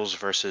titles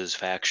versus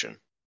faction?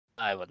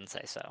 I wouldn't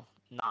say so.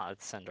 Not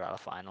at Cinderella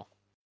final.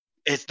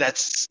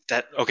 That's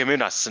that. Okay, maybe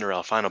not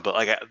Cinderella final, but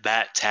like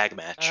that tag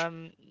match.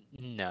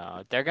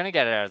 No, they're gonna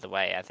get it out of the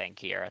way. I think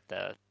here at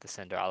the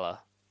Cinderella.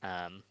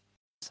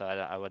 So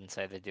I wouldn't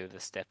say they do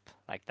the stip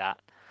like that.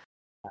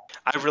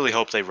 I really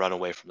hope they run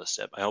away from the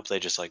stip. I hope they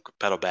just like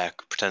pedal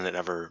back, pretend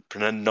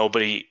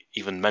nobody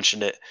even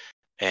mentioned it,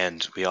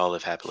 and we all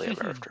live happily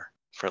ever after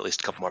for at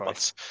least a couple more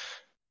months.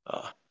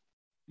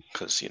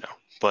 Because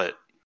but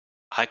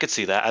I could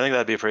see that. I think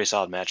that'd be a pretty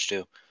solid match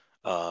too.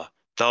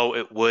 Though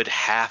it would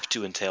have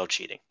to entail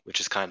cheating,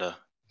 which is kind of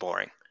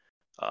boring.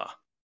 I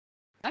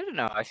don't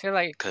know. I feel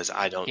like because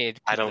I don't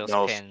just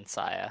know pin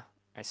Saya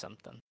or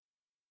something.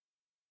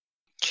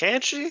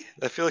 Can she?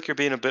 I feel like you're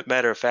being a bit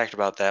matter of fact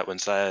about that when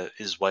Saya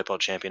is Wipeout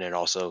champion and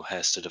also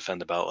has to defend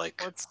the belt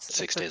like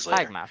 6 days later.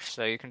 Tag match,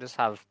 so you can just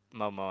have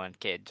Momo and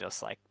Kid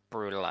just like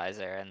brutalize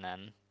her and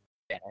then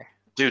get her.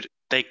 Dude,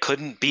 they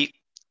couldn't beat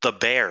the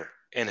Bear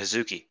and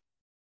Hazuki.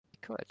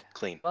 Could.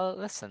 Clean. Well,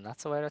 listen,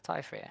 that's a way to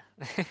tie for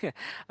you.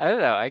 I don't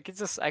know. I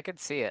could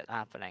see it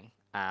happening.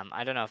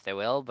 I don't know if they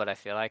will, but I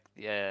feel like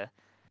the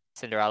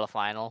Cinderella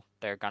final,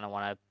 they're gonna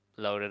want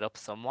to load it up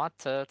somewhat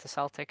to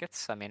sell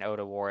tickets. I mean,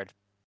 Oda Ward,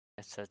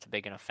 it's a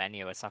big enough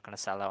venue. It's not gonna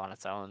sell out on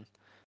its own.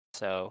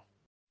 So.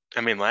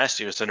 I mean, last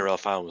year's Cinderella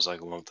final was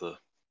like one of the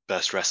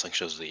best wrestling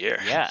shows of the year.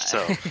 Yeah.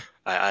 So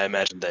I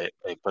imagine they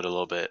put a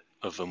little bit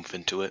of oomph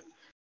into it.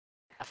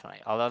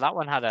 Definitely. Although that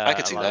one had a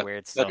lot of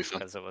weird stuff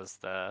because it was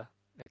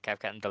it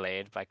kept getting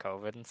delayed by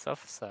COVID and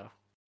stuff. So.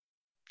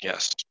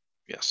 Yes.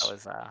 That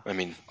was, I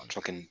mean,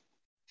 fucking.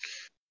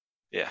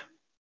 Yeah.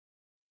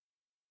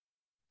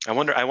 I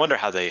wonder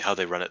how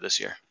they run it this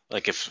year.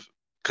 Like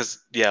because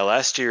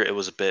last year it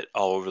was a bit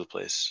all over the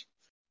place.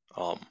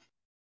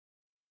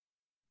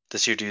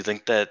 This year, do you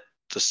think that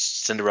the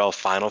Cinderella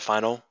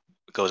final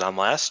goes on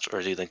last,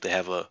 or do you think they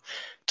have a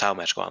title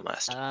match go on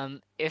last?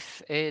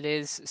 If it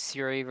is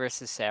Syuri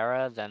versus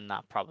Sarah, then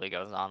that probably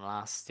goes on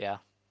last. Yeah.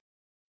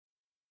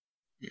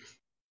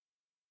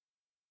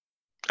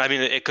 I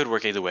mean, it could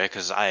work either way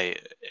because I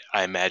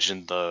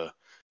imagine the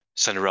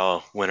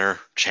Cinderella winner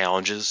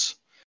challenges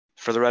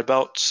for the red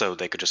belt, so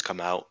they could just come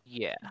out.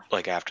 Yeah.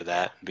 Like after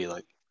that, and be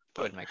like.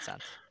 That would make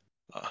sense.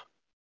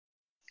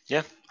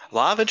 Yeah, a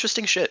lot of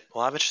interesting shit.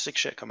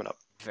 Coming up.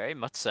 Very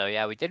much so.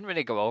 Yeah, we didn't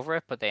really go over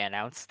it, but they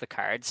announced the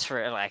cards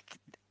for like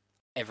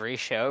every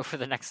show for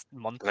the next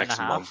month and a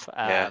half.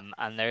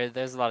 And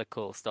there's a lot of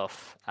cool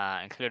stuff,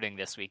 including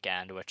this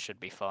weekend, which should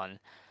be fun.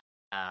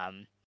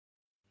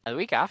 The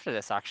week after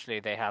this, actually,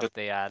 they have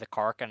the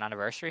Cork and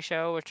anniversary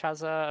show, which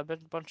has a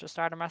bunch of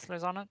Stardom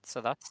wrestlers on it. So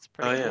that's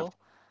pretty cool.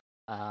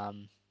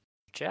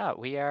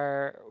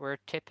 We're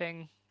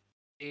tipping.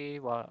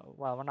 Well,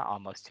 we're not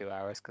almost 2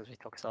 hours because we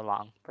took so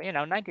long. But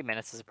 90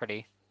 minutes is a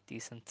pretty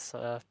decent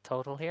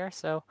total here.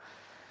 So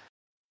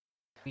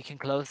we can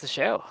close the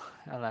show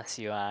unless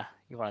you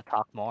want to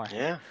talk more.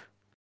 Yeah.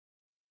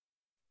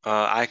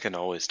 I can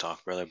always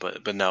talk, brother.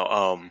 But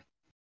no.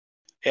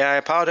 Yeah, I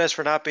apologize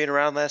for not being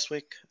around last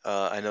week.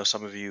 I know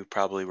some of you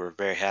probably were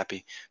very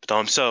happy, but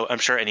I'm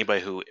sure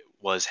anybody who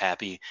was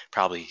happy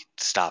probably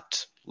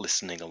stopped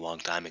listening a long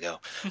time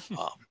ago.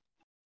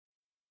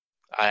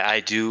 I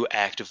do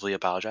actively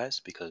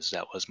apologize because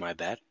that was my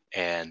bad,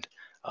 and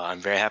I'm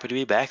very happy to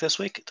be back this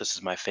week. This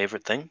is my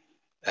favorite thing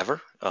ever.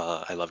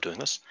 I love doing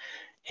this,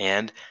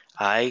 and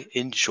I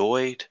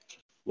enjoyed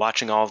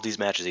watching all of these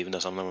matches, even though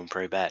some of them were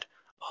pretty bad.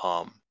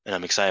 And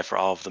I'm excited for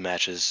all of the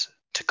matches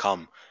to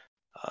come.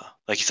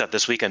 Like you said,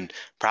 this weekend,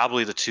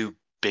 probably the two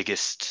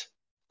biggest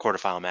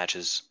quarterfinal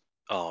matches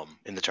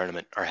in the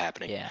tournament are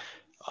happening. Yeah.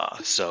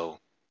 So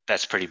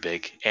that's pretty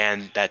big,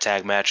 and that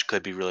tag match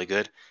could be really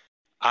good.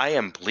 I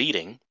am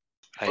bleeding.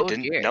 I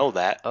didn't know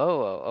that.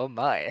 Oh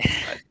my.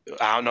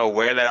 I don't know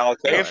where that all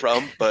came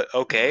from, but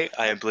okay.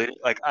 I am bleeding.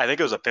 Like, I think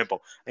it was a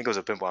pimple. I'm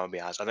gonna be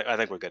honest. I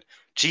think we're good.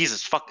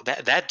 Jesus, fuck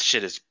that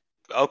shit is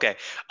okay.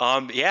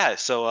 Yeah.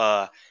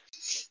 So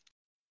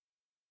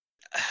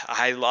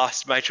I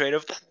lost my train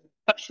of thought.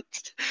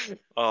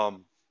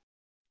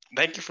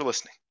 Thank you for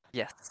listening.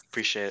 Yes.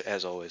 Appreciate it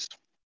as always.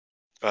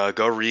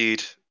 Go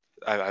read.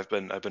 I've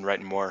been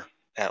writing more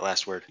at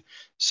Last Word,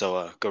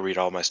 so go read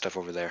all my stuff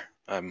over there.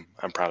 I'm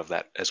proud of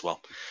that as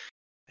well.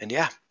 And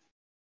yeah,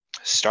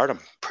 Stardom,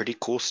 pretty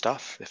cool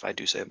stuff, if I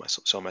do say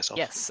so myself.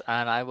 Yes,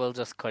 and I will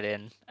just cut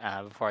in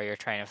before your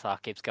train of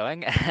thought keeps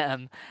going.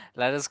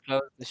 Let us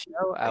close the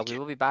show. We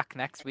will be back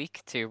next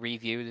week to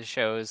review the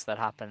shows that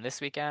happened this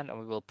weekend, and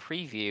we will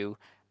preview.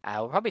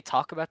 We'll probably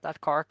talk about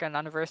that Cork and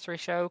anniversary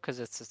show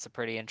because it's a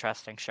pretty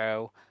interesting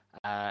show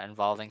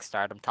involving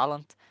Stardom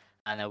talent,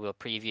 and then we'll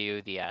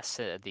preview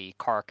the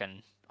Cork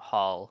and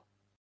Hall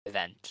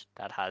event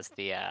that has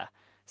the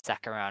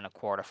second round of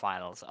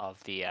quarterfinals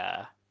of the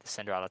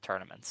Cinderella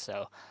tournament.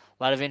 So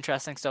a lot of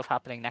interesting stuff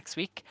happening next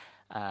week,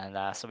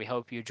 and so we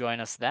hope you join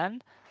us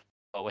then.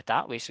 But with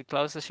that, we should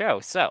close the show.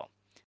 So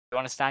you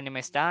want to stand, you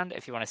may stand.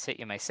 If you want to sit,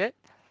 you may sit.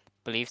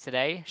 Believe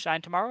today,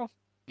 shine tomorrow.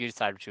 You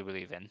decide what you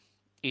believe in.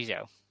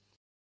 Ijo.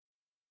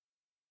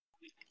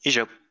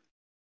 Ijo.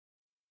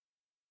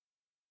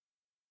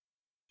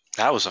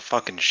 That was a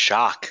fucking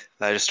shock.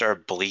 I just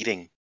started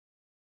bleeding.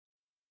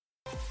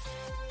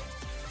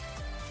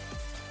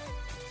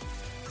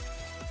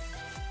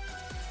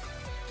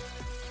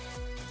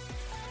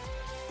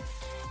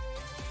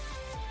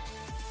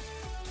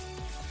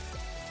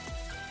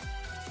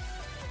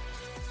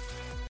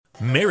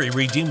 Mary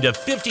redeemed a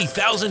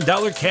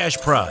 $50,000 cash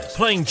prize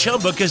playing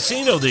Chumba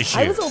Casino this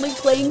year. I was only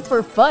playing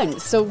for fun,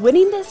 so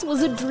winning this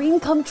was a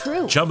dream come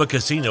true. Chumba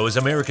Casino is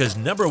America's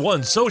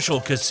 #1 social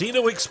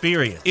casino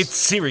experience. It's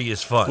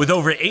serious fun. With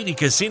over 80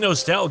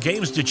 casino-style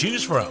games to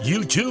choose from,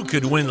 you too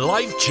could win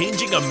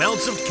life-changing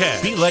amounts of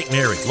cash. Be like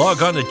Mary.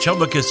 Log on to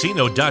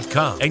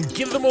ChumbaCasino.com and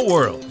give them a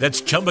whirl.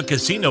 That's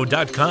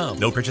ChumbaCasino.com.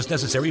 No purchase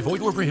necessary.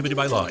 Void where prohibited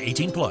by law.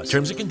 18+.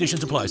 Terms and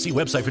conditions apply. See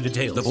website for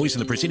details. The voice in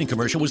the preceding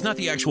commercial was not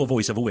the actual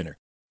voice of a winner.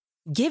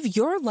 Give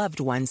your loved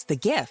ones the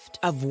gift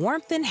of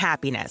warmth and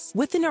happiness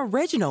with an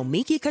original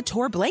Miki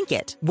Couture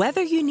blanket.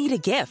 Whether you need a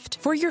gift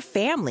for your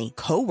family,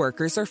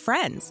 coworkers, or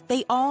friends,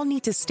 they all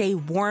need to stay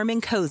warm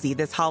and cozy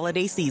this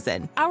holiday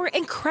season. Our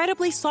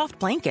incredibly soft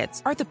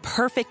blankets are the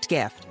perfect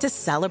gift to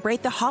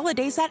celebrate the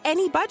holidays at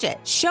any budget.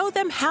 Show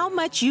them how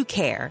much you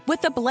care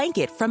with a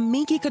blanket from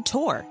Miki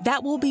Couture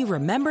that will be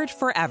remembered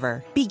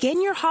forever.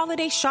 Begin your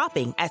holiday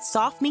shopping at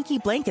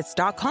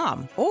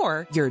softminkyblankets.com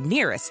or your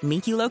nearest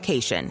Miki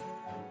location.